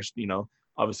first. You know,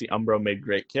 obviously Umbro made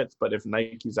great kits, but if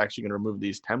Nike's actually going to remove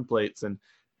these templates and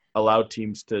allow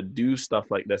teams to do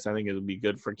stuff like this, I think it would be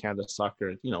good for Canada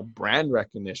soccer, you know, brand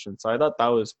recognition. So I thought that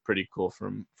was pretty cool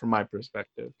from my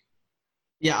perspective.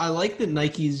 Yeah, I like that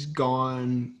Nike's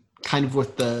gone kind of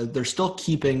with they're still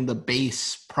keeping the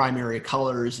base primary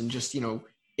colors, and just, you know,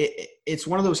 it's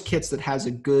one of those kits that has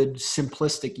a good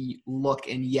simplistic look,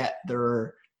 and yet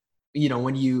they're, you know,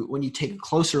 when you take a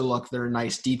closer look, there are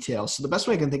nice details. So the best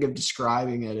way I can think of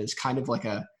describing it is kind of like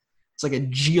it's like a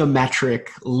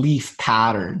geometric leaf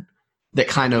pattern that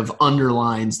kind of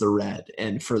underlines the red.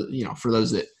 And for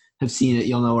those that have seen it,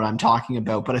 you'll know what I'm talking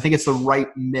about. But I think it's the right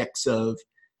mix of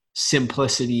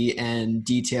simplicity and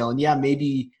detail. And yeah,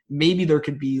 maybe there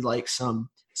could be like some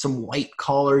white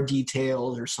collar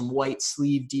details or some white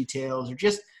sleeve details, or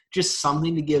just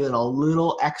something to give it a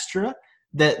little extra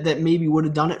that maybe would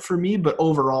have done it for me. But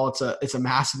overall, it's a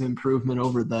massive improvement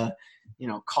over the, you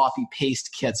know, copy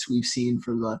paste kits we've seen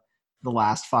for the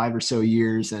last 5 or so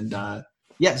years. And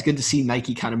yeah, it's good to see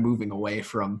Nike kind of moving away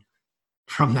from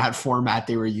that format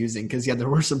they were using, because yeah, there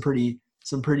were some pretty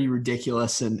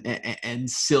ridiculous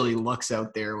and silly looks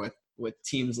out there with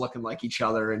teams looking like each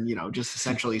other, and, you know, just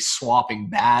essentially swapping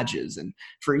badges. And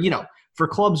for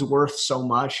clubs worth so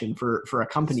much, and for a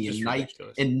company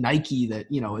in Nike that,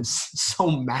 you know, is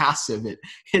so massive,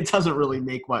 it doesn't really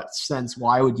make much sense.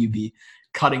 Why would you be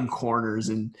cutting corners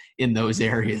in those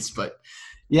areas? But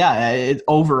yeah,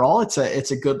 overall, it's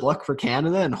a good look for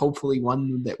Canada, and hopefully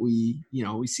one that we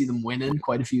see them winning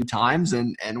quite a few times,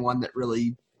 and one that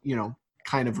really, you know,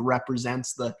 kind of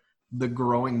represents the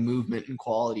growing movement and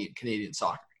quality in Canadian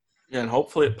soccer. Yeah, and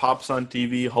hopefully it pops on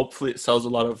TV. Hopefully it sells a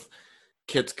lot of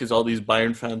kits, because all these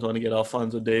Bayern fans want to get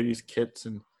Alphonso Davies kits,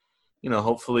 and, you know,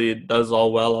 hopefully it does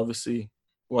all well. Obviously,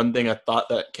 one thing I thought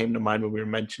that came to mind when we were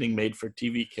mentioning made for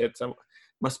TV kits,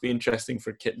 must be interesting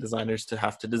for kit designers to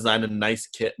have to design a nice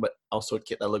kit, but also a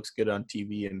kit that looks good on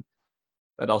TV. And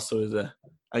that also is a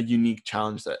unique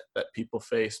challenge that people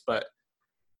face. But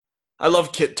I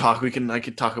love kit talk. I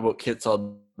could talk about kits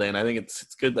all day, and I think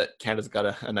it's good that Canada's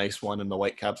got a nice one, and the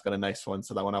Whitecaps got a nice one,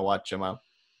 so that when I watch them,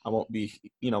 I won't be,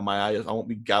 you know, I won't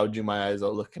be gouging my eyes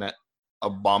out looking at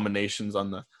abominations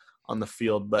on the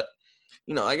field. But,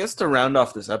 you know, I guess to round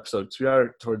off this episode, because we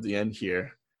are towards the end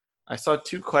here, I saw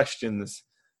 2 questions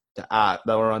that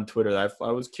were on Twitter that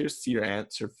I was curious to see your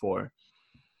answer for.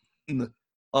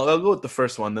 I'll go with the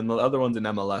first one, then the other one's an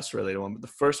MLS related one. But the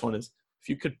first one is, if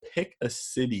you could pick a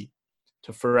city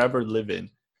to forever live in,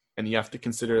 and you have to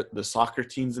consider the soccer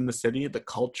teams in the city, the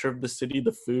culture of the city,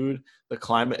 the food, the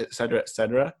climate, et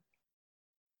cetera,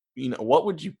 you know, what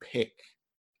would you pick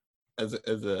as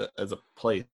a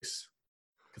place?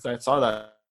 Because I saw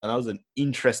that, and that was an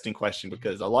interesting question,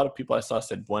 because a lot of people I saw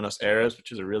said Buenos Aires,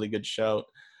 which is a really good shout.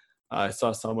 I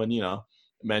saw someone, you know,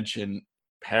 mention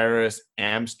Paris,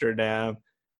 Amsterdam,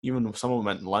 even someone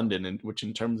meant London, and which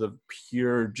in terms of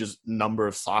pure just number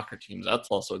of soccer teams, that's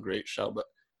also a great show. But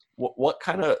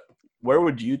where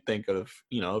would you think of,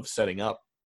 you know, of setting up?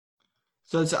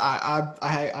 So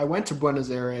I went to Buenos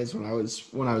Aires when I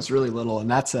was really little,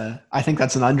 and I think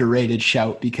that's an underrated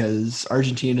shout, because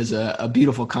Argentina is a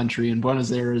beautiful country, and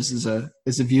Buenos Aires is a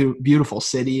beautiful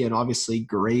city, and obviously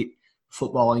great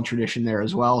footballing tradition there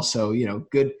as well. So, you know,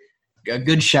 a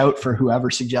good shout for whoever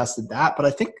suggested that. But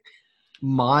I think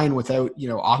mine, without, you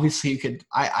know, obviously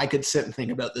I could sit and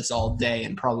think about this all day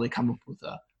and probably come up with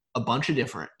a bunch of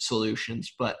different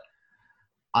solutions, but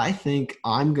I think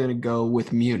I'm going to go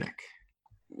with Munich,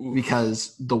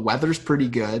 because the weather's pretty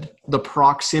good. The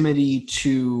proximity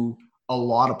to a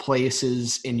lot of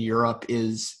places in Europe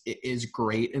is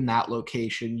great in that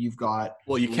location. You've got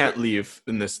you can't leave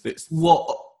in this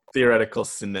well theoretical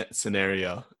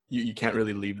scenario. You can't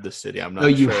really leave the city. I'm not. No,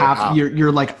 you sure have how.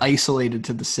 You're like isolated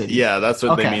to the city. Yeah, that's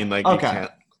what they Okay, mean. Like you okay.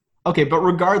 can't. Okay, but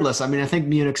regardless, I mean, I think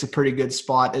Munich's a pretty good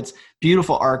spot. It's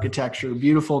beautiful architecture,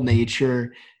 beautiful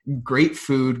nature, great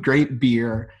food, great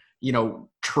beer,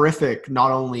 terrific,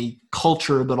 not only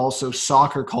culture, but also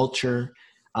soccer culture.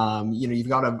 You've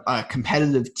got a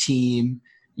competitive team.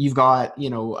 You've got,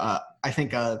 I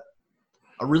think a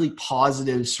really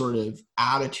positive sort of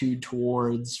attitude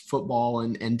towards football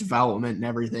and development and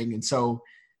everything. And so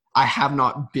I have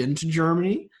not been to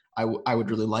Germany. I would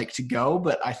really like to go,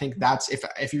 but I think that's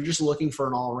if you're just looking for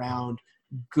an all around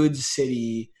good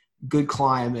city, good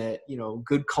climate,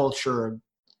 good culture,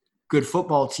 good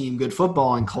football team, good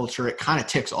footballing culture, it kind of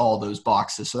ticks all those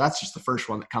boxes. So that's just the first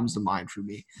one that comes to mind for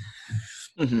me.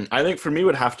 Mm-hmm. I think for me it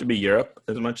would have to be Europe.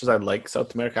 As much as I like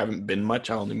South America, I haven't been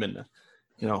much. I've only been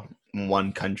to,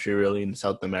 one country really in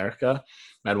South America.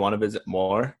 I'd want to visit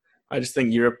more. I just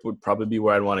think Europe would probably be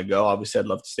where I'd want to go. Obviously, I'd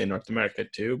love to stay in North America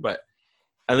too, but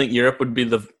I think Europe would be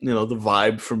the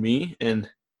vibe for me, and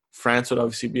France would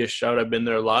obviously be a shout. I've been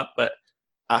there a lot, but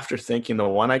after thinking, the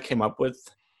one I came up with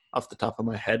off the top of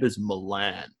my head is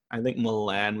Milan. I think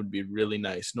Milan would be really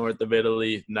nice. North of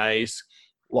Italy, nice,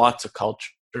 lots of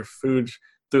culture, food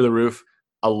through the roof,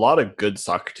 a lot of good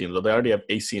soccer teams. They already have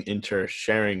AC and Inter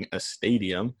sharing a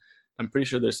stadium. I'm pretty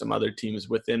sure there's some other teams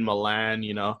within Milan.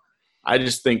 I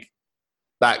just think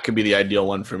that could be the ideal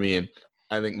one for me, and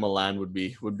I think Milan would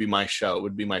be my shout,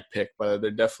 would be my pick. But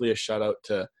they're definitely a shout out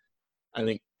to, I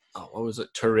think, what was it?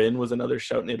 Turin was another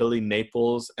shout in Italy.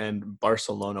 Naples and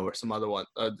Barcelona were some other one,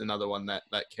 another one that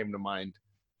came to mind.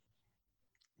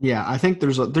 Yeah, I think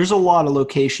there's a lot of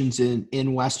locations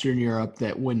in Western Europe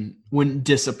that wouldn't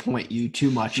disappoint you too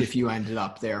much if you ended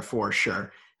up there for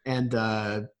sure. And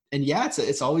yeah,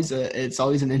 it's always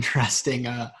an interesting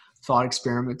thought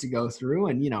experiment to go through,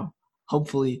 and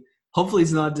hopefully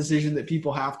it's not a decision that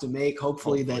people have to make.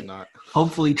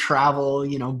 Hopefully travel,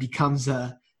 becomes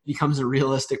a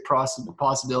realistic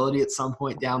possibility at some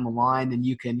point down the line, and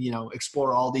you can,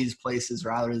 explore all these places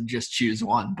rather than just choose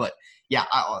one. But yeah,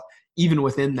 even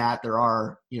within that, there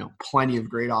are, plenty of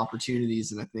great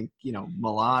opportunities. And I think,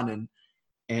 Milan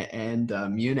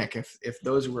and Munich, if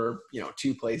those were,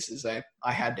 two places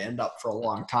I had to end up for a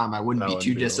long time, I wouldn't be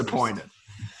too disappointed.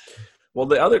 Well,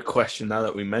 the other question now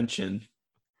that we mentioned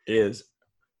is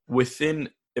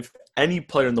if any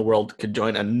player in the world could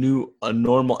join a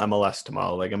normal MLS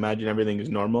tomorrow, like imagine everything is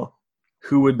normal,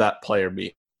 who would that player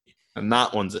be? And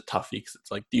that one's a toughie because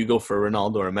it's like, do you go for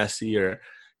Ronaldo or Messi, or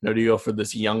do you go for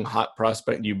this young hot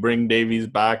prospect? Do you bring Davies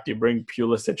back? Do you bring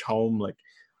Pulisic home? Like,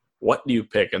 what do you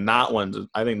pick? And I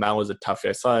think that was a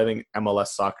toughie. I think MLS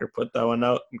Soccer put that one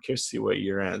out. I'm curious to see what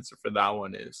your answer for that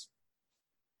one is.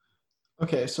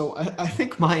 Okay, so I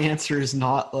think my answer is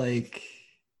not like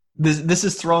this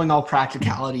is throwing all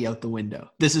practicality out the window.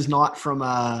 This is not from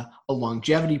a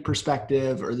longevity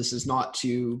perspective, or this is not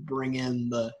to bring in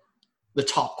the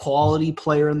top quality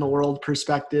player in the world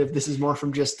perspective. This is more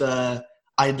from just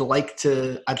I'd like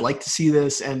to see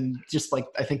this, and just like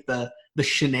I think the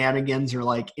shenanigans or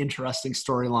like interesting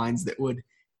storylines that would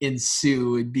ensue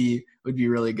would be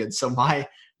really good. So my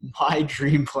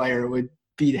dream player would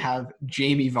be to have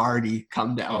Jamie Vardy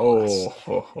come down.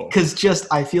 Because just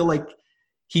I feel like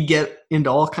he'd get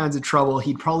into all kinds of trouble.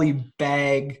 He'd probably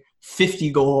bag 50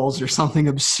 goals or something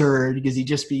absurd because he'd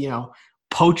just be,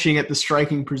 poaching at the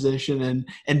striking position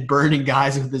and burning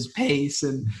guys with his pace.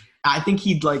 And I think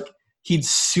he'd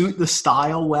suit the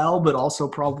style well, but also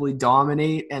probably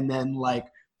dominate. And then like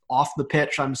off the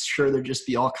pitch, I'm sure there'd just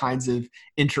be all kinds of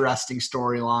interesting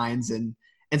storylines. And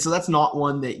so that's not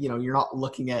one that, you're not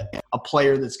looking at a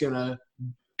player that's going to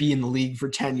be in the league for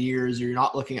 10 years, or you're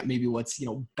not looking at maybe what's,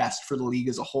 best for the league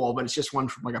as a whole, but it's just one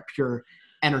from like a pure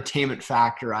entertainment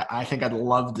factor I think I'd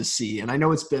love to see. And I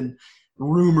know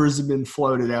rumors have been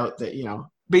floated out that,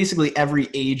 basically every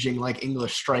aging like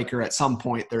English striker at some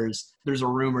point, there's a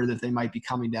rumor that they might be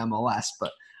coming to MLS,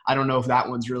 but I don't know if that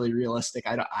one's really realistic.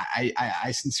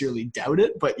 I sincerely doubt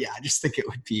it, but yeah, I just think it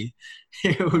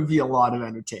would be a lot of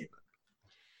entertainment.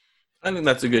 I think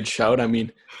that's a good shout. I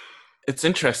mean, it's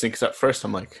interesting because at first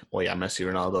I'm like, well, yeah, Messi,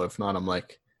 Ronaldo. If not, I'm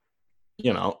like,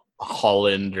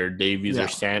 Holland or Davies or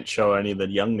Sancho, any of the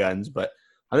young guns. But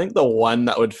I think the one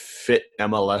that would fit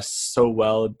MLS so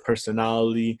well,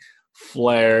 personality,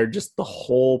 flair, just the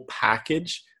whole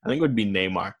package, I think would be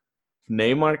Neymar. If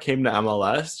Neymar came to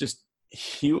MLS,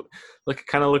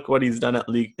 look what he's done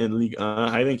in Ligue 1.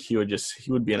 I think he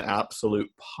would be an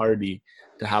absolute party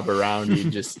to have around. He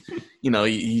just,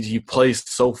 he plays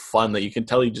so fun that you can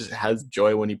tell he just has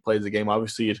joy when he plays the game.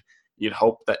 Obviously, you'd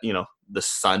hope that,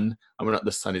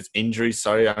 his injuries,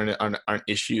 aren't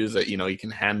issues that, he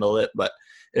can handle it. But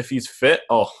if he's fit,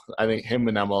 I think him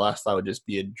in MLS, that would just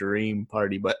be a dream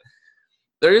party. But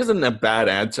there isn't a bad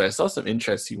answer. I saw some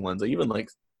interesting ones. Even like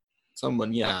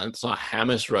someone, I saw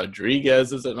James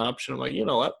Rodriguez as an option. I'm like, you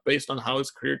know what? Based on how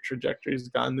his career trajectory has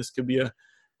gone, this could be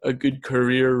a good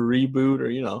career reboot,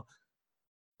 or,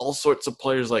 all sorts of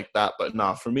players like that. But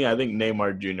no, for me, I think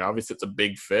Neymar Jr., obviously it's a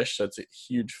big fish. That's a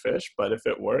huge fish. But if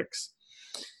it works,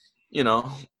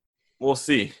 we'll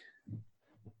see.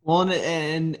 Well,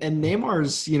 and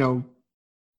Neymar's,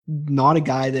 not a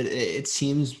guy that it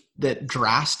seems that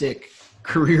drastic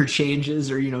career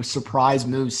changes or, surprise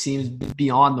moves seems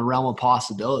beyond the realm of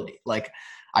possibility. Like,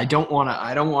 I wouldn't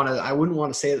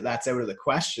want to say that that's out of the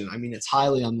question. I mean, it's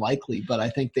highly unlikely, but I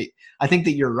think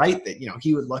that you're right that,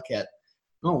 he would look at,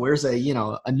 where's a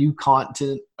new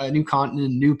continent,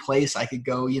 new place I could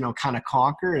go, kind of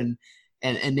conquer. And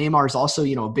Neymar is also,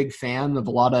 a big fan of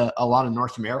a lot of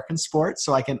North American sports.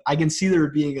 So I can see there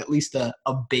being at least a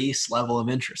base level of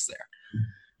interest there.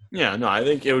 Yeah, no, I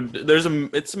think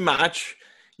it's a match,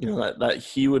 that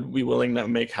he would be willing to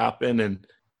make happen. And,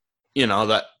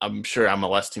 that I'm sure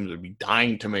MLS teams would be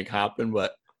dying to make happen,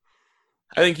 but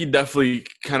I think he definitely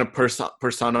kind of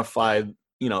personified,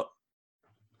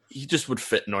 he just would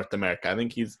fit North America. I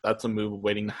think that's a move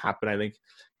waiting to happen. I think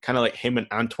kind of like him and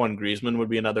Antoine Griezmann would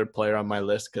be another player on my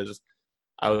list, because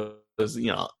I was,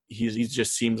 he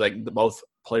just seems like both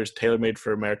players tailor-made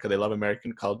for America. They love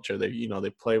American culture. They, they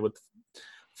play with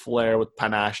flair, with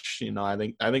panache. I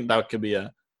think that could be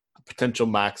a potential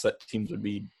max that teams would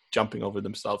be jumping over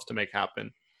themselves to make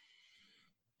happen.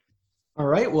 All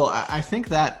right. Well, I think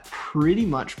that pretty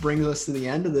much brings us to the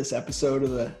end of this episode of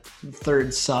the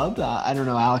third sub. I don't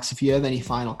know, Alex, if you have any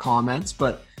final comments,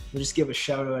 but we'll just give a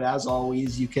shout out. As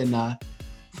always, you can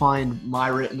find my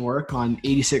written work on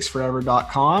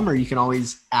 86forever.com, or you can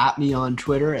always @ me on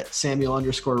Twitter at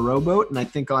Samuel_rowboat. And I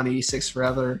think on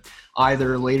 86forever,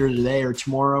 either later today or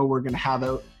tomorrow, we're going to have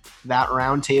out that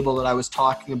roundtable that I was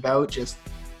talking about, just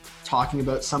talking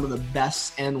about some of the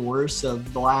best and worst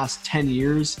of the last 10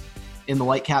 years in the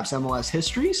Whitecaps MLS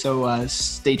history. So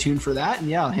stay tuned for that.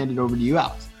 And I'll hand it over to you,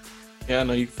 Alex. Yeah,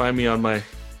 no, you can find me on my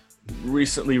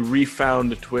recently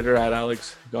refound Twitter at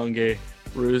Alex Gonge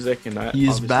Ruzik, and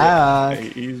he's back.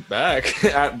 He's back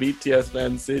at BTS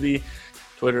Fan City,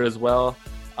 Twitter as well.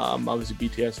 Obviously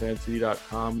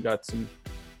btsfancity.com. Got some,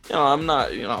 I'm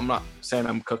not saying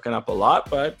I'm cooking up a lot,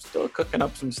 but I'm still cooking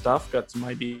up some stuff. Got some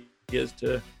ideas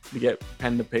to get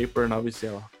pen to paper, and obviously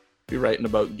I'll be writing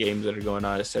about games that are going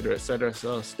on, et cetera, et cetera.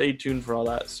 So stay tuned for all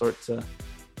that sorts of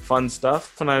fun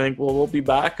stuff. And I think we'll be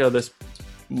back. This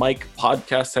mic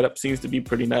podcast setup seems to be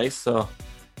pretty nice. So,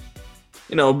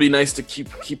 it'll be nice to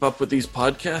keep up with these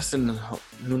podcasts. And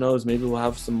who knows, maybe we'll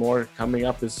have some more coming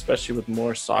up, especially with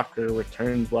more soccer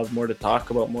returns. We'll have more to talk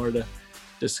about, more to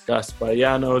discuss. But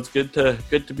it's good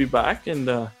to be back. And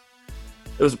it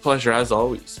was a pleasure as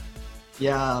always.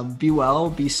 Yeah, be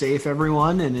well, be safe,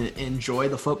 everyone, and enjoy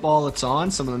the football that's on,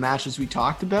 some of the matches we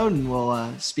talked about, and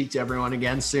we'll speak to everyone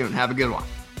again soon. Have a good one.